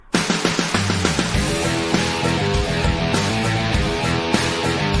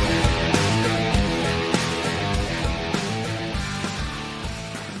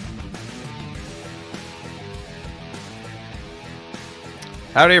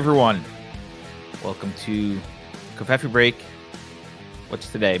Howdy, everyone. Welcome to Coffee Break.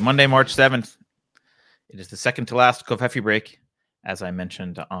 What's today? Monday, March 7th. It is the second to last Coffee Break, as I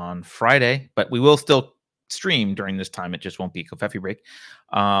mentioned on Friday, but we will still stream during this time. It just won't be Coffee Break.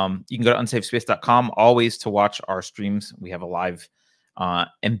 You can go to unsafespace.com always to watch our streams. We have a live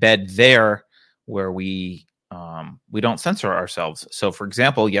embed there where we don't censor ourselves. So, for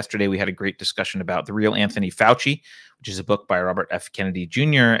example, yesterday we had a great discussion about The Real Anthony Fauci, which is a book by Robert F. Kennedy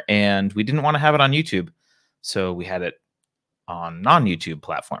Jr., and we didn't want to have it on YouTube, so we had it on non-YouTube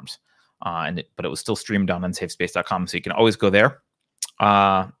platforms. But it was still streamed on unsafespace.com, so you can always go there.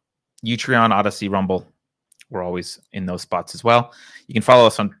 Utreon, Odyssey, Rumble, we're always in those spots as well. You can follow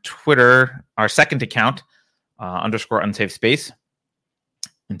us on Twitter, our second account, _unsafespace,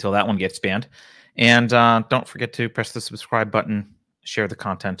 until that one gets banned. And don't forget to press the subscribe button, share the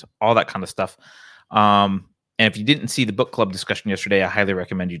content, all that kind of stuff. And if you didn't see the book club discussion yesterday, I highly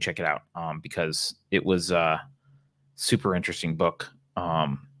recommend you check it out because it was a super interesting book.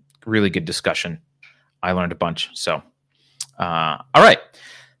 Really good discussion. I learned a bunch. So, all right.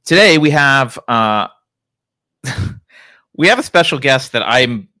 Today we have a special guest that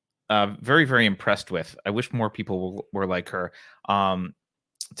I'm very, very impressed with. I wish more people were like her.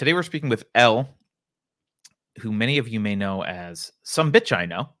 Today we're speaking with Elle, who many of you may know as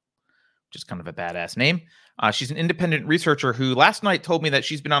SomeBitchIKnow, which is kind of a badass name. She's an independent researcher who last night told me that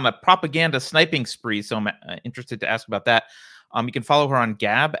she's been on a propaganda sniping spree, so I'm interested to ask about that. You can follow her on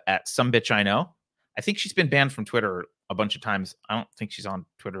Gab at SomeBitchIKnow. I think she's been banned from Twitter a bunch of times. I don't think she's on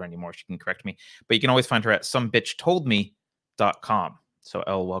Twitter anymore. She can correct me. But you can always find her at SomeBitchToldMe.com. So,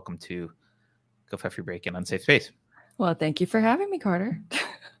 Elle, welcome to Coffee Break and Unsafe Space. Well, thank you for having me, Carter.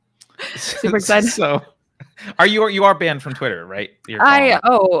 Super excited. So, you are banned from Twitter, right?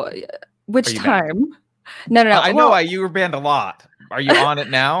 Which time? No. I know you were banned a lot. Are you on it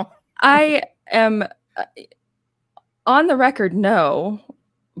now? I am on the record, no,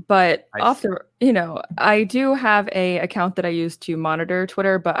 but I do have a account that I use to monitor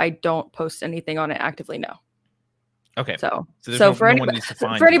Twitter, but I don't post anything on it actively. No. Okay. So for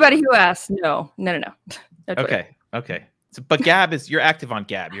anybody who asks, no. Okay. So, but Gab you're active on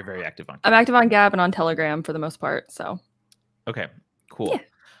Gab. You're very active on Gab. I'm active on Gab and on Telegram for the most part. So. Okay. Cool. Yeah.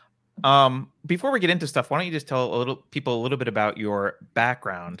 Before we get into stuff, why don't you just tell people a little bit about your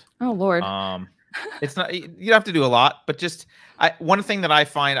background? Oh Lord. It's not, you don't have to do a lot, but just one thing that I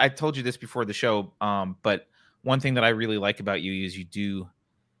find, I told you this before the show, but one thing that I really like about you is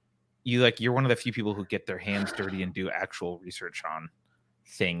you're one of the few people who get their hands dirty and do actual research on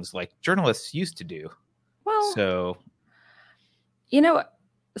things like journalists used to do. Well,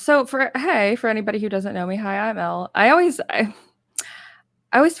 so for anybody who doesn't know me, hi, I'm Elle. I always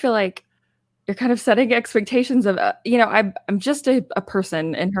feel like you're kind of setting expectations of, I'm just a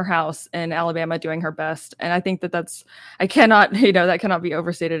person in her house in Alabama doing her best. And I think that cannot be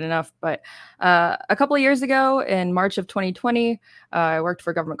overstated enough. But a couple of years ago in March of 2020, I worked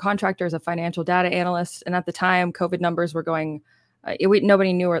for a government contractor as a financial data analyst. And at the time, COVID numbers were going,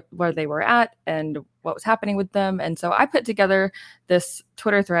 nobody knew where they were at and what was happening with them. And so I put together this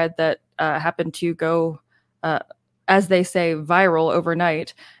Twitter thread that happened to go, as they say, viral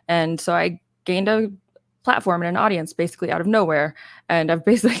overnight. And so I gained a platform and an audience basically out of nowhere. And I've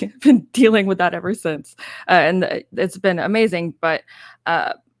basically been dealing with that ever since. And it's been amazing. But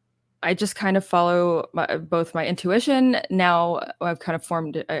I just kind of follow both my intuition. Now I've kind of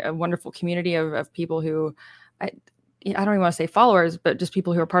formed a wonderful community of people who I don't even want to say followers, but just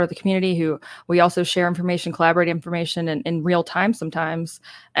people who are part of the community who we also share information, collaborate information in real time sometimes.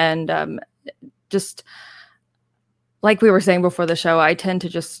 And just like we were saying before the show, I tend to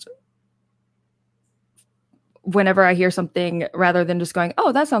just, whenever I hear something, rather than just going,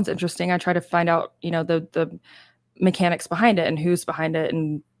 oh, that sounds interesting, I try to find out, the mechanics behind it and who's behind it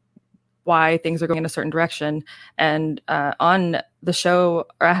and why things are going in a certain direction. And on the show,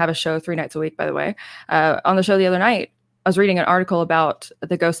 or I have a show 3 nights a week, by the way, on the show the other night, I was reading an article about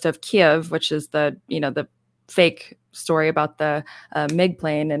the ghost of Kiev, which is the fake story about the MiG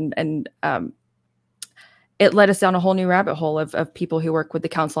plane. And it led us down a whole new rabbit hole of people who work with the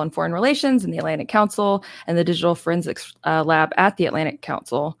Council on Foreign Relations and the Atlantic Council and the Digital Forensics Lab at the Atlantic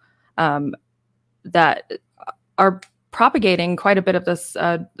Council that are propagating quite a bit of this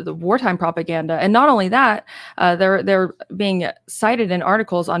the wartime propaganda. And not only that, they're being cited in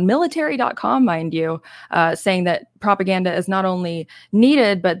articles on military.com, mind you, saying that propaganda is not only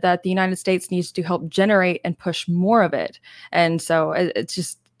needed, but that the United States needs to help generate and push more of it. And so it's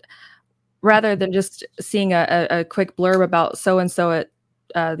just, rather than just seeing a quick blurb about so-and-so at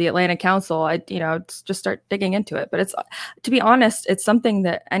the Atlantic Council, I just start digging into it. But it's, to be honest, it's something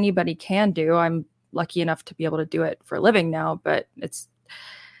that anybody can do. I'm lucky enough to be able to do it for a living now, but it's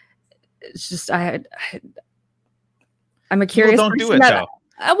just I'm a curious People don't person do it though.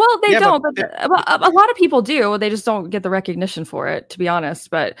 Well, they don't, but a lot of people do. They just don't get the recognition for it, to be honest.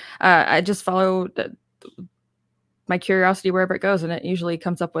 But I just follow my curiosity wherever it goes, and it usually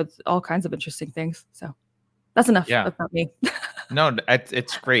comes up with all kinds of interesting things. So that's enough about me. No,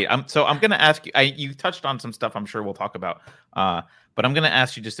 it's great. So I'm going to ask you, you touched on some stuff I'm sure we'll talk about, but I'm going to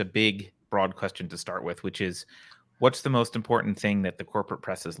ask you just a big, broad question to start with, which is, what's the most important thing that the corporate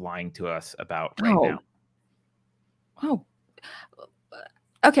press is lying to us about right now? Oh,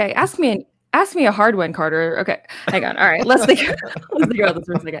 okay. Ask me a hard one, Carter. Okay, hang on. All right, let's think about this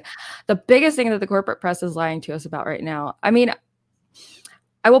for a second. The biggest thing that the corporate press is lying to us about right now. I mean,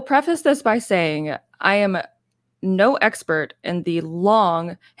 I will preface this by saying I am no expert in the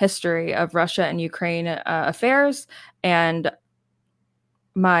long history of Russia and Ukraine affairs, and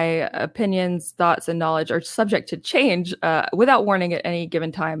my opinions, thoughts, and knowledge are subject to change without warning at any given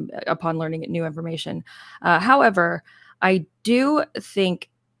time upon learning new information. However, I do think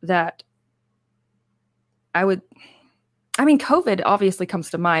that COVID obviously comes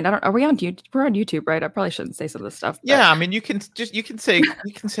to mind. Are we on YouTube? We're on YouTube, right? I probably shouldn't say some of this stuff. But... Yeah, I mean, you can say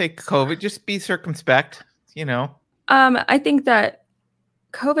COVID. Just be circumspect. I think that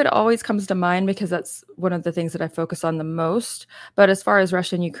COVID always comes to mind because that's one of the things that I focus on the most. But as far as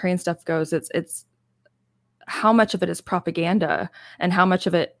Russia and Ukraine stuff goes, it's how much of it is propaganda and how much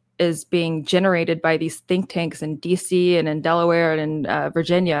of it is being generated by these think tanks in DC and in Delaware and in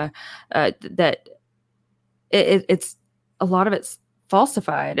Virginia, that it's a lot of it's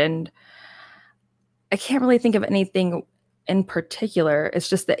falsified. And I can't really think of anything in particular. It's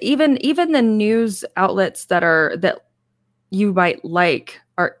just that even the news outlets that you might like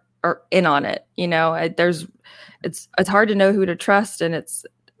are in on it. It's hard to know who to trust, and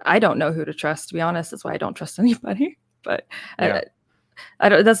I don't know who to trust, to be honest. That's why I don't trust anybody. But yeah. I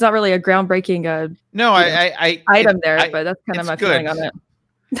don't. That's not really a groundbreaking item there, but that's kind of my feeling on it.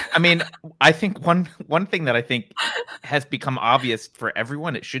 I mean, I think one thing that I think has become obvious for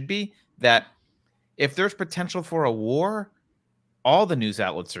everyone, it should be, that if there's potential for a war, all the news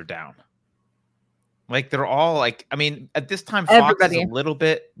outlets are down. Like, they're all like, I mean, at this time, Fox is a little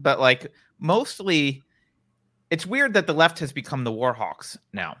bit, but like mostly, it's weird that the left has become the war hawks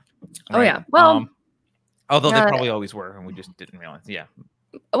now. Right? Oh yeah, well, although they probably always were, and we just didn't realize. Yeah.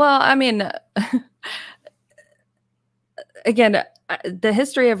 Well, I mean, again, the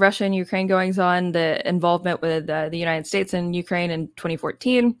history of Russia and Ukraine goings on, the involvement with the United States and Ukraine in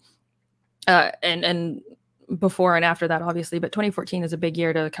 2014, and before and after that, obviously, but 2014 is a big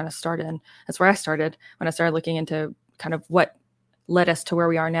year to kind of start in. That's where I started when I started looking into kind of what led us to where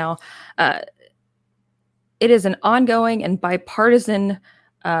we are now. It is an ongoing and bipartisan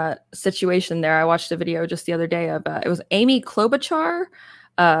situation there. I watched a video just the other day of it was Amy Klobuchar,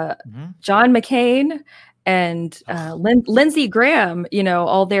 John McCain, and Lindsey Graham,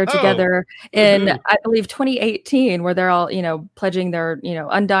 all there together in, I believe, 2018, where they're all, pledging their,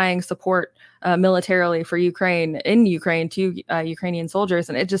 undying support militarily for Ukraine to Ukrainian soldiers.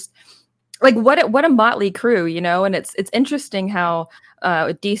 And it just, like, what a motley crew, and it's interesting how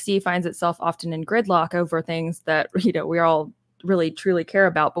DC finds itself often in gridlock over things that, we all really truly care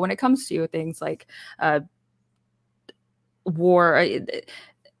about. But when it comes to things like war,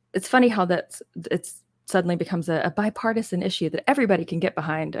 it's funny how it's suddenly becomes a bipartisan issue that everybody can get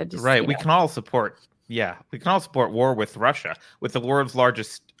behind. We can all support. Yeah, we can all support war with Russia, with the world's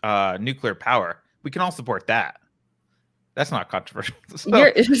largest nuclear power. We can all support that. That's not controversial. So.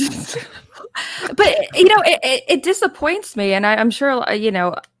 But it disappoints me, and I'm sure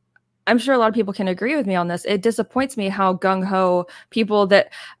I'm sure a lot of people can agree with me on this. It disappoints me how gung-ho people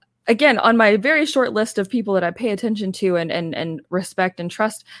that, again, on my very short list of people that I pay attention to and respect and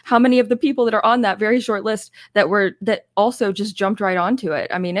trust, how many of the people that are on that very short list that also just jumped right onto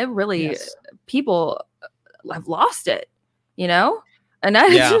it. I mean, it really, people have lost it, and I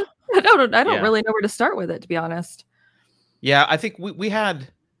don't really know where to start with it, to be honest. Yeah, I think we had.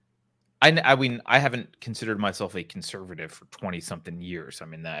 I mean, I haven't considered myself a conservative for 20-something years. I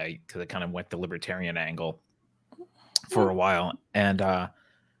mean, because I kind of went the libertarian angle for a while, and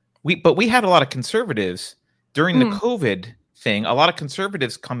we had a lot of conservatives during the COVID thing. A lot of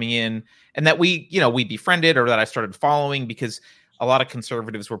conservatives coming in, and that we befriended, or that I started following, because a lot of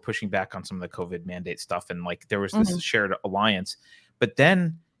conservatives were pushing back on some of the COVID mandate stuff, and like there was this shared alliance. But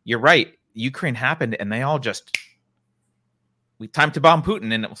then you're right, Ukraine happened, and they all just. Time to bomb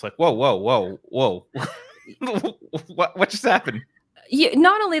Putin, and it was like, whoa. What just happened?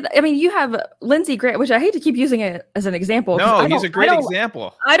 not only I mean, you have Lindsey Graham, which I hate to keep using it as an example. No, he's a great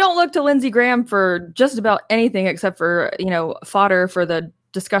example. I don't look to Lindsey Graham for just about anything except for, fodder for the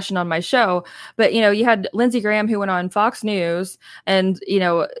discussion on my show. But, you had Lindsey Graham who went on Fox News and,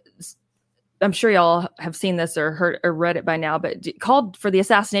 I'm sure y'all have seen this or heard or read it by now, but called for the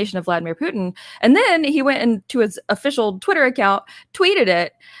assassination of Vladimir Putin. And then he went into his official Twitter account, tweeted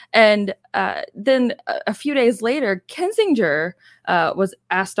it. And then a few days later, Kinzinger was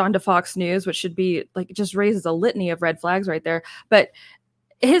asked onto Fox News, which should be like, it just raises a litany of red flags right there. But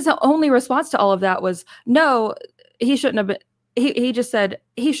his only response to all of that was, no, he shouldn't have been. He just said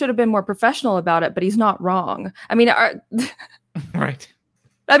he should have been more professional about it, but he's not wrong. I mean, right.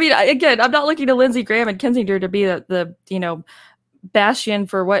 I mean, again, I'm not looking to Lindsey Graham and Kinzinger to be the bastion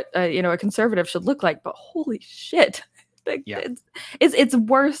for what a conservative should look like, but holy shit, it's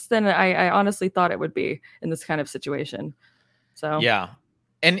worse than I honestly thought it would be in this kind of situation. So yeah,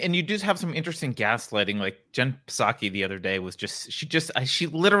 and you do have some interesting gaslighting. Like Jen Psaki the other day was she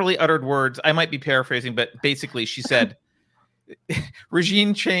literally uttered words. I might be paraphrasing, but basically she said,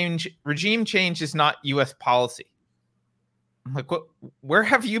 "Regime change is not U.S. policy." I'm like, what? Where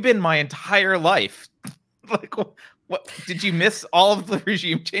have you been my entire life? Like, what did you miss all of the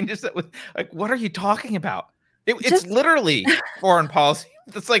regime changes? That was like, what are you talking about? It's literally foreign policy.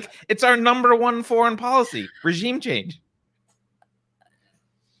 It's like it's our number one foreign policy: regime change.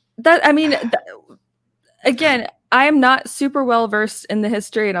 Again, I am not super well versed in the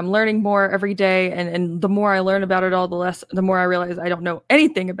history, and I'm learning more every day. And the more I learn about it all, the more I realize I don't know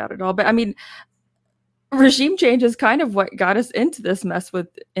anything about it all. But I mean, regime change is kind of what got us into this mess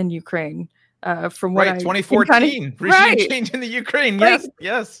in Ukraine. From what 2014 regime change in the Ukraine.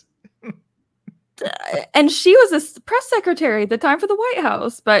 Yes. And she was a press secretary at the time for the White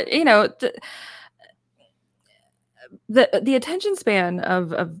House. But the attention span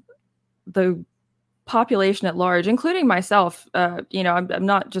of the population at large, including myself, I'm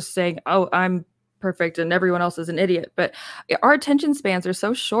not just saying, oh, I'm perfect and everyone else is an idiot, but our attention spans are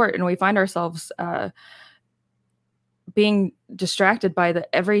so short, and we find ourselves being distracted by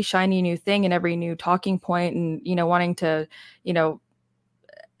every shiny new thing and every new talking point, and wanting to,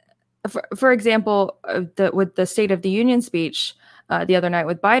 for example, with the State of the Union speech the other night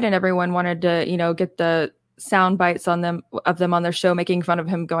with Biden, everyone wanted to get the sound bites of them on their show, making fun of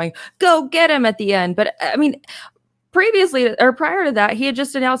him going, "Go get him" at the end. But I mean, previously or prior to that, he had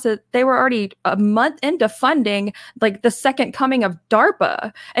just announced that they were already a month into funding like the second coming of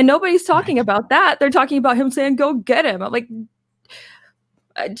DARPA, and nobody's talking about that. They're talking about him saying, "Go get him." I'm like,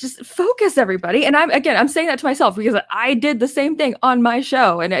 just focus, everybody. And I'm saying that to myself because I did the same thing on my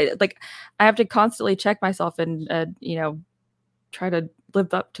show, and I have to constantly check myself and try to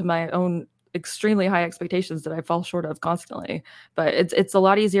live up to my own extremely high expectations that I fall short of constantly. But it's a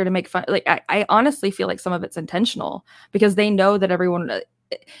lot easier to make fun. Like I honestly feel like some of it's intentional because they know that everyone,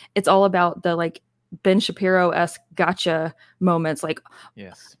 it's all about the like Ben Shapiro-esque gotcha moments, like,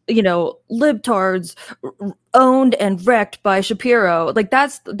 yes, libtards owned and wrecked by Shapiro. Like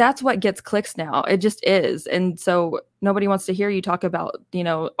that's what gets clicks now. It just is. And so nobody wants to hear you talk about,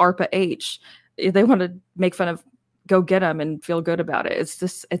 ARPA H. They want to make fun of Go Get Them and feel good about it.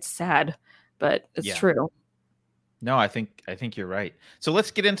 It's sad, but it's true. No, I think you're right. So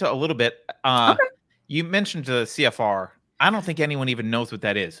let's get into a little bit. Okay. You mentioned the CFR. I don't think anyone even knows what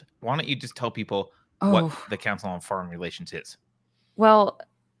that is. Why don't you just tell people what the Council on Foreign Relations is? Well,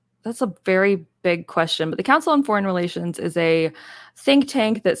 that's a very big question, but the Council on Foreign Relations is a think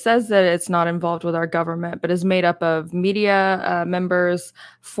tank that says that it's not involved with our government, but is made up of media members,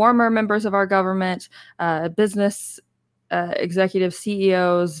 former members of our government, business executives,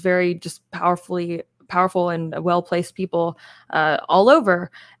 CEOs, very just powerful and well-placed people all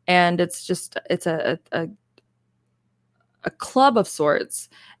over. And it's a club of sorts.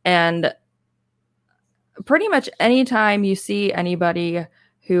 And pretty much anytime you see anybody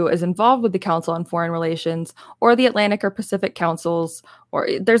who is involved with the Council on Foreign Relations or the Atlantic or Pacific Councils, or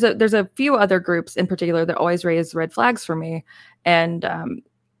there's a few other groups in particular that always raise red flags for me. And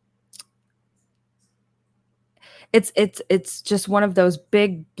it's just one of those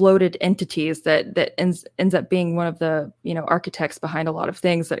big bloated entities that ends up being one of the architects behind a lot of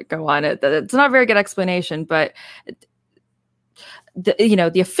things that go on. It's not a very good explanation, but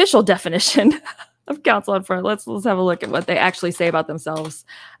the official definition of Council on Foreign. Let's have a look at what they actually say about themselves,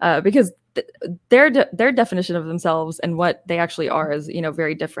 because their definition of themselves and what they actually are is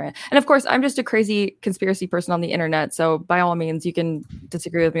very different. And of course, I'm just a crazy conspiracy person on the internet, so by all means, you can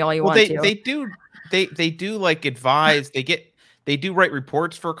disagree with me all you want to. They do like advise. They do write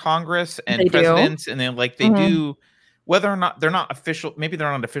reports for Congress and presidents, and then like they do whether or not they're not official, maybe they're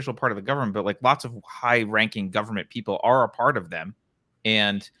not an official part of the government, but like lots of high-ranking government people are a part of them,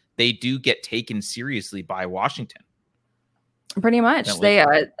 and they do get taken seriously by Washington. Pretty much.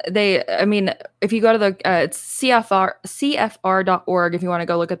 I mean, if you go to the it's cfr.org, if you want to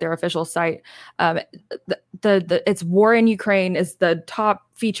go look at their official site, it's war in Ukraine is the top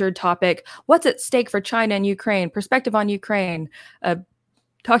featured topic. What's at stake for China and Ukraine? Perspective on Ukraine,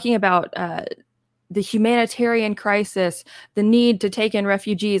 talking about the humanitarian crisis, the need to take in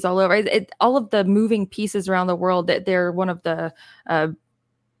refugees all over. All of the moving pieces around the world. That they're one of the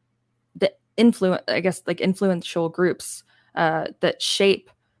influential groups that shape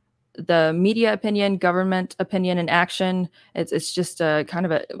the media opinion, government opinion, and action. It's just a kind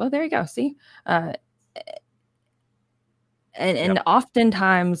of well, there you go. See, and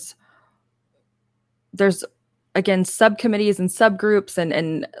oftentimes there's again subcommittees and subgroups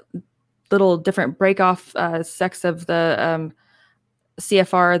and little different break off sects of the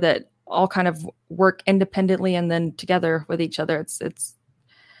CFR that all kind of work independently and then together with each other. It's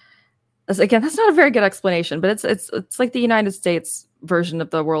again, that's not a very good explanation, but it's like the United States version of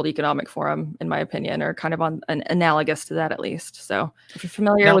the World Economic Forum, in my opinion, or kind of on an analogous to that at least. So if you're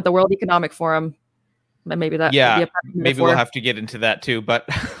familiar with the World Economic Forum, maybe that would be maybe we'll have to get into that too. But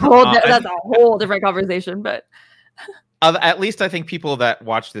that's a whole different conversation. But at least I think people that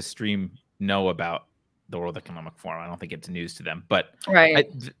watch this stream know about the World Economic Forum. I don't think it's news to them, but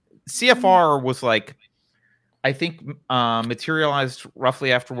CFR was like, I think materialized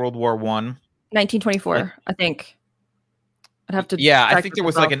roughly after World War I. 1924, I think. I'd have to. Yeah, I think there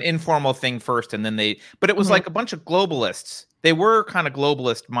was like an informal thing first, and then but it was like a bunch of globalists. They were kind of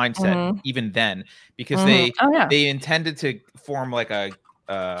globalist mindset even then, because they intended to form like a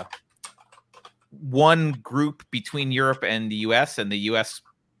one group between Europe and the U.S., and the U.S.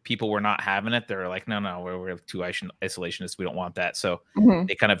 people were not having it. They're like, no, we're too isolationist. We don't want that. So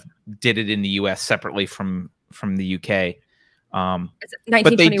they kind of did it in the U.S. separately from the UK. 1921.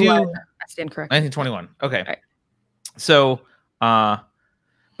 But they do. I stand corrected. 1921. Okay. Right. So,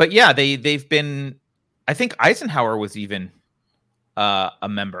 but yeah, they've been. I think Eisenhower was even a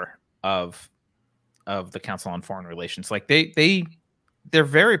member of the Council on Foreign Relations. Like they're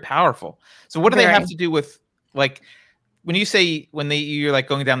very powerful. So what do they have to do with, like, when you say you're like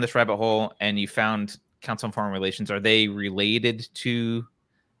going down this rabbit hole and you found Council on Foreign Relations? Are they related to?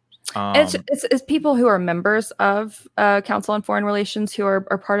 It's people who are members of Council on Foreign Relations who are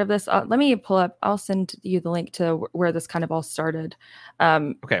part of this. Let me pull up. I'll send you the link to where this kind of all started.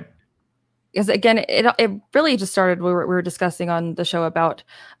 Okay. Because again, it really just started. We were discussing on the show about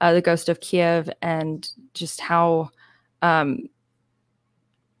the Ghost of Kiev and just how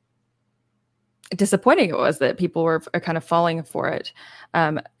disappointing it was that people were kind of falling for it.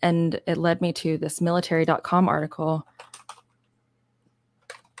 And it led me to this military.com article.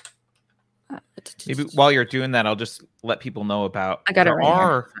 Maybe while you're doing that, I'll just let people know about. I got it right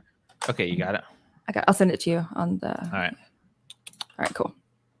here. Okay, you got it. I'll send it to you on the. All right, cool.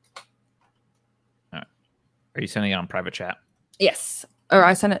 All right. Are you sending it on private chat? Yes. Or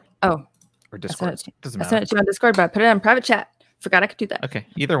I sent it. Oh. Or Discord. Doesn't matter. I sent it to you on Discord, but I put it on private chat. Forgot I could do that. Okay,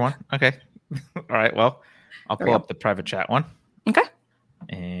 either one. Okay. All right. Well, I'll pull up the private chat one. Okay.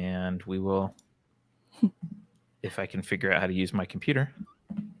 And we will, if I can figure out how to use my computer.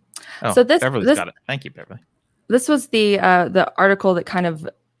 Oh, so Beverly's got it. Thank you, Beverly. This was the article that kind of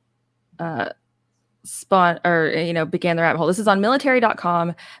spawned or began the rabbit hole. This is on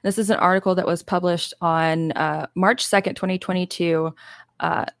military.com. This is an article that was published on March 2nd, 2022.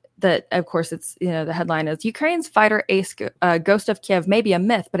 That, of course, it's the headline is Ukraine's fighter ace Ghost of Kiev may be a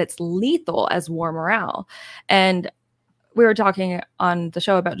myth, but it's lethal as war morale. And we were talking on the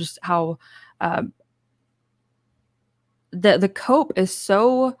show about just how the cope is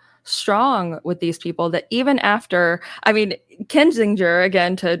so strong with these people that even after, Kinzinger,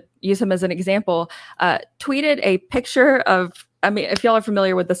 again, to use him as an example, tweeted a picture of, if y'all are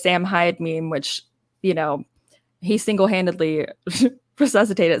familiar with the Sam Hyde meme, which, he single-handedly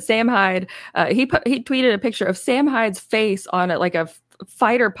resuscitated Sam Hyde. He tweeted a picture of Sam Hyde's face on it, like a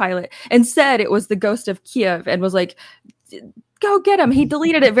fighter pilot, and said it was the Ghost of Kiev and was like, go get him. He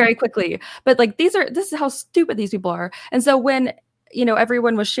deleted it very quickly. But like, this is how stupid these people are. And so when,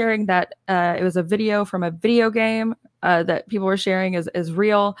 everyone was sharing that it was a video from a video game that people were sharing as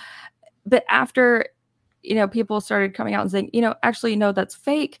real. But after, people started coming out and saying, actually, no, that's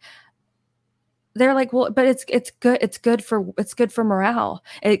fake. they're like, well, but it's good for morale.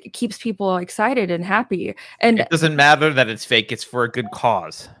 It keeps people excited and happy. And it doesn't matter that it's fake. It's for a good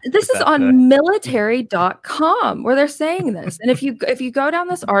cause. this is on military.com where they're saying this. And if you go down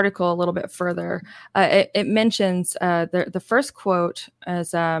this article a little bit further, it mentions the first quote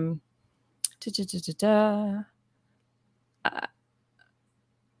as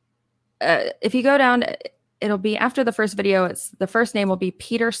if you go down, it'll be after the first video. It's the first name will be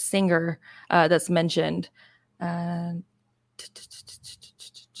Peter Singer that's mentioned. This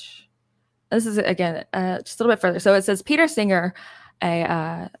is again just a little bit further. So it says Peter Singer,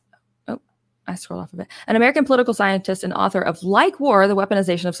 I scrolled off of it. An American political scientist and author of Like War, The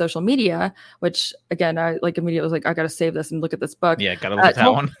Weaponization of Social Media, which again, I like immediately was like, I got to save this and look at this book. Yeah, got to look at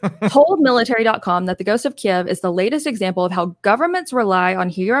that one. Told military.com that The Ghost of Kiev is the latest example of how governments rely on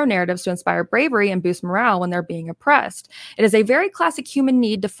hero narratives to inspire bravery and boost morale when they're being oppressed. It is a very classic human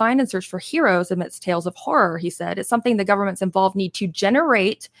need to find and search for heroes amidst tales of horror, he said. It's something the governments involved need to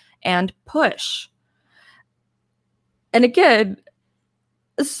generate and push. And again,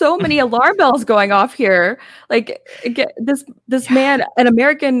 so many alarm bells going off here. Like this man, an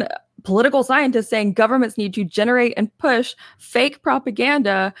American political scientist, saying governments need to generate and push fake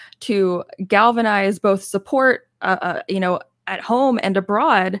propaganda to galvanize both support, at home and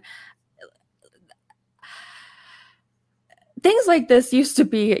abroad. Things like this used to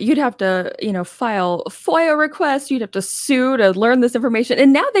be, you'd have to, file FOIA requests. You'd have to sue to learn this information.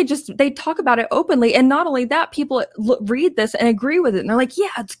 And now they talk about it openly. And not only that, people read this and agree with it. And they're like,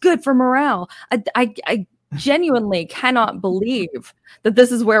 yeah, it's good for morale. I genuinely cannot believe that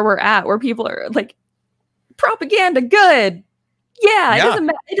this is where we're at, where people are like, propaganda, good. Yeah. It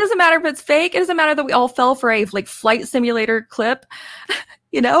doesn't matter if it's fake. It doesn't matter that we all fell for a flight simulator clip.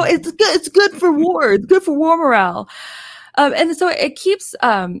 It's good. It's good for war. It's good for war morale. And so it keeps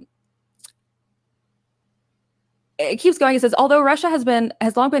going. It says, although Russia has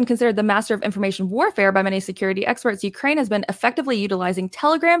long been considered the master of information warfare by many security experts, Ukraine has been effectively utilizing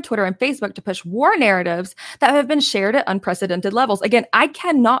Telegram, Twitter, and Facebook to push war narratives that have been shared at unprecedented levels. Again, I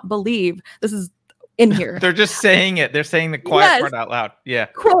cannot believe this is in here. They're just saying it. They're saying the quiet part out loud. Yeah.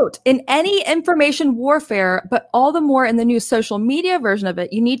 Quote, in any information warfare, but all the more in the new social media version of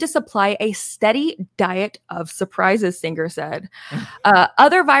it, you need to supply a steady diet of surprises, Singer said.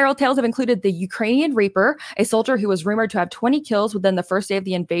 Other viral tales have included the Ukrainian Reaper, a soldier who was rumored to have 20 kills within the first day of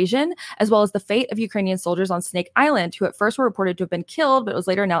the invasion, as well as the fate of Ukrainian soldiers on Snake Island, who at first were reported to have been killed, but it was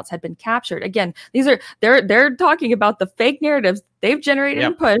later announced had been captured. Again, they're talking about the fake narratives they've generated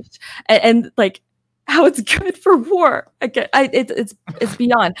and pushed, and like, how it's good for war. Again, it's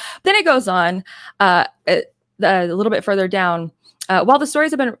beyond. Then it goes on a little bit further down. While the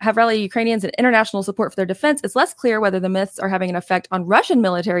stories have rallied Ukrainians and international support for their defense, it's less clear whether the myths are having an effect on Russian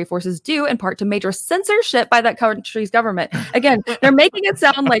military forces, due in part to major censorship by that country's government. Again, they're making it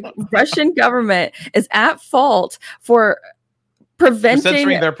sound like Russian government is at fault for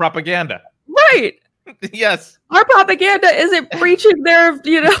censoring their propaganda. Right. Yes. Our propaganda isn't preaching their,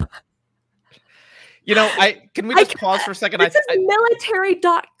 can we just pause for a second? This is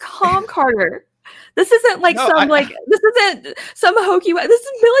military.com, Carter. This isn't like this isn't some hokey. This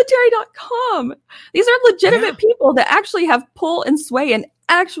is military.com. These are legitimate people that actually have pull and sway and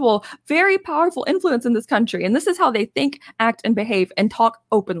actual very powerful influence in this country. And this is how they think, act, and behave and talk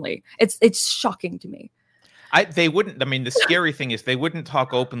openly. It's shocking to me. They wouldn't. I mean, the scary thing is they wouldn't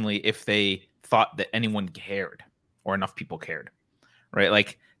talk openly if they thought that anyone cared or enough people cared, right?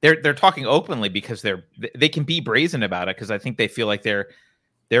 Like, They're talking openly because they can be brazen about it, because I think they feel like they're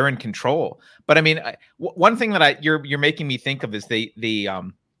in control. But I mean, one thing that you're making me think of is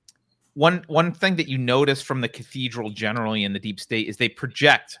one thing that you notice from the cathedral generally in the deep state is they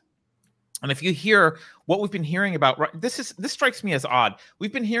project. And if you hear what we've been hearing about, this strikes me as odd.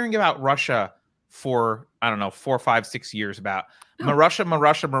 We've been hearing about Russia for 4, 5, 6 years about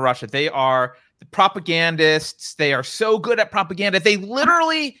Russia. They are the propagandists. They are so good at propaganda. They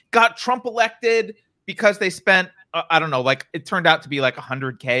literally got Trump elected because they spent, it turned out to be like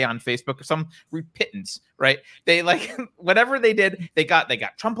 $100K on Facebook or some pittance, right? They whatever they did, they got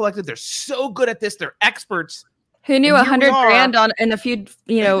Trump elected. They're so good at this. They're experts. Who knew $100,000 and a few,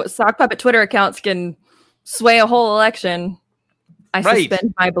 sock puppet Twitter accounts can sway a whole election? I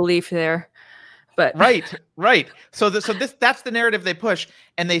suspend my belief there. But right. So that's the narrative they push,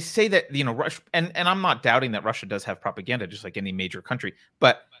 and they say that Russia, and I'm not doubting that Russia does have propaganda, just like any major country.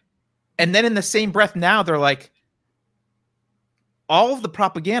 And then in the same breath, now they're like, all of the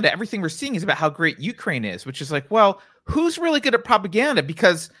propaganda, everything we're seeing is about how great Ukraine is, which is like, well, who's really good at propaganda?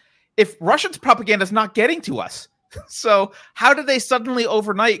 Because if Russia's propaganda is not getting to us, So how did they suddenly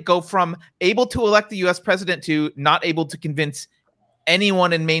overnight go from able to elect the U.S. president to not able to convince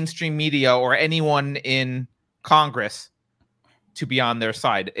anyone in mainstream media or anyone in Congress to be on their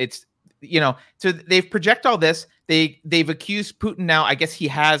side? It's, so they've project all this. They've accused Putin now. I guess he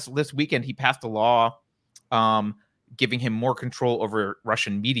has this weekend. He passed a law giving him more control over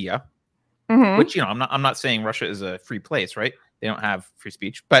Russian media, which, I'm not saying Russia is a free place, right? They don't have free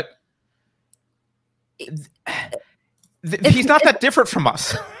speech, but he's not that different from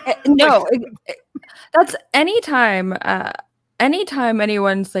us. No, that's anytime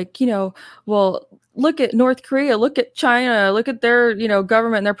anyone's like, well, look at North Korea, look at China, look at their,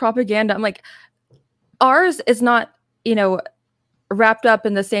 government and their propaganda. I'm like, ours is not, wrapped up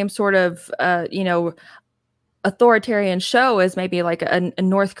in the same sort of, authoritarian show as maybe like a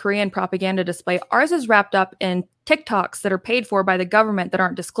North Korean propaganda display. Ours is wrapped up in TikToks that are paid for by the government that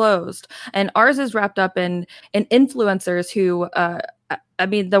aren't disclosed. And ours is wrapped up in influencers who,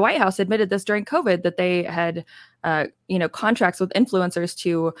 the White House admitted this during COVID, that they had, contracts with influencers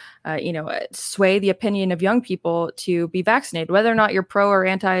to, sway the opinion of young people to be vaccinated. Whether or not you're pro or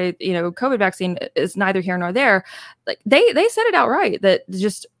anti, COVID vaccine is neither here nor there. Like they said it outright that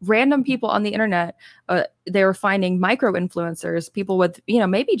just random people on the internet, they were finding micro influencers, people with,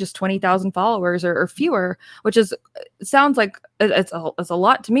 maybe just 20,000 followers or fewer, which is, sounds like it's a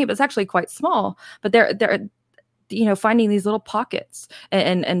lot to me, but it's actually quite small. But they're finding these little pockets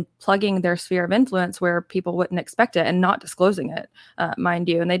and plugging their sphere of influence where people wouldn't expect it and not disclosing it, mind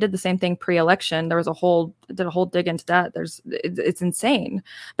you. And they did the same thing pre-election. There was a whole dig into that. It's insane.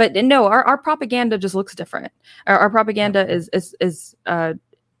 But no, our propaganda just looks different. Our propaganda is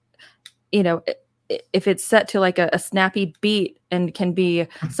if it's set to like a snappy beat and can be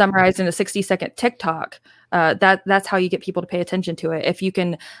summarized in a 60-second TikTok, that's how you get people to pay attention to it. If you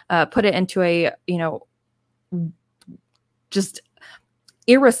can put it into a, just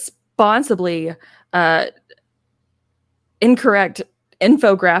irresponsibly incorrect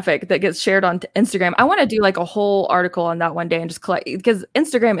infographic that gets shared on Instagram. I want to do like a whole article on that one day and just collect, because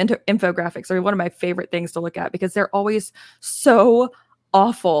Instagram infographics are one of my favorite things to look at because they're always so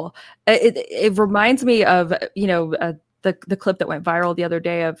awful. It reminds me of, the clip that went viral the other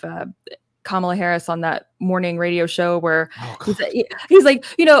day of Kamala Harris on that morning radio show where he's like,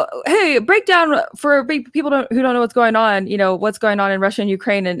 hey, breakdown for people who don't know what's going on, what's going on in Russia and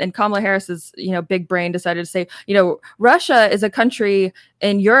Ukraine. And Kamala Harris's, big brain decided to say, Russia is a country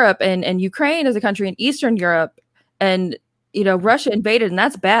in Europe and Ukraine is a country in Eastern Europe. And, Russia invaded and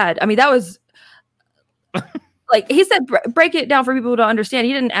that's bad. I mean, that was like, he said, break it down for people who don't understand.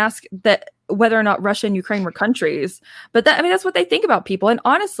 He didn't ask that whether or not Russia and Ukraine were countries, but that's what they think about people. And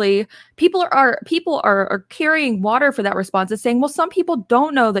honestly, people are carrying water for that response, is saying, well, some people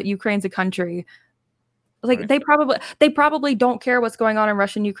don't know that Ukraine's a country. Like right. They probably don't care what's going on in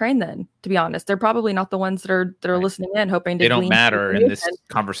Russia and Ukraine. Then, to be honest, they're probably not the ones that are right. listening in, hoping to. They don't matter in this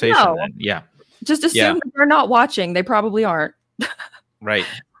conversation. No. Then. Yeah, just assume that they're not watching. They probably aren't. Right.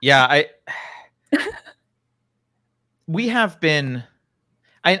 Yeah. We have been.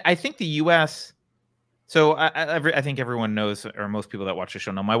 I think the U.S. So I think everyone knows, or most people that watch the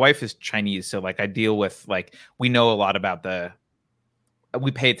show know, my wife is Chinese, so like I deal with we know a lot about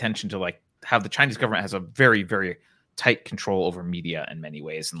we pay attention to like how the Chinese government has a very, very tight control over media in many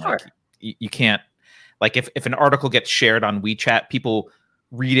ways, and like you can't if an article gets shared on WeChat, people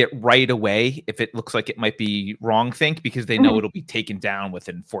read it right away if it looks like it might be wrongthink because they know it'll be taken down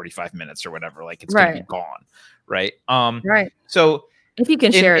within 45 minutes or whatever, like it's going to be gone, right? Right. So. If you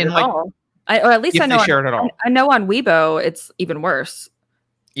can share it at all, or at least I know share it at all. I know on Weibo it's even worse.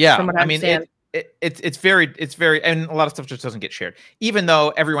 Yeah, I mean it's very, and a lot of stuff just doesn't get shared, even though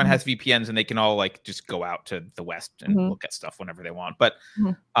everyone has VPNs and they can all just go out to the West and look at stuff whenever they want. But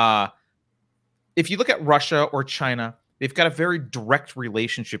if you look at Russia or China, they've got a very direct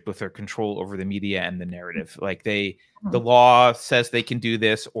relationship with their control over the media and the narrative. Like the law says they can do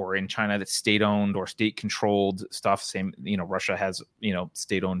this, or in China that's state-owned or state-controlled stuff. Same, Russia has,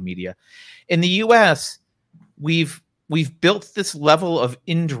 state-owned media. In the US, we've built this level of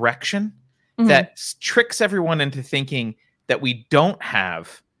indirection that tricks everyone into thinking that we don't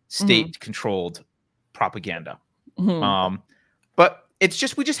have state-controlled propaganda. But it's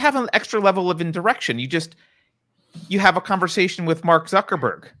just, we just have an extra level of indirection. You have a conversation with Mark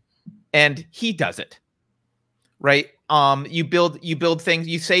Zuckerberg and he does it, right? You build things,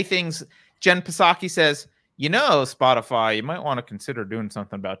 you say things. Jen Psaki says, Spotify, you might want to consider doing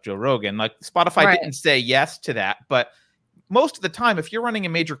something about Joe Rogan. Like Spotify didn't say yes to that, but most of the time, if you're running a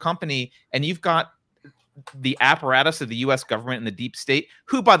major company and you've got the apparatus of the U.S. government and the deep state,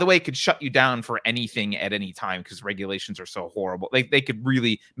 who, by the way, could shut you down for anything at any time because regulations are so horrible. They could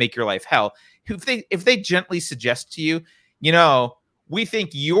really make your life hell. If they gently suggest to you, we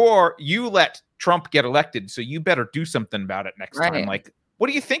think you let Trump get elected, so you better do something about it next time. Like, what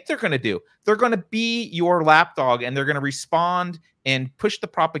do you think they're going to do? They're going to be your lapdog, and they're going to respond and push the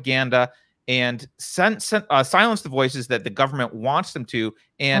propaganda and silence the voices that the government wants them to.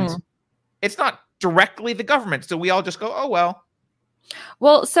 And it's not directly the government. So we all just go, oh, well.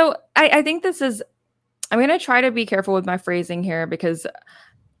 Well, so I think I'm going to try to be careful with my phrasing here, because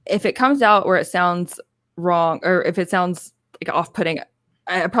if it comes out where it sounds wrong, or if it sounds like off-putting,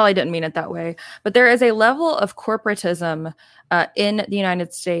 I probably didn't mean it that way. But there is a level of corporatism in the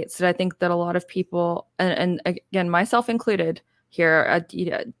United States that I think that a lot of people, and again, myself included here,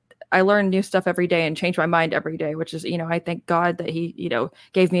 I learn new stuff every day and change my mind every day, which is, I thank God that he,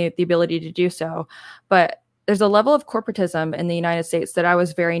 gave me the ability to do so. But there's a level of corporatism in the United States that I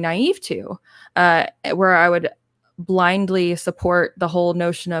was very naive to, where I would blindly support the whole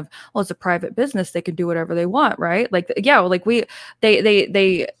notion of, well, it's a private business, they can do whatever they want, right? Like, yeah, like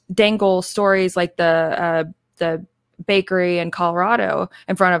they dangle stories like the bakery in Colorado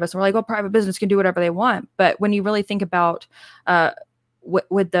in front of us. And we're like, well, private business can do whatever they want. But when you really think about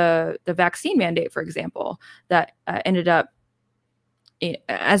with the vaccine mandate, for example, that ended up,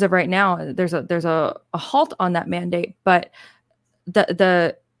 as of right now, there's a halt on that mandate. But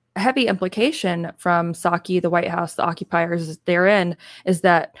the heavy implication from Psaki, the White House, the occupiers therein, is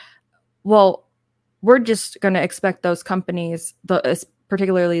that, well, we're just going to expect those companies,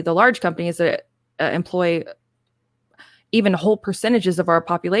 particularly the large companies that employ even whole percentages of our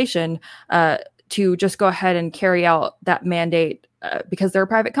population, to just go ahead and carry out that mandate because they're a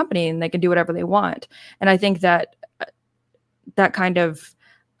private company and they can do whatever they want. And I think that that kind of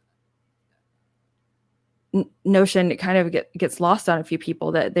notion kind of gets lost on a few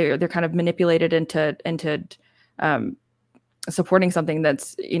people, that they're kind of manipulated into supporting something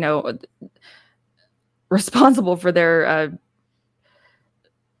that's, responsible for their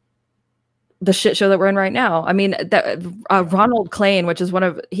the shit show that we're in right now. I mean, that Ronald Klain, which is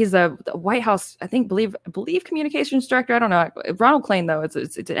he's a White House, I believe communications director. I don't know. Ronald Klain, though, it's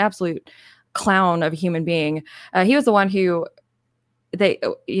an absolute clown of a human being. He was the one who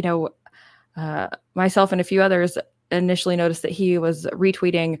myself and a few others initially noticed that he was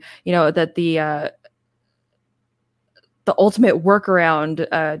retweeting, that the ultimate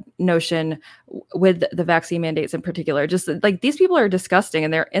workaround notion with the vaccine mandates in particular. Just like, these people are disgusting,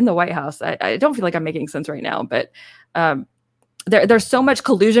 and they're in the White House. I don't feel like I'm making sense right now, but there's so much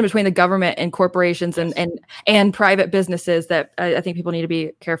collusion between the government and corporations and private businesses that I think people need to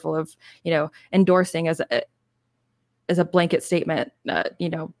be careful of, endorsing as a blanket statement.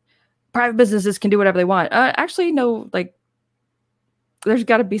 Private businesses can do whatever they want. Actually, no, like, there's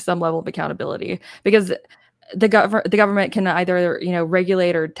got to be some level of accountability, because the government can either,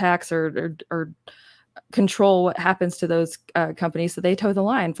 regulate or tax or control what happens to those companies, so they toe the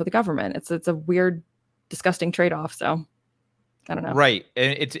line for the government. It's a weird, disgusting trade-off. So I don't know. Right.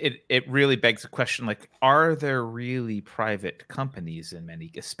 And it really begs the question, like, are there really private companies in many,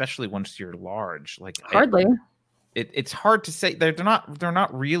 especially once you're large? Like, hardly. It's hard to say. They're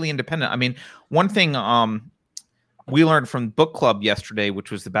not really independent. I mean, one thing we learned from book club yesterday,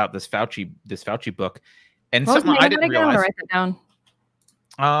 which was about this Fauci book, and something I didn't realize. Write that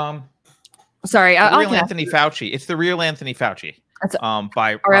down. Sorry, real Anthony Fauci. It's the real Anthony Fauci.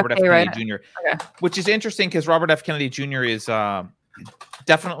 By Robert F. Kennedy Jr. Okay. Which is interesting, because Robert F. Kennedy Jr. is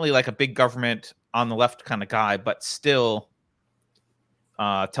definitely like a big government on the left kind of guy, but still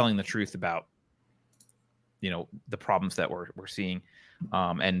telling the truth about the problems that we're seeing,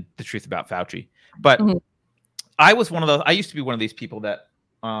 and the truth about Fauci. But I was one of those. I used to be one of these people that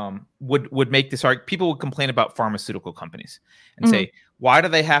would make this argument. People would complain about pharmaceutical companies and say, why do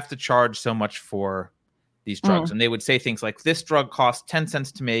they have to charge so much for these drugs? And they would say things like, this drug costs 10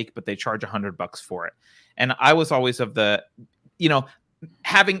 cents to make, but they charge $100 for it. And I was always of the,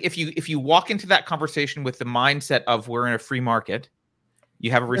 if you walk into that conversation with the mindset of we're in a free market,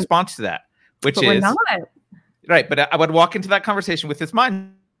 you have a response to that, which is, we're not. Right, but I would walk into that conversation with this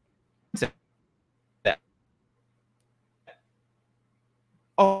mindset that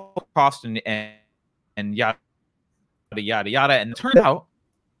cost and yada yada yada, and it turned out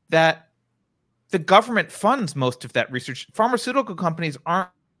that the government funds most of that research. Pharmaceutical companies aren't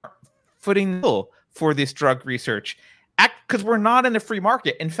footing the bill for this drug research because we're not in a free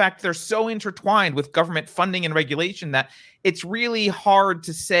market. In fact, they're so intertwined with government funding and regulation that it's really hard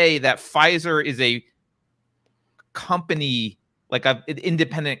to say that Pfizer is a company like an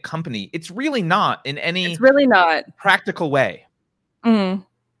independent company. It's really not in any It's really not practical way. Mm.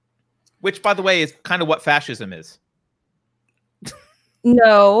 Which, by the way, is kind of what fascism is.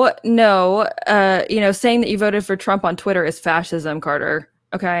 No. Saying that you voted for Trump on Twitter is fascism, Carter.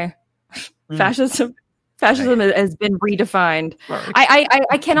 Okay. Fascism has been redefined. Right.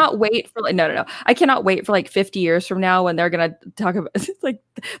 I cannot wait for no. I cannot wait for like 50 years from now when they're gonna talk about like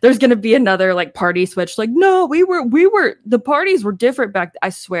there's gonna be another like party switch. Like, no, we were the parties were different back. I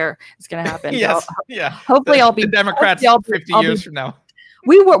swear it's gonna happen. Yes. Hopefully I'll be the Democrats 50 years from now.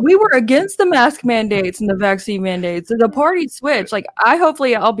 We were against the mask mandates and the vaccine mandates. So the party switch. Like,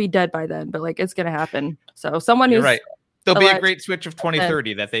 hopefully I'll be dead by then, but like it's gonna happen. So someone who's right. There'll be a great switch of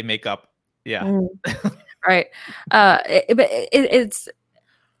 2030 that they make up. Yeah. Right. It's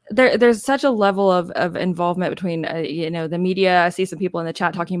there's such a level of involvement between the media. I see some people in the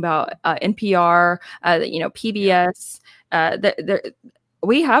chat talking about NPR, PBS.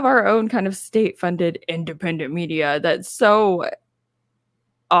 We have our own kind of state-funded independent media that's so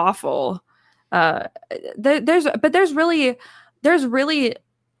awful. There's really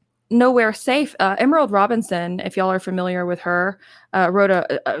nowhere safe. Emerald Robinson, if y'all are familiar with her, wrote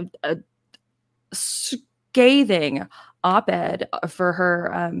a scathing op-ed for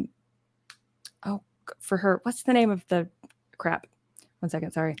her what's the name of the crap? 1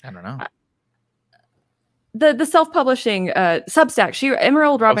 second, sorry. I don't know. The self-publishing Substack.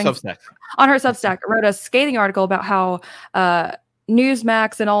 Emerald Robinson on her Substack wrote a scathing article about how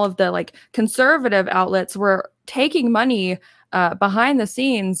Newsmax and all of the like conservative outlets were taking money behind the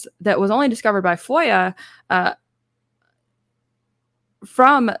scenes that was only discovered by FOIA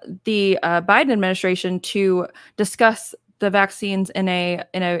from the Biden administration to discuss the vaccines in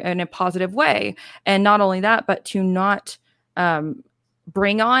a positive way. And not only that, but to not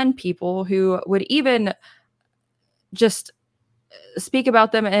bring on people who would even just speak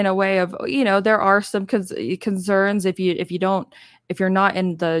about them in a way of, there are some concerns if you're not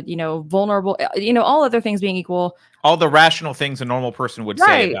in the, vulnerable, all other things being equal. All the rational things a normal person would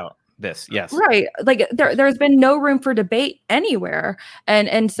say about this. Yes. Right. Like there's been no room for debate anywhere.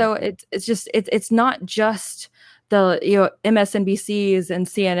 And so it's not just the, MSNBCs and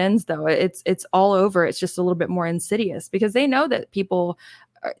CNNs though. It's all over. It's just a little bit more insidious because they know that people,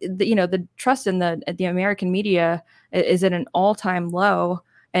 the trust in the American media is at an all-time low.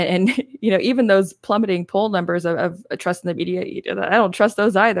 And even those plummeting poll numbers of trust in the media, I don't trust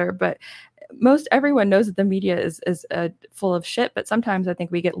those either. But most everyone knows that the media is full of shit. But sometimes I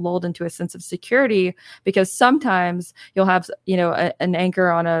think we get lulled into a sense of security because sometimes you'll have, an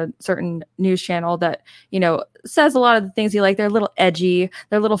anchor on a certain news channel that, says a lot of the things you like. They're a little edgy,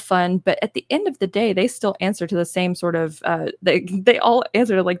 they're a little fun. But at the end of the day, they still answer to the same sort of, they all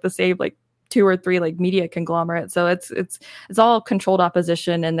answer to like the same, like, 2 or 3 like media conglomerates. So it's all controlled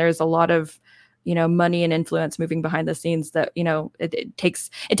opposition, and there's a lot of money and influence moving behind the scenes that it takes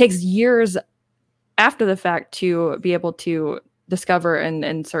years after the fact to be able to discover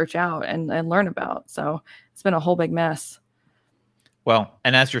and search out and learn about. So it's been a whole big mess. Well,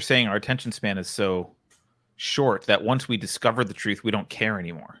 and as you're saying, our attention span is so short that once we discover the truth, we don't care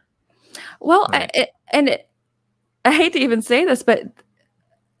anymore. Well, right? I hate to even say this, but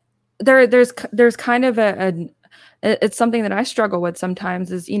there's kind of it's something that I struggle with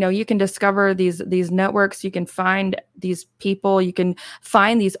sometimes is, you can discover these networks, you can find these people, you can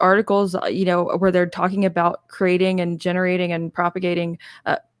find these articles, where they're talking about creating and generating and propagating,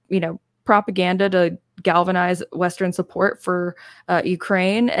 propaganda to galvanize Western support for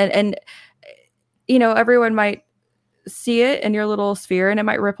Ukraine. And everyone might see it in your little sphere and it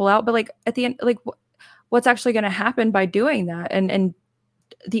might ripple out. But like at the end, like what's actually going to happen by doing that? And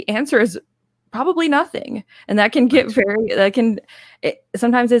the answer is probably nothing. And that can get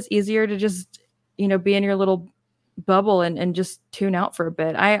sometimes it's easier to just, be in your little bubble and just tune out for a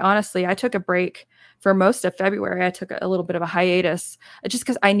bit. I took a break for most of February. I took a little bit of a hiatus just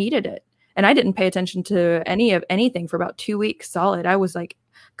because I needed it. And I didn't pay attention to anything for about 2 weeks solid. I was like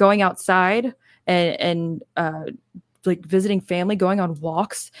going outside and like visiting family, going on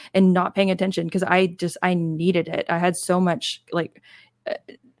walks and not paying attention because I needed it. I had so much like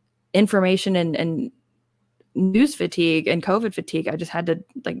information and news fatigue and COVID fatigue. I just had to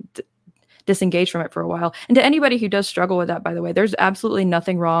disengage from it for a while. And to anybody who does struggle with that, by the way, there's absolutely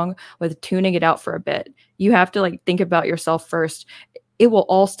nothing wrong with tuning it out for a bit. You have to think about yourself first. It will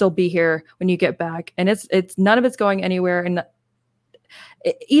all still be here when you get back, and it's none of it's going anywhere. And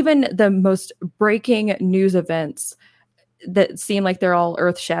even the most breaking news events that seem like they're all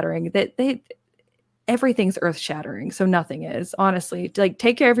earth-shattering, everything's earth-shattering. So nothing is, honestly.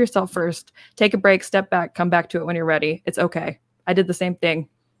 Take care of yourself first. Take a break, step back, come back to it when you're ready. It's okay. I did the same thing.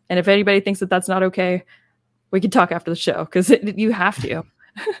 And if anybody thinks that that's not okay, we can talk after the show, because you have to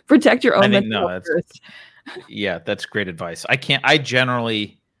protect your own mental health first. Yeah, that's great advice. I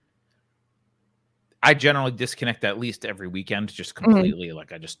generally disconnect at least every weekend, just completely. Mm-hmm.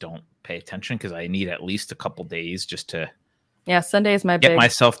 Like I just don't pay attention because I need at least a couple days just to. Yeah, Sunday is my get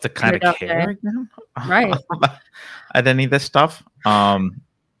myself to kind of care again, right? At any of this stuff. And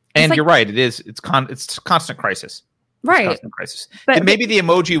like, you're right. It's constant crisis. Right. Constant crisis. But maybe the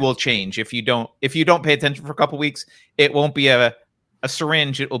emoji will change if you don't pay attention for a couple weeks. It won't be a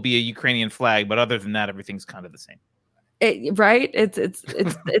syringe. It will be a Ukrainian flag. But other than that, everything's kind of the same. Right. It's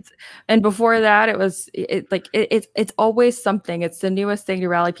and before that it's always something. It's the newest thing to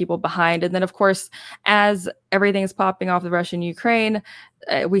rally people behind. And then of course, as everything's popping off the Russia-Ukraine,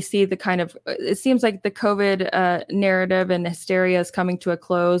 we see the kind of, it seems like the COVID narrative and hysteria is coming to a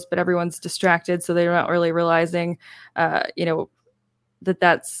close, but everyone's distracted, so they're not really realizing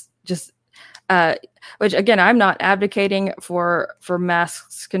that's just which again, I'm not advocating for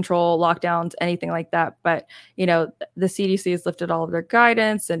masks, control, lockdowns, anything like that. But the CDC has lifted all of their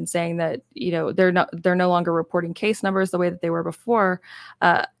guidance and saying that they're no longer reporting case numbers the way that they were before.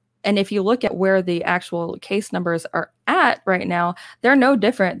 And if you look at where the actual case numbers are at right now, they're no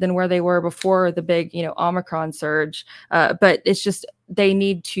different than where they were before the big Omicron surge. But it's just they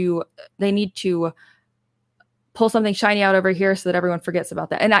need to pull something shiny out over here so that everyone forgets about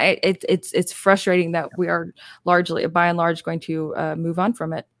that. And it's frustrating that we are largely, by and large, going to move on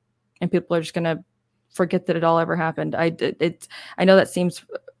from it, and people are just going to forget that it all ever happened. I know that seems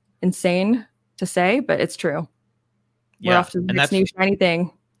insane to say, but it's true. We're off to the next new shiny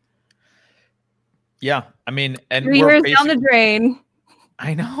thing. Yeah, I mean, and 3 years down the drain.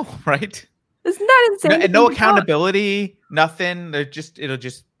 I know, right? Isn't that insane? And no accountability, nothing. It'll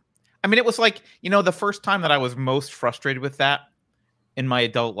just. I mean, it was like, the first time that I was most frustrated with that in my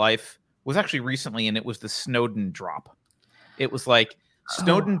adult life was actually recently, and it was the Snowden drop. It was like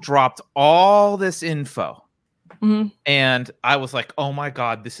Snowden dropped all this info. Mm-hmm. And I was like, oh my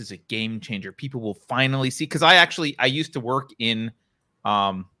God, this is a game changer. People will finally see. Because I used to work in,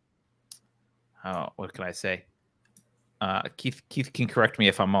 what can I say? Keith can correct me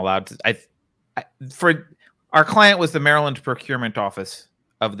if I'm allowed to. For our client was the Maryland Procurement Office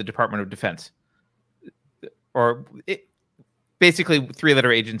of the Department of Defense, basically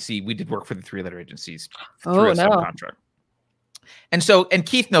 3-letter agency. We did work for the 3-letter agencies through a subcontract. And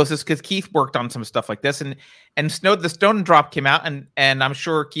Keith knows this because Keith worked on some stuff like this, and the Snowden drop came out, and I'm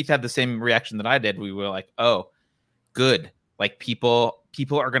sure Keith had the same reaction that I did. We were like, oh, good. Like people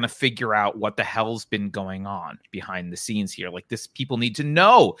are going to figure out what the hell's been going on behind the scenes here. Like this, people need to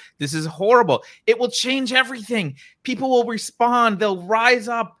know. This is horrible. It will change everything. People will respond. They'll rise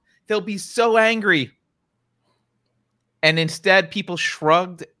up. They'll be so angry. And instead, people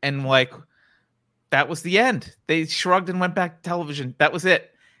shrugged and that was the end. They shrugged and went back to television. That was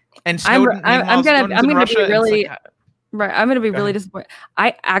it. And Snowden, I'm going to be really right. I'm going to be really disappointed.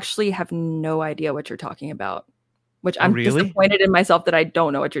 I actually have no idea what you're talking about. Which I'm disappointed in myself that I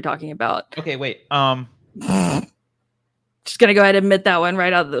don't know what you're talking about. Okay, wait. Just gonna go ahead and admit that one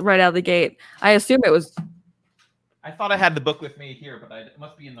right out of the gate. I assume it was. I thought I had the book with me here, but it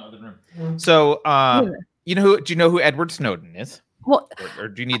must be in the other room. So, do you know who Edward Snowden is? Well, or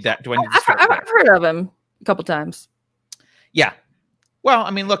do you need that? Do I need? I've heard of him a couple times. Yeah. Well,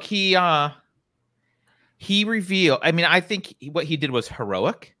 I mean, look, he revealed. I mean, I think what he did was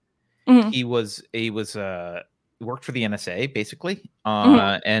heroic. Mm-hmm. He worked for the NSA, basically,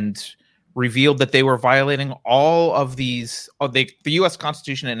 and revealed that they were violating all of these, the U.S.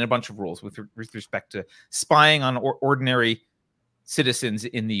 Constitution and a bunch of rules with respect to spying on ordinary citizens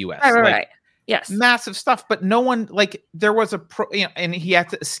in the U.S. Right. Yes. Massive stuff, but no one, there was and he had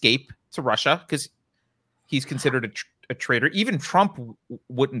to escape to Russia because he's considered a traitor. Even Trump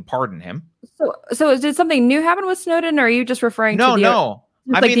wouldn't pardon him. So did something new happen with Snowden, or are you just referring to the... No.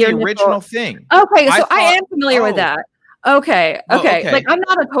 I mean the original thing. Okay, so I am familiar with that. Okay. Like I'm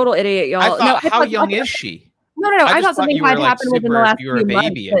not a total idiot, y'all. How young is she? No. I thought something had happened within the last few months. You were a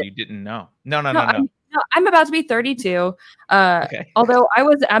baby and you didn't know. No. I'm about to be 32. Although I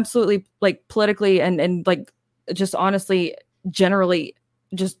was absolutely politically and just honestly, generally,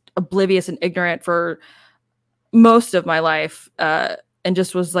 just oblivious and ignorant for most of my life. And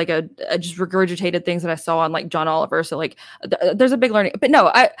just was just regurgitated things that I saw on John Oliver. So there's a big learning. But no,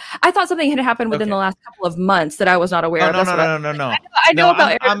 I thought something had happened within the last couple of months that I was not aware of. No. I know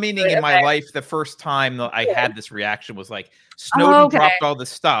about. I'm meaning in my life, the first time that I had this reaction was Snowden dropped all this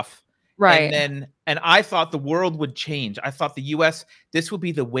stuff, right? And I thought the world would change. I thought the U.S. this would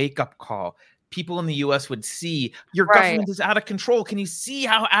be the wake up call. people in the US would see your Right. government is out of control. Can you see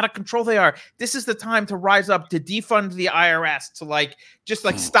how out of control they are? This is the time to rise up, to defund the IRS, to like just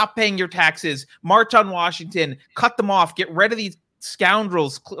like stop paying your taxes, march on Washington, cut them off, get rid of these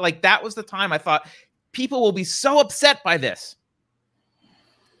scoundrels. Like that was the time I thought people will be so upset by this.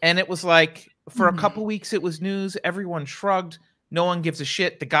 And it was like for a couple weeks it was news, everyone shrugged, no one gives a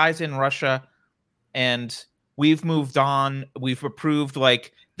shit. The guy's in Russia and we've moved on. We've approved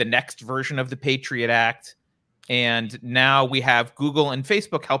like the next version of the Patriot Act. And now we have Google and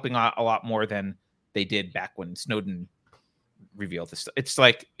Facebook helping out a lot more than they did back when Snowden revealed this. It's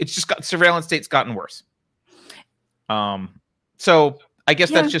like, it's just got surveillance state's gotten worse. So I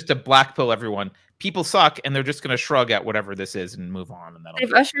guess that's just a black pill, everyone. People suck and they're just going to shrug at whatever this is and move on. And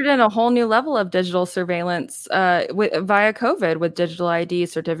they've ushered in a whole new level of digital surveillance via COVID with digital ID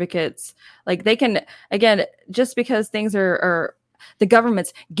certificates. Like they can, again, just because things are the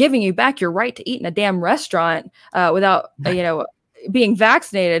government's giving you back your right to eat in a damn restaurant without, being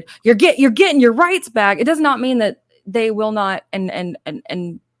vaccinated, you're getting your rights back. It does not mean that they will not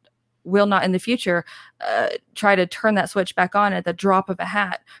and will not in the future try to turn that switch back on at the drop of a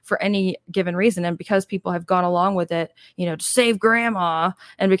hat for any given reason. And because people have gone along with it, to save grandma,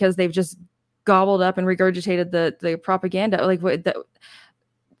 and because they've just gobbled up and regurgitated the propaganda, like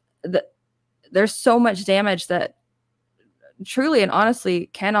there's so much damage that truly and honestly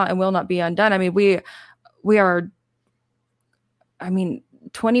cannot and will not be undone. I mean, we are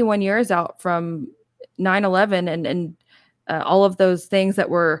 21 years out from 9/11 and all of those things that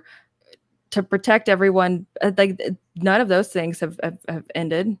were to protect everyone. Like none of those things have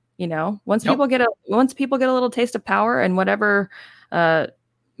ended. Once people get a little taste of power in whatever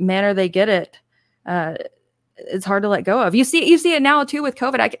manner they get it, it's hard to let go of. You see it now too with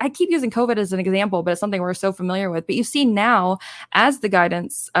COVID. I keep using COVID as an example, but it's something we're so familiar with. But you see now, as the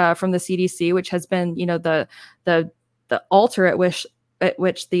guidance from the CDC, which has been the altar at which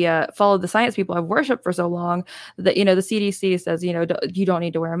the follow the science people have worshipped for so long, that the CDC says you don't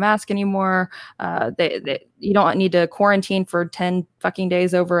need to wear a mask anymore. You don't need to quarantine for 10 fucking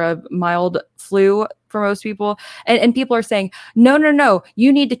days over a mild flu for most people, and people are saying no,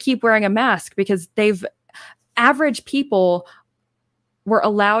 you need to keep wearing a mask because average people were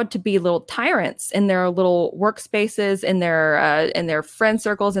allowed to be little tyrants in their little workspaces, in their friend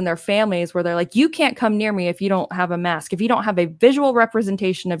circles, in their families, where they're like, you can't come near me if you don't have a mask. If you don't have a visual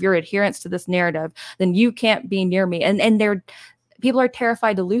representation of your adherence to this narrative, then you can't be near me. And people are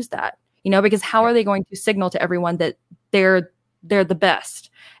terrified to lose that, because how are they going to signal to everyone that they're the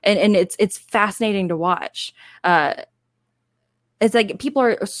best? And it's fascinating to watch. It's like people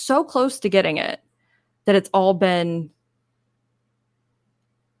are so close to getting it that it's all been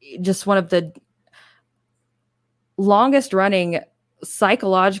just one of the longest running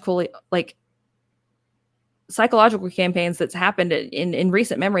psychological campaigns that's happened in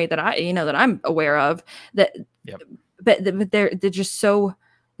recent memory that I'm aware of. But they're just so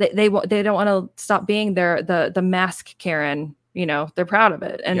they don't want to stop being the mask Karen. They're proud of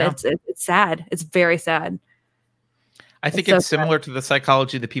it, and it's sad. It's very sad. I think it's similar to the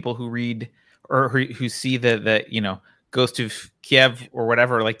psychology of the people who read or who see the goes to Kiev or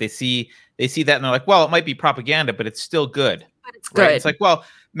whatever. Like they see that and they're like, well, it might be propaganda, but it's still good. But it's good. Right? It's like, well,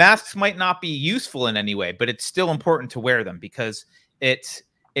 masks might not be useful in any way, but it's still important to wear them because it's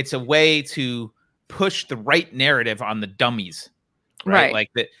a way to push the right narrative on the dummies. Right.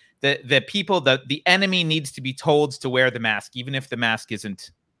 Like the people, the enemy needs to be told to wear the mask, even if the mask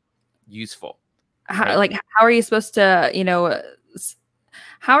isn't useful. Right? How are you supposed to,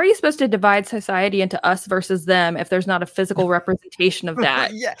 how are you supposed to divide society into us versus them if there's not a physical representation of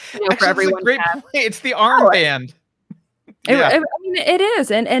that? Yeah, for everyone. It's a great point. It's the armband. It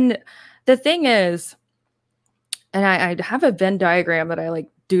is, and the thing is, and I have a Venn diagram that I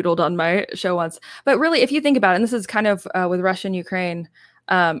doodled on my show once. But really, if you think about it, and this is kind of with Russia and Ukraine,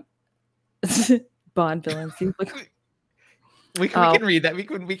 Bond villains. We can read that. We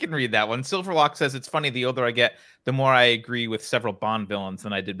can read that one. Silverlock says it's funny. The older I get, the more I agree with several Bond villains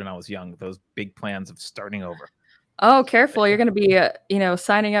than I did when I was young. Those big plans of starting over. Oh, careful! You're going to be,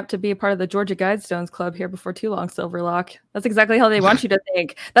 signing up to be a part of the Georgia Guidestones Club here before too long, Silverlock. That's exactly how they want you to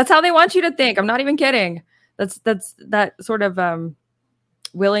think. That's how they want you to think. I'm not even kidding. That's that sort of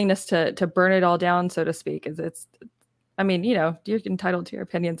willingness to burn it all down, so to speak. You're entitled to your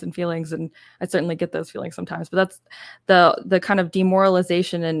opinions and feelings, and I certainly get those feelings sometimes. But that's the kind of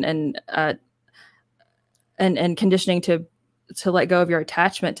demoralization and conditioning to let go of your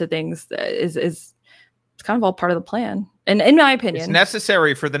attachment to things is it's kind of all part of the plan. And in my opinion, it's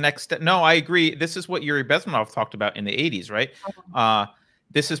necessary for the next step. No, I agree. This is what Yuri Bezmenov talked about in the 80s, right?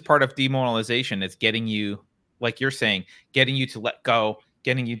 this is part of demoralization. It's getting you, like you're saying, getting you to let go,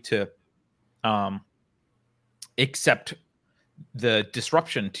 getting you to accept the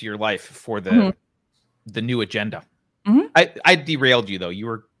disruption to your life for the new agenda. I derailed you though. You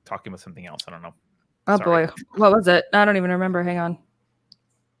were talking about something else. I don't know. Oh boy, what was it? I don't even remember. Hang on.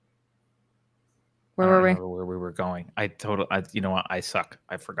 Where were we? Where we were going. You know what? I suck.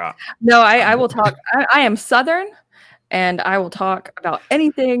 I forgot. No, I will talk. I am Southern, and I will talk about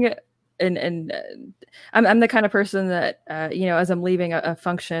anything. And I'm the kind of person that as I'm leaving a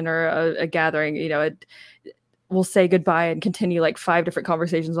function or a gathering, we'll say goodbye and continue like 5 different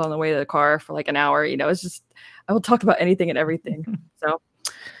conversations on the way to the car for like an hour. It's just I will talk about anything and everything. So,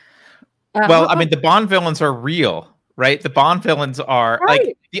 the Bond villains are real. Right, the Bond villains are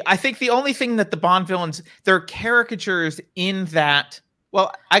right. I think the only thing that the Bond villains, they're caricatures in that.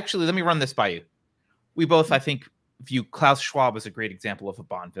 Well, actually, let me run this by you. We both, I think, view Klaus Schwab as a great example of a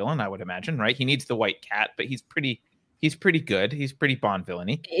Bond villain. I would imagine, right? He needs the white cat, but he's pretty good. He's pretty Bond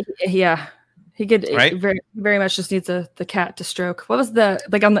villainy. Yeah, he could. Right? Very, very much just needs the cat to stroke. What was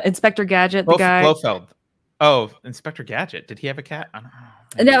on the Inspector Gadget? The guy Blofeld. Oh, Inspector Gadget. Did he have a cat? I don't know.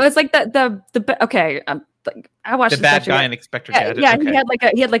 Maybe. No, it's like the okay. I watched the bad guy in Inspector Gadget. Yeah,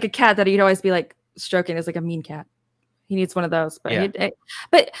 okay. He had like a cat that he'd always be like stroking. It's like a mean cat. He needs one of those. But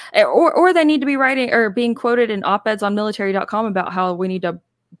or they need to be writing or being quoted in op-eds on military.com about how we need to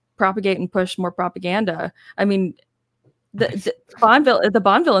propagate and push more propaganda. I mean, the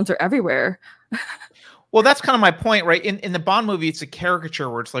Bond villains are everywhere. Well, that's kind of my point, right? In the Bond movie, it's a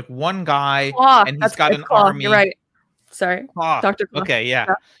caricature where it's like one guy and he's got an army. You're right. Sorry, Dr. Claw. Okay,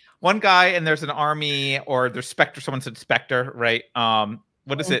 yeah. One guy and there's an army, or there's Spectre. Someone said Spectre, right?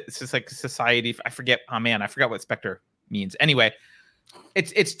 What is it? It's just like society. I forget. Oh man, I forgot what Spectre means. Anyway,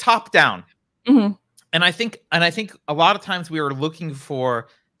 it's top down, and I think a lot of times we are looking for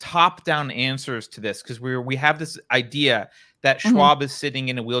top down answers to this because we have this idea that Schwab is sitting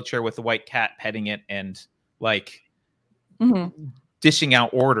in a wheelchair with a white cat petting it and like dishing out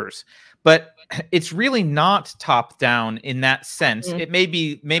orders. But it's really not top down in that sense. It may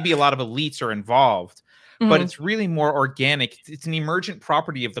be a lot of elites are involved, but it's really more organic. It's an emergent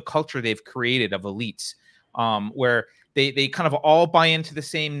property of the culture they've created of elites, where they kind of all buy into the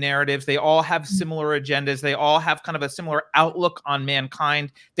same narratives. They all have similar agendas. They all have kind of a similar outlook on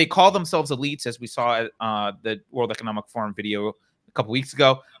mankind. They call themselves elites, as we saw at the World Economic Forum video a couple weeks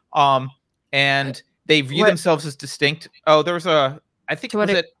ago. And they view themselves as distinct. Oh, there was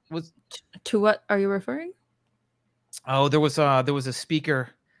to what are you referring? Oh, there was a speaker.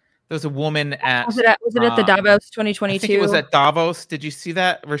 There was a woman at. Was it at the Davos 2022? I think it was at Davos. Did you see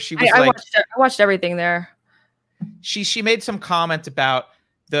that? Where she was I watched everything there. She made some comment about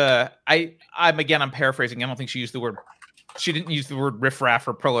I'm paraphrasing. I don't think she used the word. She didn't use the word riffraff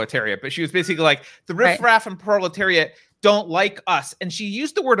or proletariat, but she was basically like the riffraff and proletariat don't like us. And she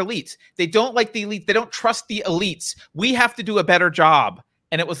used the word elites. They don't like the elites. They don't trust the elites. We have to do a better job.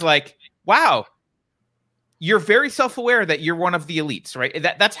 And it was like, wow, you're very self-aware that you're one of the elites, right?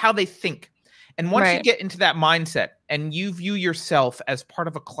 That's how they think. And once you get into that mindset and you view yourself as part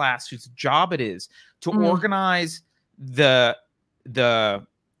of a class whose job it is to organize the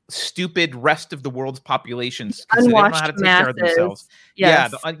stupid rest of the world's populations because they don't know how to take care of themselves.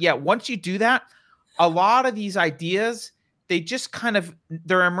 Yes. Once you do that, a lot of these ideas, they just kind of,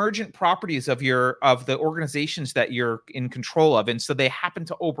 they're emergent properties of the organizations that you're in control of. And so they happen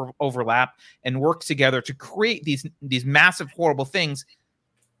to overlap and work together to create these massive, horrible things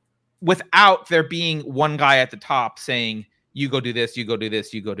without there being one guy at the top saying, you go do this, you go do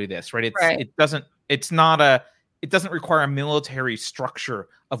this, you go do this, right? It doesn't require a military structure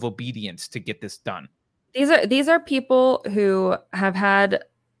of obedience to get this done. These are people who have had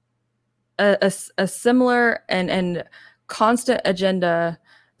a similar and constant agenda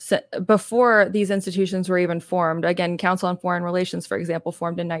before these institutions were even formed. Again, Council on Foreign Relations, for example,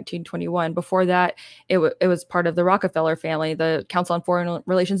 formed in 1921. Before that, it was part of the Rockefeller family. The Council on Foreign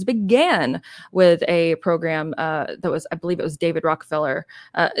Relations began with a program that was, I believe it was David Rockefeller.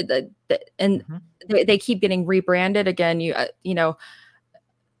 They keep getting rebranded. Again,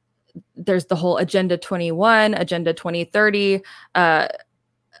 there's the whole Agenda 21, Agenda 2030,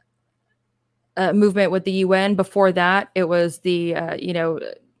 movement with the UN. Before that, it was the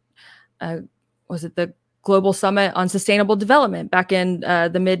was it the Global Summit on Sustainable Development back in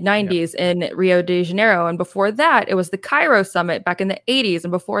the mid 90s in Rio de Janeiro, and before that, it was the Cairo Summit back in the 80s,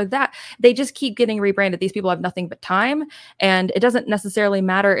 and before that, they just keep getting rebranded. These people have nothing but time, and it doesn't necessarily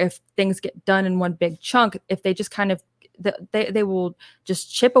matter if things get done in one big chunk. If they just kind of they will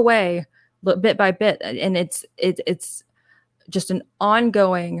just chip away bit by bit, and it's just an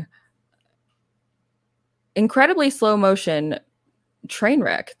ongoing, incredibly slow motion train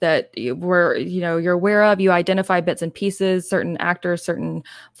wreck that you're aware of. You identify bits and pieces, certain actors, certain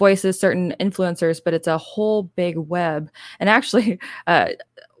voices, certain influencers, but it's a whole big web. And actually,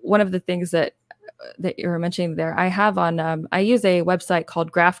 one of the things that you were mentioning there, I have on, I use a website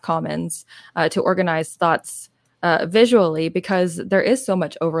called Graph Commons to organize thoughts visually, because there is so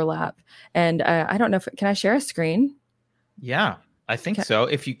much overlap. And I don't know can I share a screen? Yeah, I think so.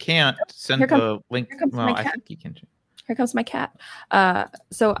 If you can't, send the link. Well, I think you can. Here comes my cat.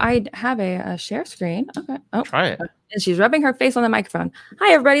 So I have a share screen. Okay. Oh, try it. And she's rubbing her face on the microphone.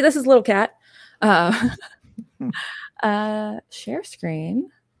 Hi, everybody. This is Little Cat. Share screen.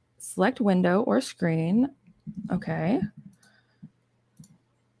 Select window or screen. Okay.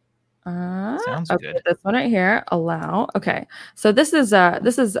 Sounds okay, good. This one right here. Allow. Okay. So this is a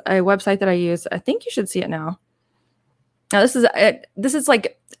website that I use. I think you should see it now. Now this is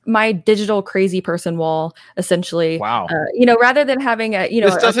like my digital crazy person wall, essentially. Wow. Rather than having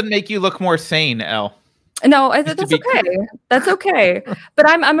this doesn't make you look more sane, Elle. No, that's okay. That's okay. But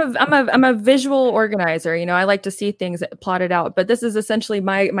I'm a visual organizer. I like to see things plotted out. But this is essentially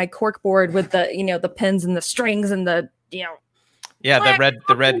my cork board with the the pins and the strings and the Yeah,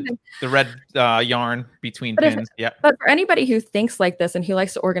 the red yarn between pins. But for anybody who thinks like this and who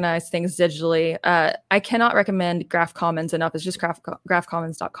likes to organize things digitally, I cannot recommend Graph Commons enough. It's just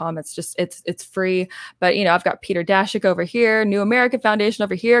graphcommons.com. It's free. But I've got Peter Daszak over here, New American Foundation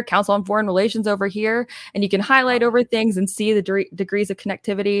over here, Council on Foreign Relations over here, and you can highlight over things and see the degrees of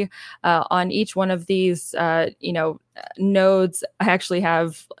connectivity on each one of these. Nodes. I actually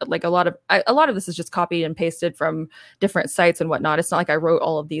have like a lot of this is just copied and pasted from different sites and whatnot. It's not like I wrote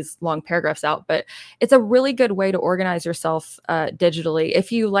all of these long paragraphs out, but it's a really good way to organize yourself digitally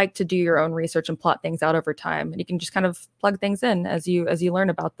if you like to do your own research and plot things out over time. And you can just kind of plug things in as you learn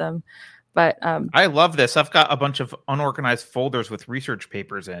about them. But I love this. I've got a bunch of unorganized folders with research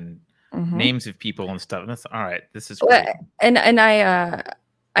papers and names of people and stuff. That's all right. This is great. And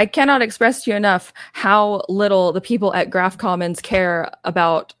I cannot express to you enough how little the people at Graph Commons care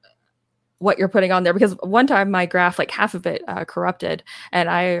about what you're putting on there. Because one time my graph, like half of it corrupted, and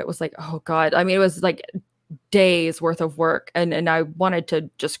I was like, oh God. I mean, it was like days worth of work, and I wanted to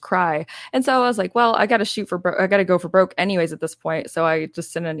just cry. And so I was like, well, I got to go for broke anyways at this point. So I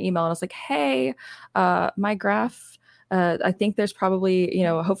just sent an email and I was like, hey, my graph, I think there's probably,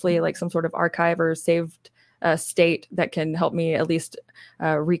 hopefully like some sort of archive or saved state that can help me at least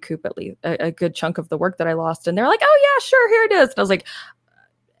recoup at least a good chunk of the work that I lost. And they're like, oh yeah, sure, here it is. And I was like,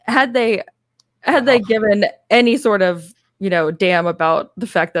 had they given any sort of damn about the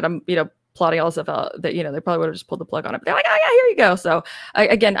fact that I'm plotting all this stuff out, that they probably would have just pulled the plug on it. But they're like, oh yeah, here you go. So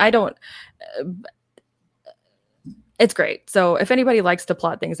I don't. It's great. So if anybody likes to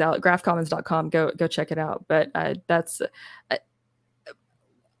plot things out, graphcommons.com, go check it out. But that's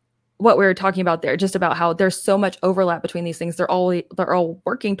what we were talking about there, just about how there's so much overlap between these things. They're all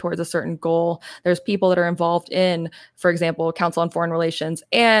working towards a certain goal. There's people that are involved in, for example, Council on Foreign Relations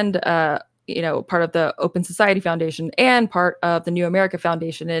and part of the Open Society Foundation and part of the New America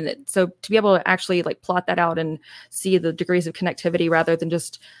Foundation. And so to be able to actually like plot that out and see the degrees of connectivity rather than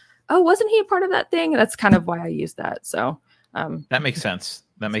just, oh, wasn't he a part of that thing? That's kind of why I use that. So that makes sense.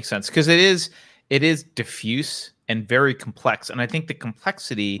 Because it is diffuse and very complex. And I think the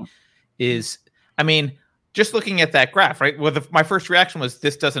complexity is, I mean, just looking at that graph, right? Well, my first reaction was,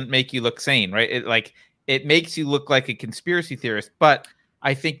 this doesn't make you look sane, right? It makes you look like a conspiracy theorist. But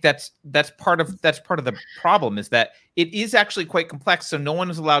I think that's part of the problem, is that it is actually quite complex. So no one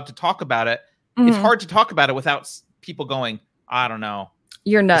is allowed to talk about it. Mm-hmm. It's hard to talk about it without people going, I don't know,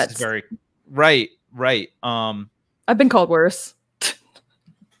 you're nuts. This is very right. I've been called worse.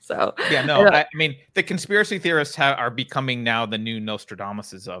 So yeah, no, I mean, the conspiracy theorists are becoming now the new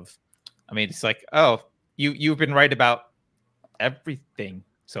Nostradamuses of. I mean, it's like, oh, you've been right about everything.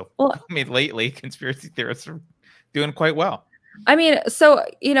 So, well, I mean, lately, conspiracy theorists are doing quite well. I mean, so,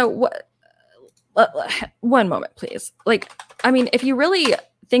 what? One moment, please. Like, I mean, if you really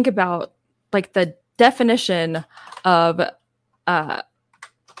think about, like, the definition of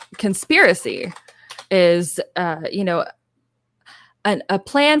conspiracy is, a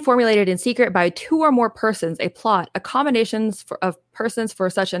plan formulated in secret by two or more persons, a plot, a combination of persons for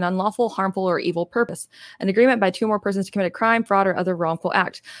such an unlawful, harmful, or evil purpose, an agreement by two or more persons to commit a crime, fraud, or other wrongful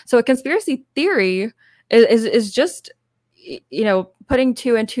act. So a conspiracy theory is just, putting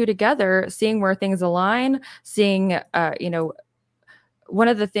two and two together, seeing where things align, seeing, one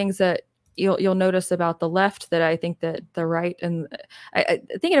of the things that you'll notice about the left that I think that the right and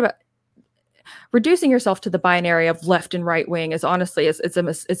thinking about, reducing yourself to the binary of left and right wing is honestly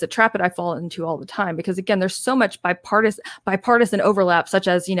it's a trap that I fall into all the time, because again, there's so much bipartisan overlap, such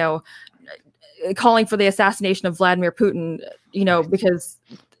as, calling for the assassination of Vladimir Putin, because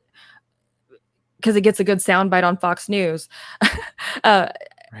it gets a good soundbite on Fox News. Right.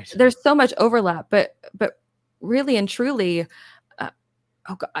 There's so much overlap, but really and truly,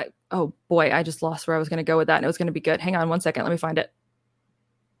 oh boy, I just lost where I was going to go with that, and it was going to be good. Hang on one second, let me find it.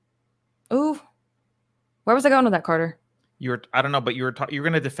 Oh, where was I going with that, Carter? I don't know, but you were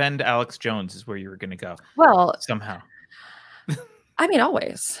going to defend Alex Jones is where you were going to go. Well, somehow. I mean,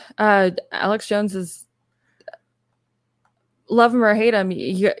 always. Alex Jones is, love him or hate him,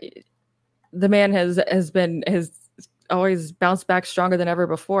 the man has always bounced back stronger than ever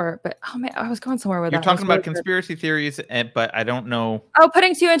bore. But oh man, I was going somewhere with that. You're talking about conspiracy theories, but I don't know. Oh,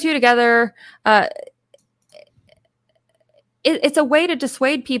 putting two and two together. It's a way to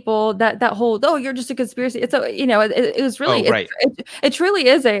dissuade people that whole, oh, you're just a conspiracy. It's a, it was really, right. It truly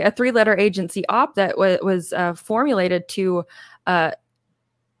is a 3-letter agency op that was formulated to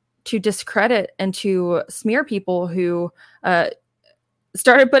discredit and to smear people who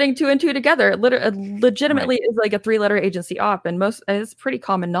started putting two and two together. Legitimately right. Is like a 3-letter agency op, and it's pretty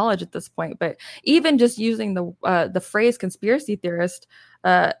common knowledge at this point. But even just using the phrase conspiracy theorist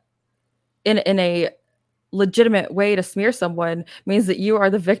in a legitimate way to smear someone means that you are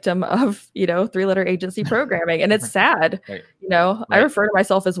the victim of 3-letter agency programming, and it's sad. Right. Right. I refer to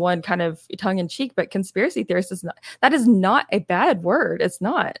myself as one kind of tongue in cheek, but conspiracy theorist is not a bad word. It's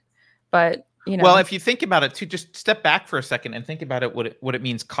not, but. Well, if you think about it too, just step back for a second and think about it, what it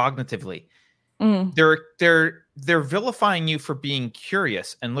means cognitively. They're vilifying you for being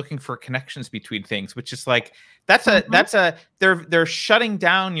curious and looking for connections between things, which is like they're shutting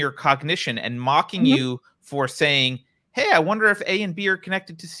down your cognition and mocking you for saying, hey, I wonder if A and B are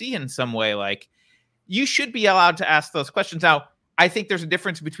connected to C in some way. Like, you should be allowed to ask those questions. Now, I think there's a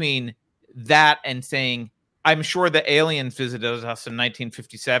difference between that and saying, I'm sure the aliens visited us in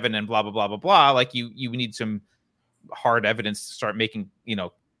 1957 and blah, blah, blah, blah, blah. Like, you need some hard evidence to start making,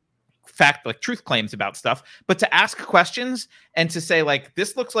 truth claims about stuff. But to ask questions and to say, like,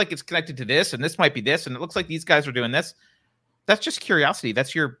 this looks like it's connected to this, and this might be this, and it looks like these guys are doing this. That's just curiosity.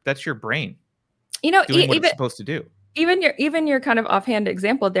 That's your brain. Doing what it's supposed to do. Even your kind of offhand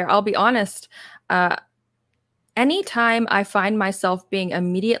example there, I'll be honest. Anytime I find myself being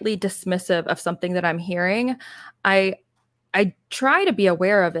immediately dismissive of something that I'm hearing, I try to be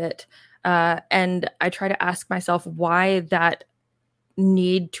aware of it, and I try to ask myself why that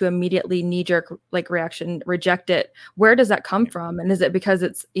need to immediately knee-jerk reaction, reject it. Where does that come from? And is it because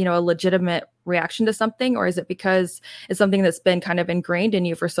it's a legitimate reaction to something, or is it because it's something that's been kind of ingrained in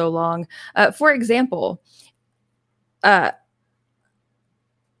you for so long? For example,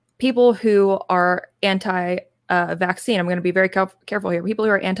 people who are anti-vaccine, I'm going to be very careful here. People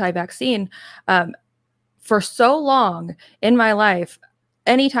who are anti-vaccine, for so long in my life,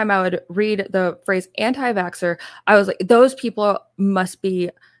 anytime I would read the phrase anti-vaxxer, I was like, those people must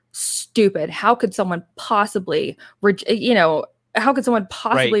be stupid. How could someone possibly, reject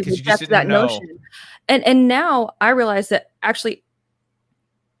that notion? And now I realize that actually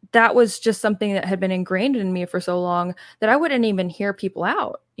that was just something that had been ingrained in me for so long that I wouldn't even hear people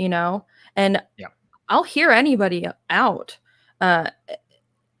out, and I'll hear anybody out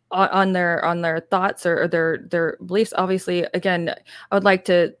on their thoughts or their beliefs. Obviously, again, I would like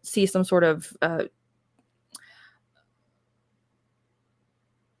to see some sort of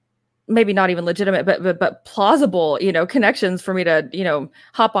maybe not even legitimate, but plausible, connections for me to,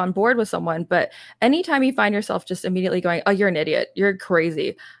 hop on board with someone. But anytime you find yourself just immediately going, oh, you're an idiot, you're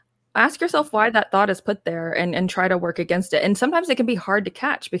crazy, ask yourself why that thought is put there and try to work against it. And sometimes it can be hard to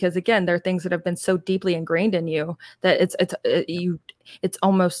catch because, again, there are things that have been so deeply ingrained in you that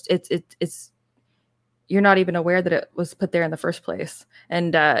you're not even aware that it was put there in the first place.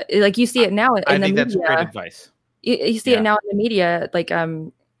 And you see it now in the media. I think that's great advice. You see it now in the media. Like,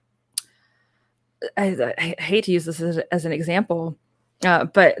 I hate to use this as an example,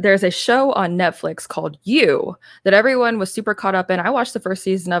 but there's a show on Netflix called You that everyone was super caught up in. I watched the first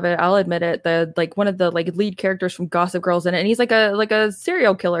season of it. I'll admit it. One of the lead characters from Gossip Girl's in it, and he's like a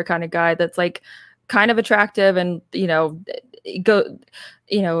serial killer kind of guy that's kind of attractive and what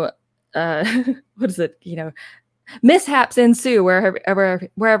is it? Mishaps ensue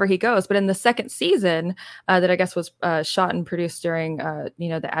wherever he goes. But in the second season, that I guess was shot and produced during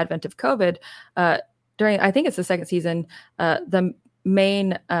the advent of COVID, I think it's the second season, the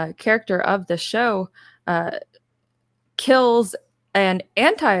main character of the show kills an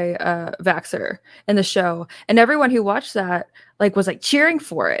anti-vaxxer in the show, and everyone who watched that like was like cheering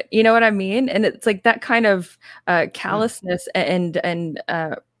for it. You know what I mean? And it's like that kind of callousness and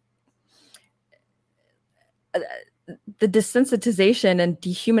the desensitization and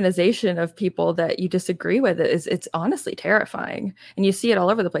dehumanization of people that you disagree with it's honestly terrifying, and you see it all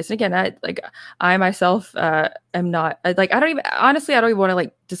over the place. And again, I myself am not like, I don't even want to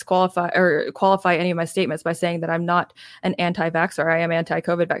like disqualify or qualify any of my statements by saying that I'm not an anti-vaxxer. I am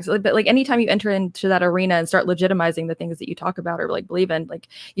anti-COVID vaccine. But like anytime you enter into that arena and start legitimizing the things that you talk about or like believe in, like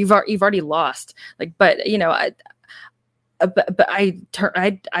you've already lost. Like, but you know, but I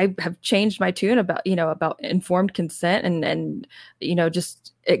have changed my tune about, you know, about informed consent and, you know,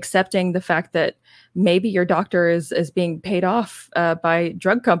 just accepting the fact that maybe your doctor is being paid off by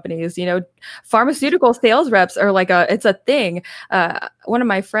drug companies. You know, pharmaceutical sales reps are like it's a thing. One of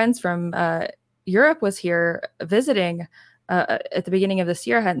my friends from Europe was here visiting at the beginning of this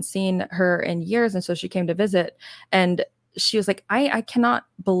year. I hadn't seen her in years. And so she came to visit, and she was like, I cannot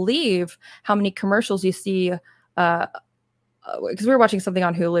believe how many commercials you see because we were watching something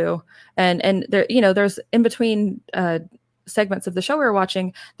on Hulu, and there, you know, there's in between segments of the show we were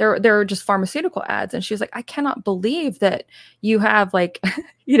watching, there are just pharmaceutical ads, and she was like, I cannot believe that you have like,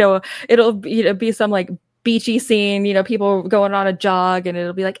 you know, it'll be some like beachy scene, you know, people going on a jog, and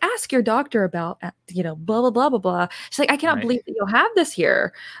it'll be like, ask your doctor about, you know, blah blah blah blah blah. She's like, I cannot believe that you'll have this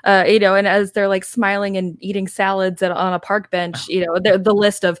here, you know. And as they're like smiling and eating salads on a park bench, you know, the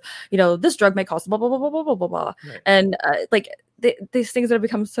list of, you know, this drug may cost blah blah blah blah blah blah blah blah, and like these things that have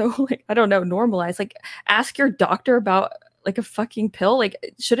become so like, I don't know, normalized. Like, ask your doctor about like a fucking pill. Like,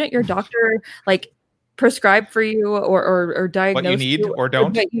 shouldn't your doctor like prescribe for you or diagnose what you need or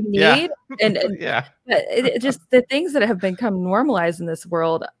don't? What you need? Yeah. And yeah, it just the things that have become normalized in this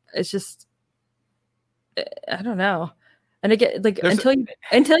world. It's just, I don't know. And again, like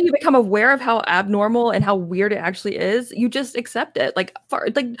until you become aware of how abnormal and how weird it actually is, you just accept it. Like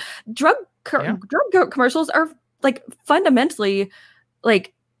drug commercials are like fundamentally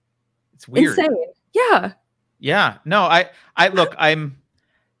like it's weird. Insane. Yeah. No, I look,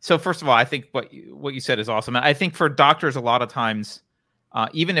 so first of all, I think what you said is awesome. I think for doctors, a lot of times,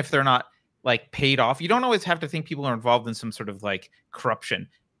 even if they're not like paid off, you don't always have to think people are involved in some sort of like corruption.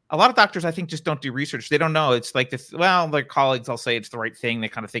 A lot of doctors, I think, just don't do research. They don't know. It's like this. Well, their colleagues, I'll say it's the right thing. They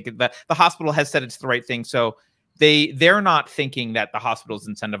kind of think that the hospital has said it's the right thing. So they're not thinking that the hospital's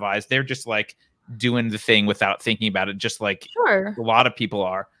incentivized. They're just like doing the thing without thinking about it, just like a lot of people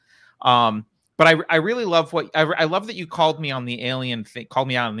are. But I really love I love that you called me on the alien thing. Called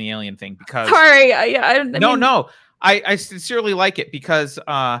me out on the alien thing because sorry, I sincerely like it because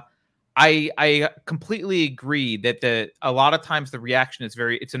I completely agree that a lot of times the reaction is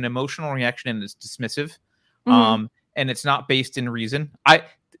it's an emotional reaction and it's dismissive, and it's not based in reason.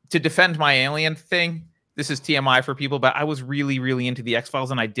 To defend my alien thing, this is TMI for people, but I was really, really into the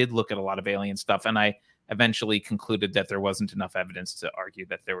X-Files, and I did look at a lot of alien stuff, and I eventually concluded that there wasn't enough evidence to argue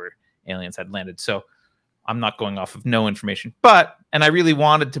that there were aliens had landed. So I'm not going off of no information, and I really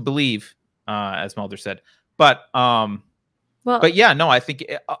wanted to believe, as Mulder said, but yeah, no, I think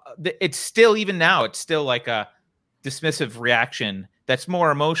it's still, even now, it's still like a dismissive reaction that's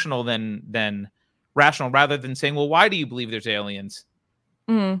more emotional than rational, rather than saying, well, why do you believe there's aliens?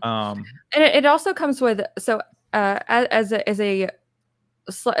 And it also comes with, so as a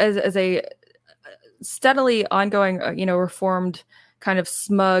steadily ongoing, you know, reformed kind of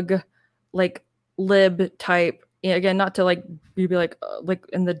smug, like lib type. Again, not to like be like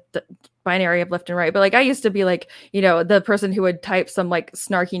in the binary of left and right, but like I used to be like, you know, the person who would type some like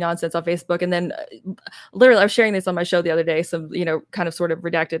snarky nonsense on Facebook, and then literally I was sharing this on my show the other day, some, you know, kind of sort of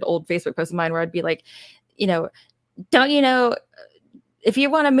redacted old Facebook post of mine where I'd be like, you know, don't you know, if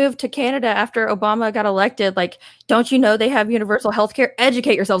you want to move to Canada after Obama got elected, like, don't you know they have universal health care?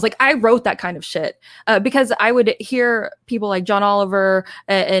 Educate yourselves. Like, I wrote that kind of shit because I would hear people like John Oliver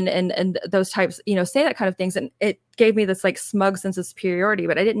and those types, you know, say that kind of things. And it gave me this like smug sense of superiority,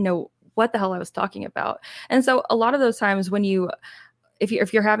 but I didn't know what the hell I was talking about. And so a lot of those times when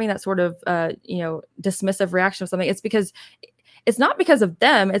if you're having that sort of, you know, dismissive reaction of something, it's because it's not because of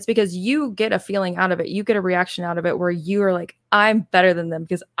them. It's because you get a feeling out of it. You get a reaction out of it where you are like, I'm better than them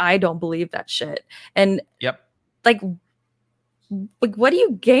because I don't believe that shit. And like what do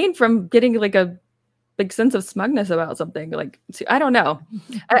you gain from getting like a big sense of smugness about something? Like, I don't know.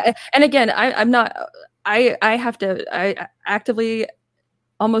 And again, I actively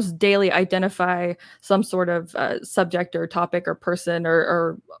almost daily identify some sort of subject or topic or person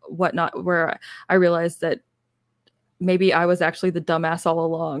or whatnot, where I realize that maybe I was actually the dumbass all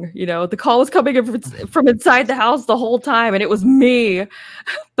along. You know, the call was coming in from inside the house the whole time, and it was me.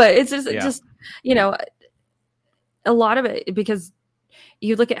 But it's just, you know, a lot of it, because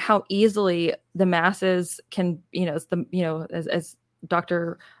you look at how easily the masses can, as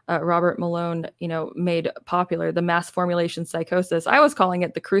Dr. Robert Malone, made popular, the mass formulation psychosis. I was calling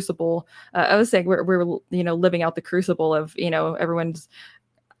it the crucible. I was saying we're living out the crucible of, everyone's.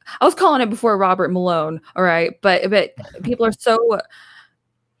 I was calling it before Robert Malone, all right, but people are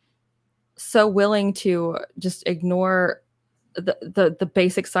so willing to just ignore the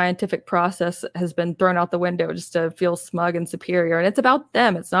basic scientific process has been thrown out the window just to feel smug and superior. And it's about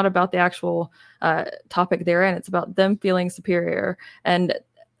them. It's not about the actual topic they're in. It's about them feeling superior. And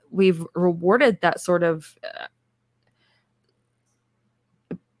we've rewarded that sort of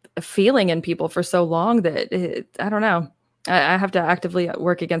feeling in people for so long that I don't know. I have to actively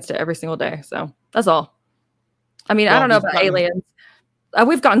work against it every single day. So that's all. I mean, I don't know about aliens.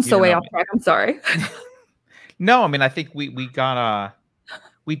 We've gotten so way off track. I'm sorry. No, I mean, I think we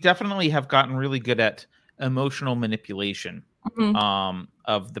definitely have gotten really good at emotional manipulation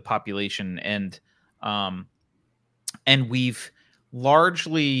of the population, and we've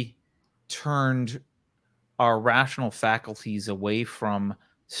largely turned our rational faculties away from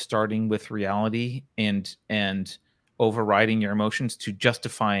starting with reality and overriding your emotions to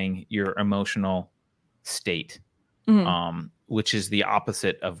justifying your emotional state, which is the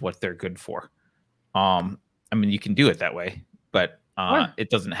opposite of what they're good for. I mean, you can do it that way, but it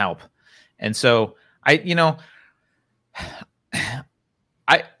doesn't help. And so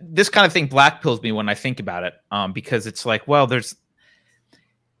this kind of thing black pills me when I think about it, because it's like, well,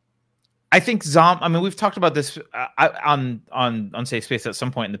 I think I mean, we've talked about this on Safe Space at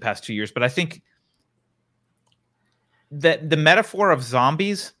some point in the past 2 years, but I think that the metaphor of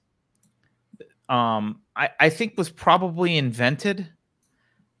zombies, I think was probably invented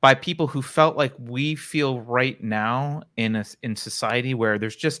by people who felt like we feel right now in society, where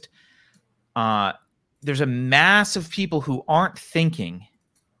there's just there's a mass of people who aren't thinking,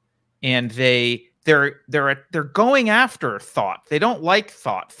 and they're going after thought. They don't like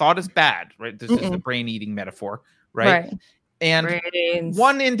thought. Thought is bad, right? This is the brain eating metaphor, right? And brains.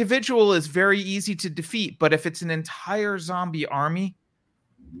 One individual is very easy to defeat, but if it's an entire zombie army,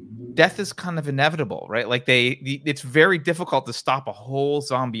 death is kind of inevitable, right? Like it's very difficult to stop a whole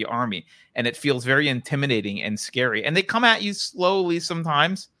zombie army, and it feels very intimidating and scary. And they come at you slowly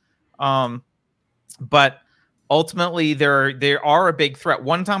sometimes, but ultimately they are a big threat.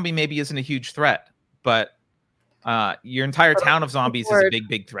 One zombie maybe isn't a huge threat, but your entire town of zombies is a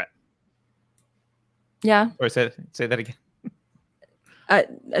big threat. Yeah. Or say that again.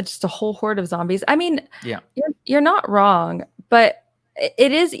 Just a whole horde of zombies. I mean, yeah, you're not wrong, but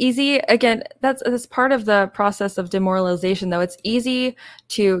it is easy. Again, that's part of the process of demoralization, though. It's easy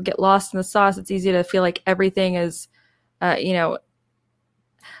to get lost in the sauce. It's easy to feel like everything is, and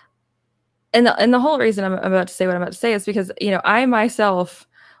the whole reason I'm about to say what I'm about to say is because, I myself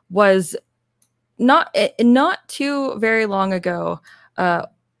was not too very long ago,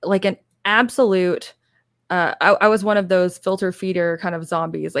 like an absolute, I was one of those filter feeder kind of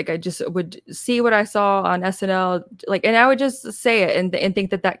zombies. Like I just would see what I saw on SNL, like, and I would just say it and think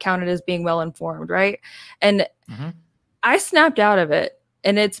that counted as being well informed, right? And I snapped out of it,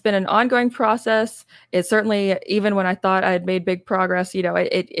 and it's been an ongoing process. It certainly, even when I thought I had made big progress,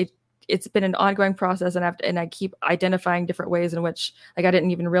 it's been an ongoing process, and I keep identifying different ways in which, like, I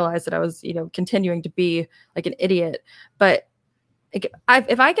didn't even realize that I was, continuing to be like an idiot, but.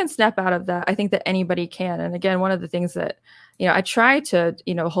 If I can snap out of that, I think that anybody can. And again, one of the things that, I try to,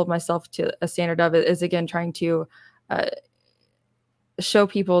 hold myself to a standard of is again, trying to show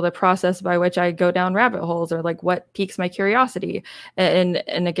people the process by which I go down rabbit holes, or like what piques my curiosity. And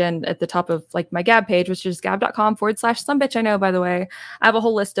again, at the top of like my Gab page, which is gab.com/SomeBitchIKnow, by the way, I have a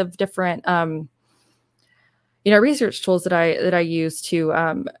whole list of different, research tools that I use to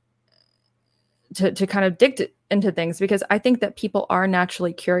kind of dig into things, because I think that people are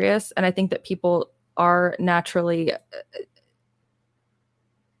naturally curious, and I think that people are naturally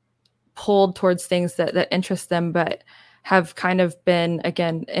pulled towards things that interest them, but have kind of been,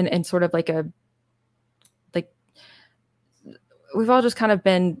 again, in sort of like we've all just kind of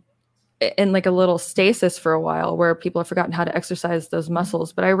been in like a little stasis for a while, where people have forgotten how to exercise those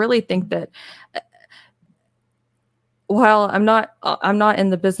muscles. But I really think that while I'm not in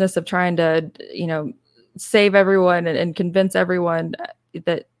the business of trying to, save everyone and convince everyone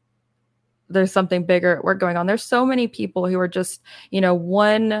that there's something bigger at work going on, there's so many people who are just,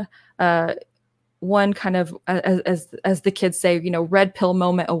 one kind of, as the kids say, red pill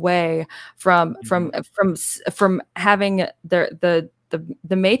moment away from having the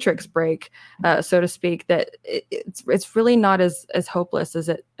the matrix break, so to speak, that it's really not as hopeless as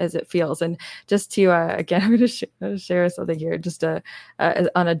it feels. And just to again, I'm going to share something here, just on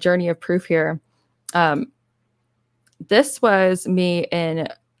a journey of proof here. This was me in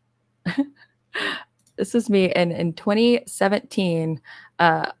this is me in 2017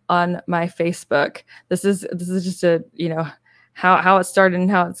 on my Facebook. This is just a, you know, how it started and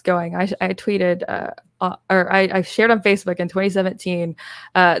how it's going. I tweeted or I shared on Facebook in 2017.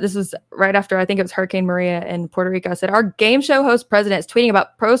 This was right after, I think it was Hurricane Maria in Puerto Rico. I said, our game show host president is tweeting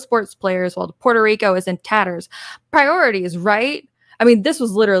about pro sports players while Puerto Rico is in tatters. Priorities, right? I mean, this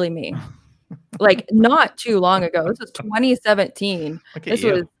was literally me. Like, not too long ago. This was 2017. This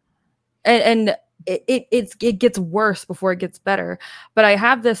was, and it gets worse before it gets better. But I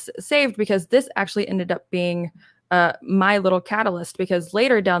have this saved because this actually ended up being my little catalyst, because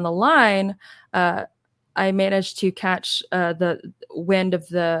later down the line, I managed to catch the wind of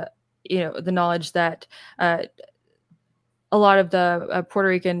the knowledge that a lot of the Puerto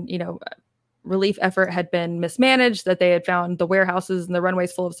Rican, relief effort had been mismanaged, that they had found the warehouses and the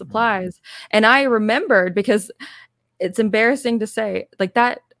runways full of supplies. And I remembered, because it's embarrassing to say, like,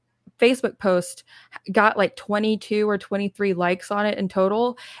 that Facebook post got like 22 or 23 likes on it in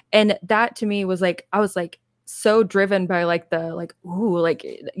total. And that to me was like, I was like so driven by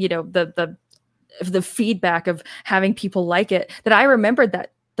the feedback of having people like it, that I remembered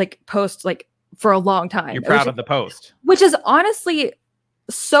that like post like for a long time. You're proud of the post, which is honestly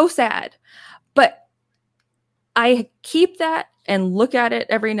so sad. But I keep that and look at it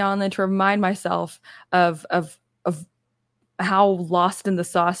every now and then to remind myself of how lost in the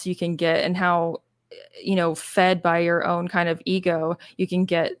sauce you can get, and how, fed by your own kind of ego you can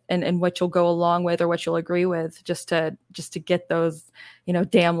get, and what you'll go along with or what you'll agree with just to get those,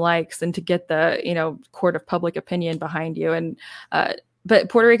 damn likes, and to get the, court of public opinion behind you. And, but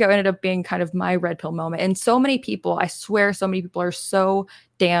Puerto Rico ended up being kind of my red pill moment. And so many people, I swear, so many people are so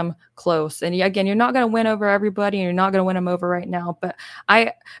damn close. And again, you're not going to win over everybody, and you're not going to win them over right now. But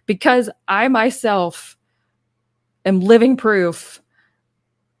because I myself am living proof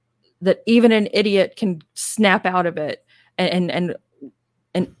that even an idiot can snap out of it and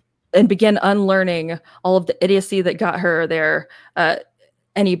begin unlearning all of the idiocy that got her there.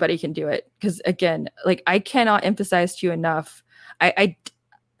 Anybody can do it. Because again, like, I cannot emphasize to you enough,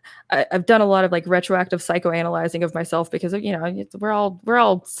 I've done a lot of like retroactive psychoanalyzing of myself, because we're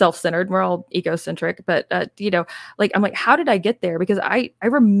all self-centered, we're all egocentric, but like, I'm like, how did I get there? Because I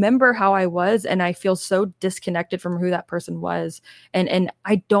remember how I was, and I feel so disconnected from who that person was, and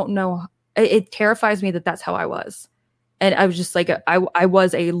I don't know. It terrifies me that that's how I was, and I was just like I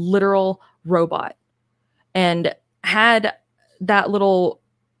was a literal robot, and had that little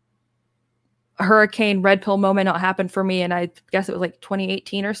hurricane red pill moment not happened for me, and I guess it was like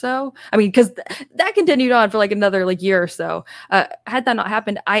 2018 or so. I mean, because that continued on for like another like year or so. Had that not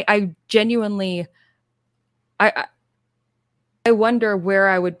happened, I genuinely, I wonder where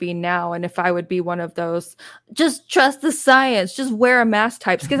I would be now, and if I would be one of those just trust the science, just wear a mask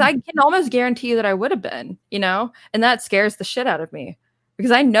types, because I can almost guarantee you that I would have been, and that scares the shit out of me,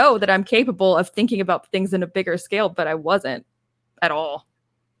 because I know that I'm capable of thinking about things in a bigger scale, but I wasn't at all.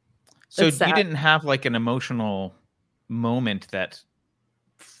 So you didn't have like an emotional moment that,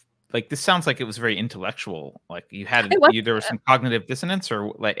 like, this sounds like it was very intellectual. Like there was some cognitive dissonance,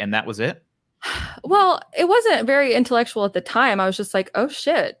 or like, and that was it? Well, it wasn't very intellectual at the time. I was just like, oh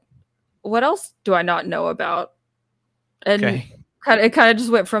shit, what else do I not know about? And it kind of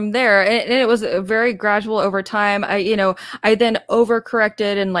just went from there. And it was very gradual over time. I then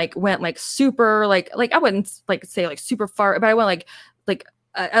overcorrected and like went like super, like I wouldn't like say like super far, but I went like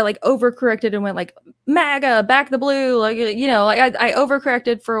I like overcorrected and went like MAGA, back the blue, like I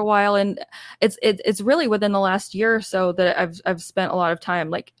overcorrected for a while, and it's really within the last year or so that I've spent a lot of time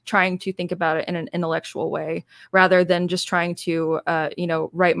like trying to think about it in an intellectual way, rather than just trying to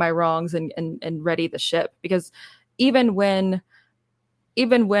right my wrongs and ready the ship. Because even when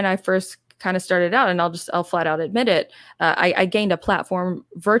I first kind of started out, and I'll flat out admit it, I gained a platform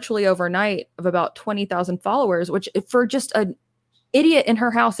virtually overnight of about 20,000 followers, which for just an idiot in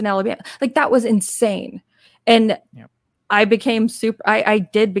her house in Alabama, like, that was insane. And I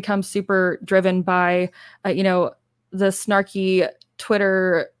did become super driven by the snarky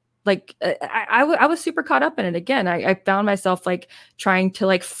Twitter, like I was super caught up in it. Again, I found myself like trying to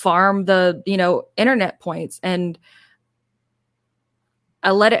like farm the internet points, and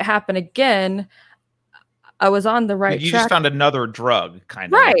I let it happen again. I was on the right track. You just found another drug,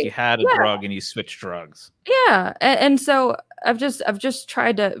 kind of. Right. Like you had a drug and you switched drugs. Yeah. And so I've just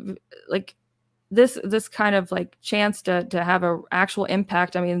tried to like this kind of like chance to have a actual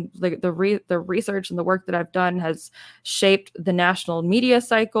impact. I mean, the research and the work that I've done has shaped the national media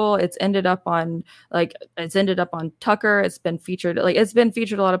cycle. It's ended up on Tucker. It's been featured a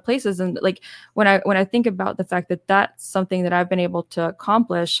lot of places. And like when I think about the fact that that's something that I've been able to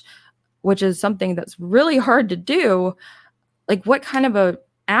accomplish, which is something that's really hard to do, like what kind of a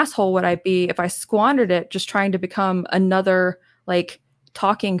asshole would I be if I squandered it just trying to become another like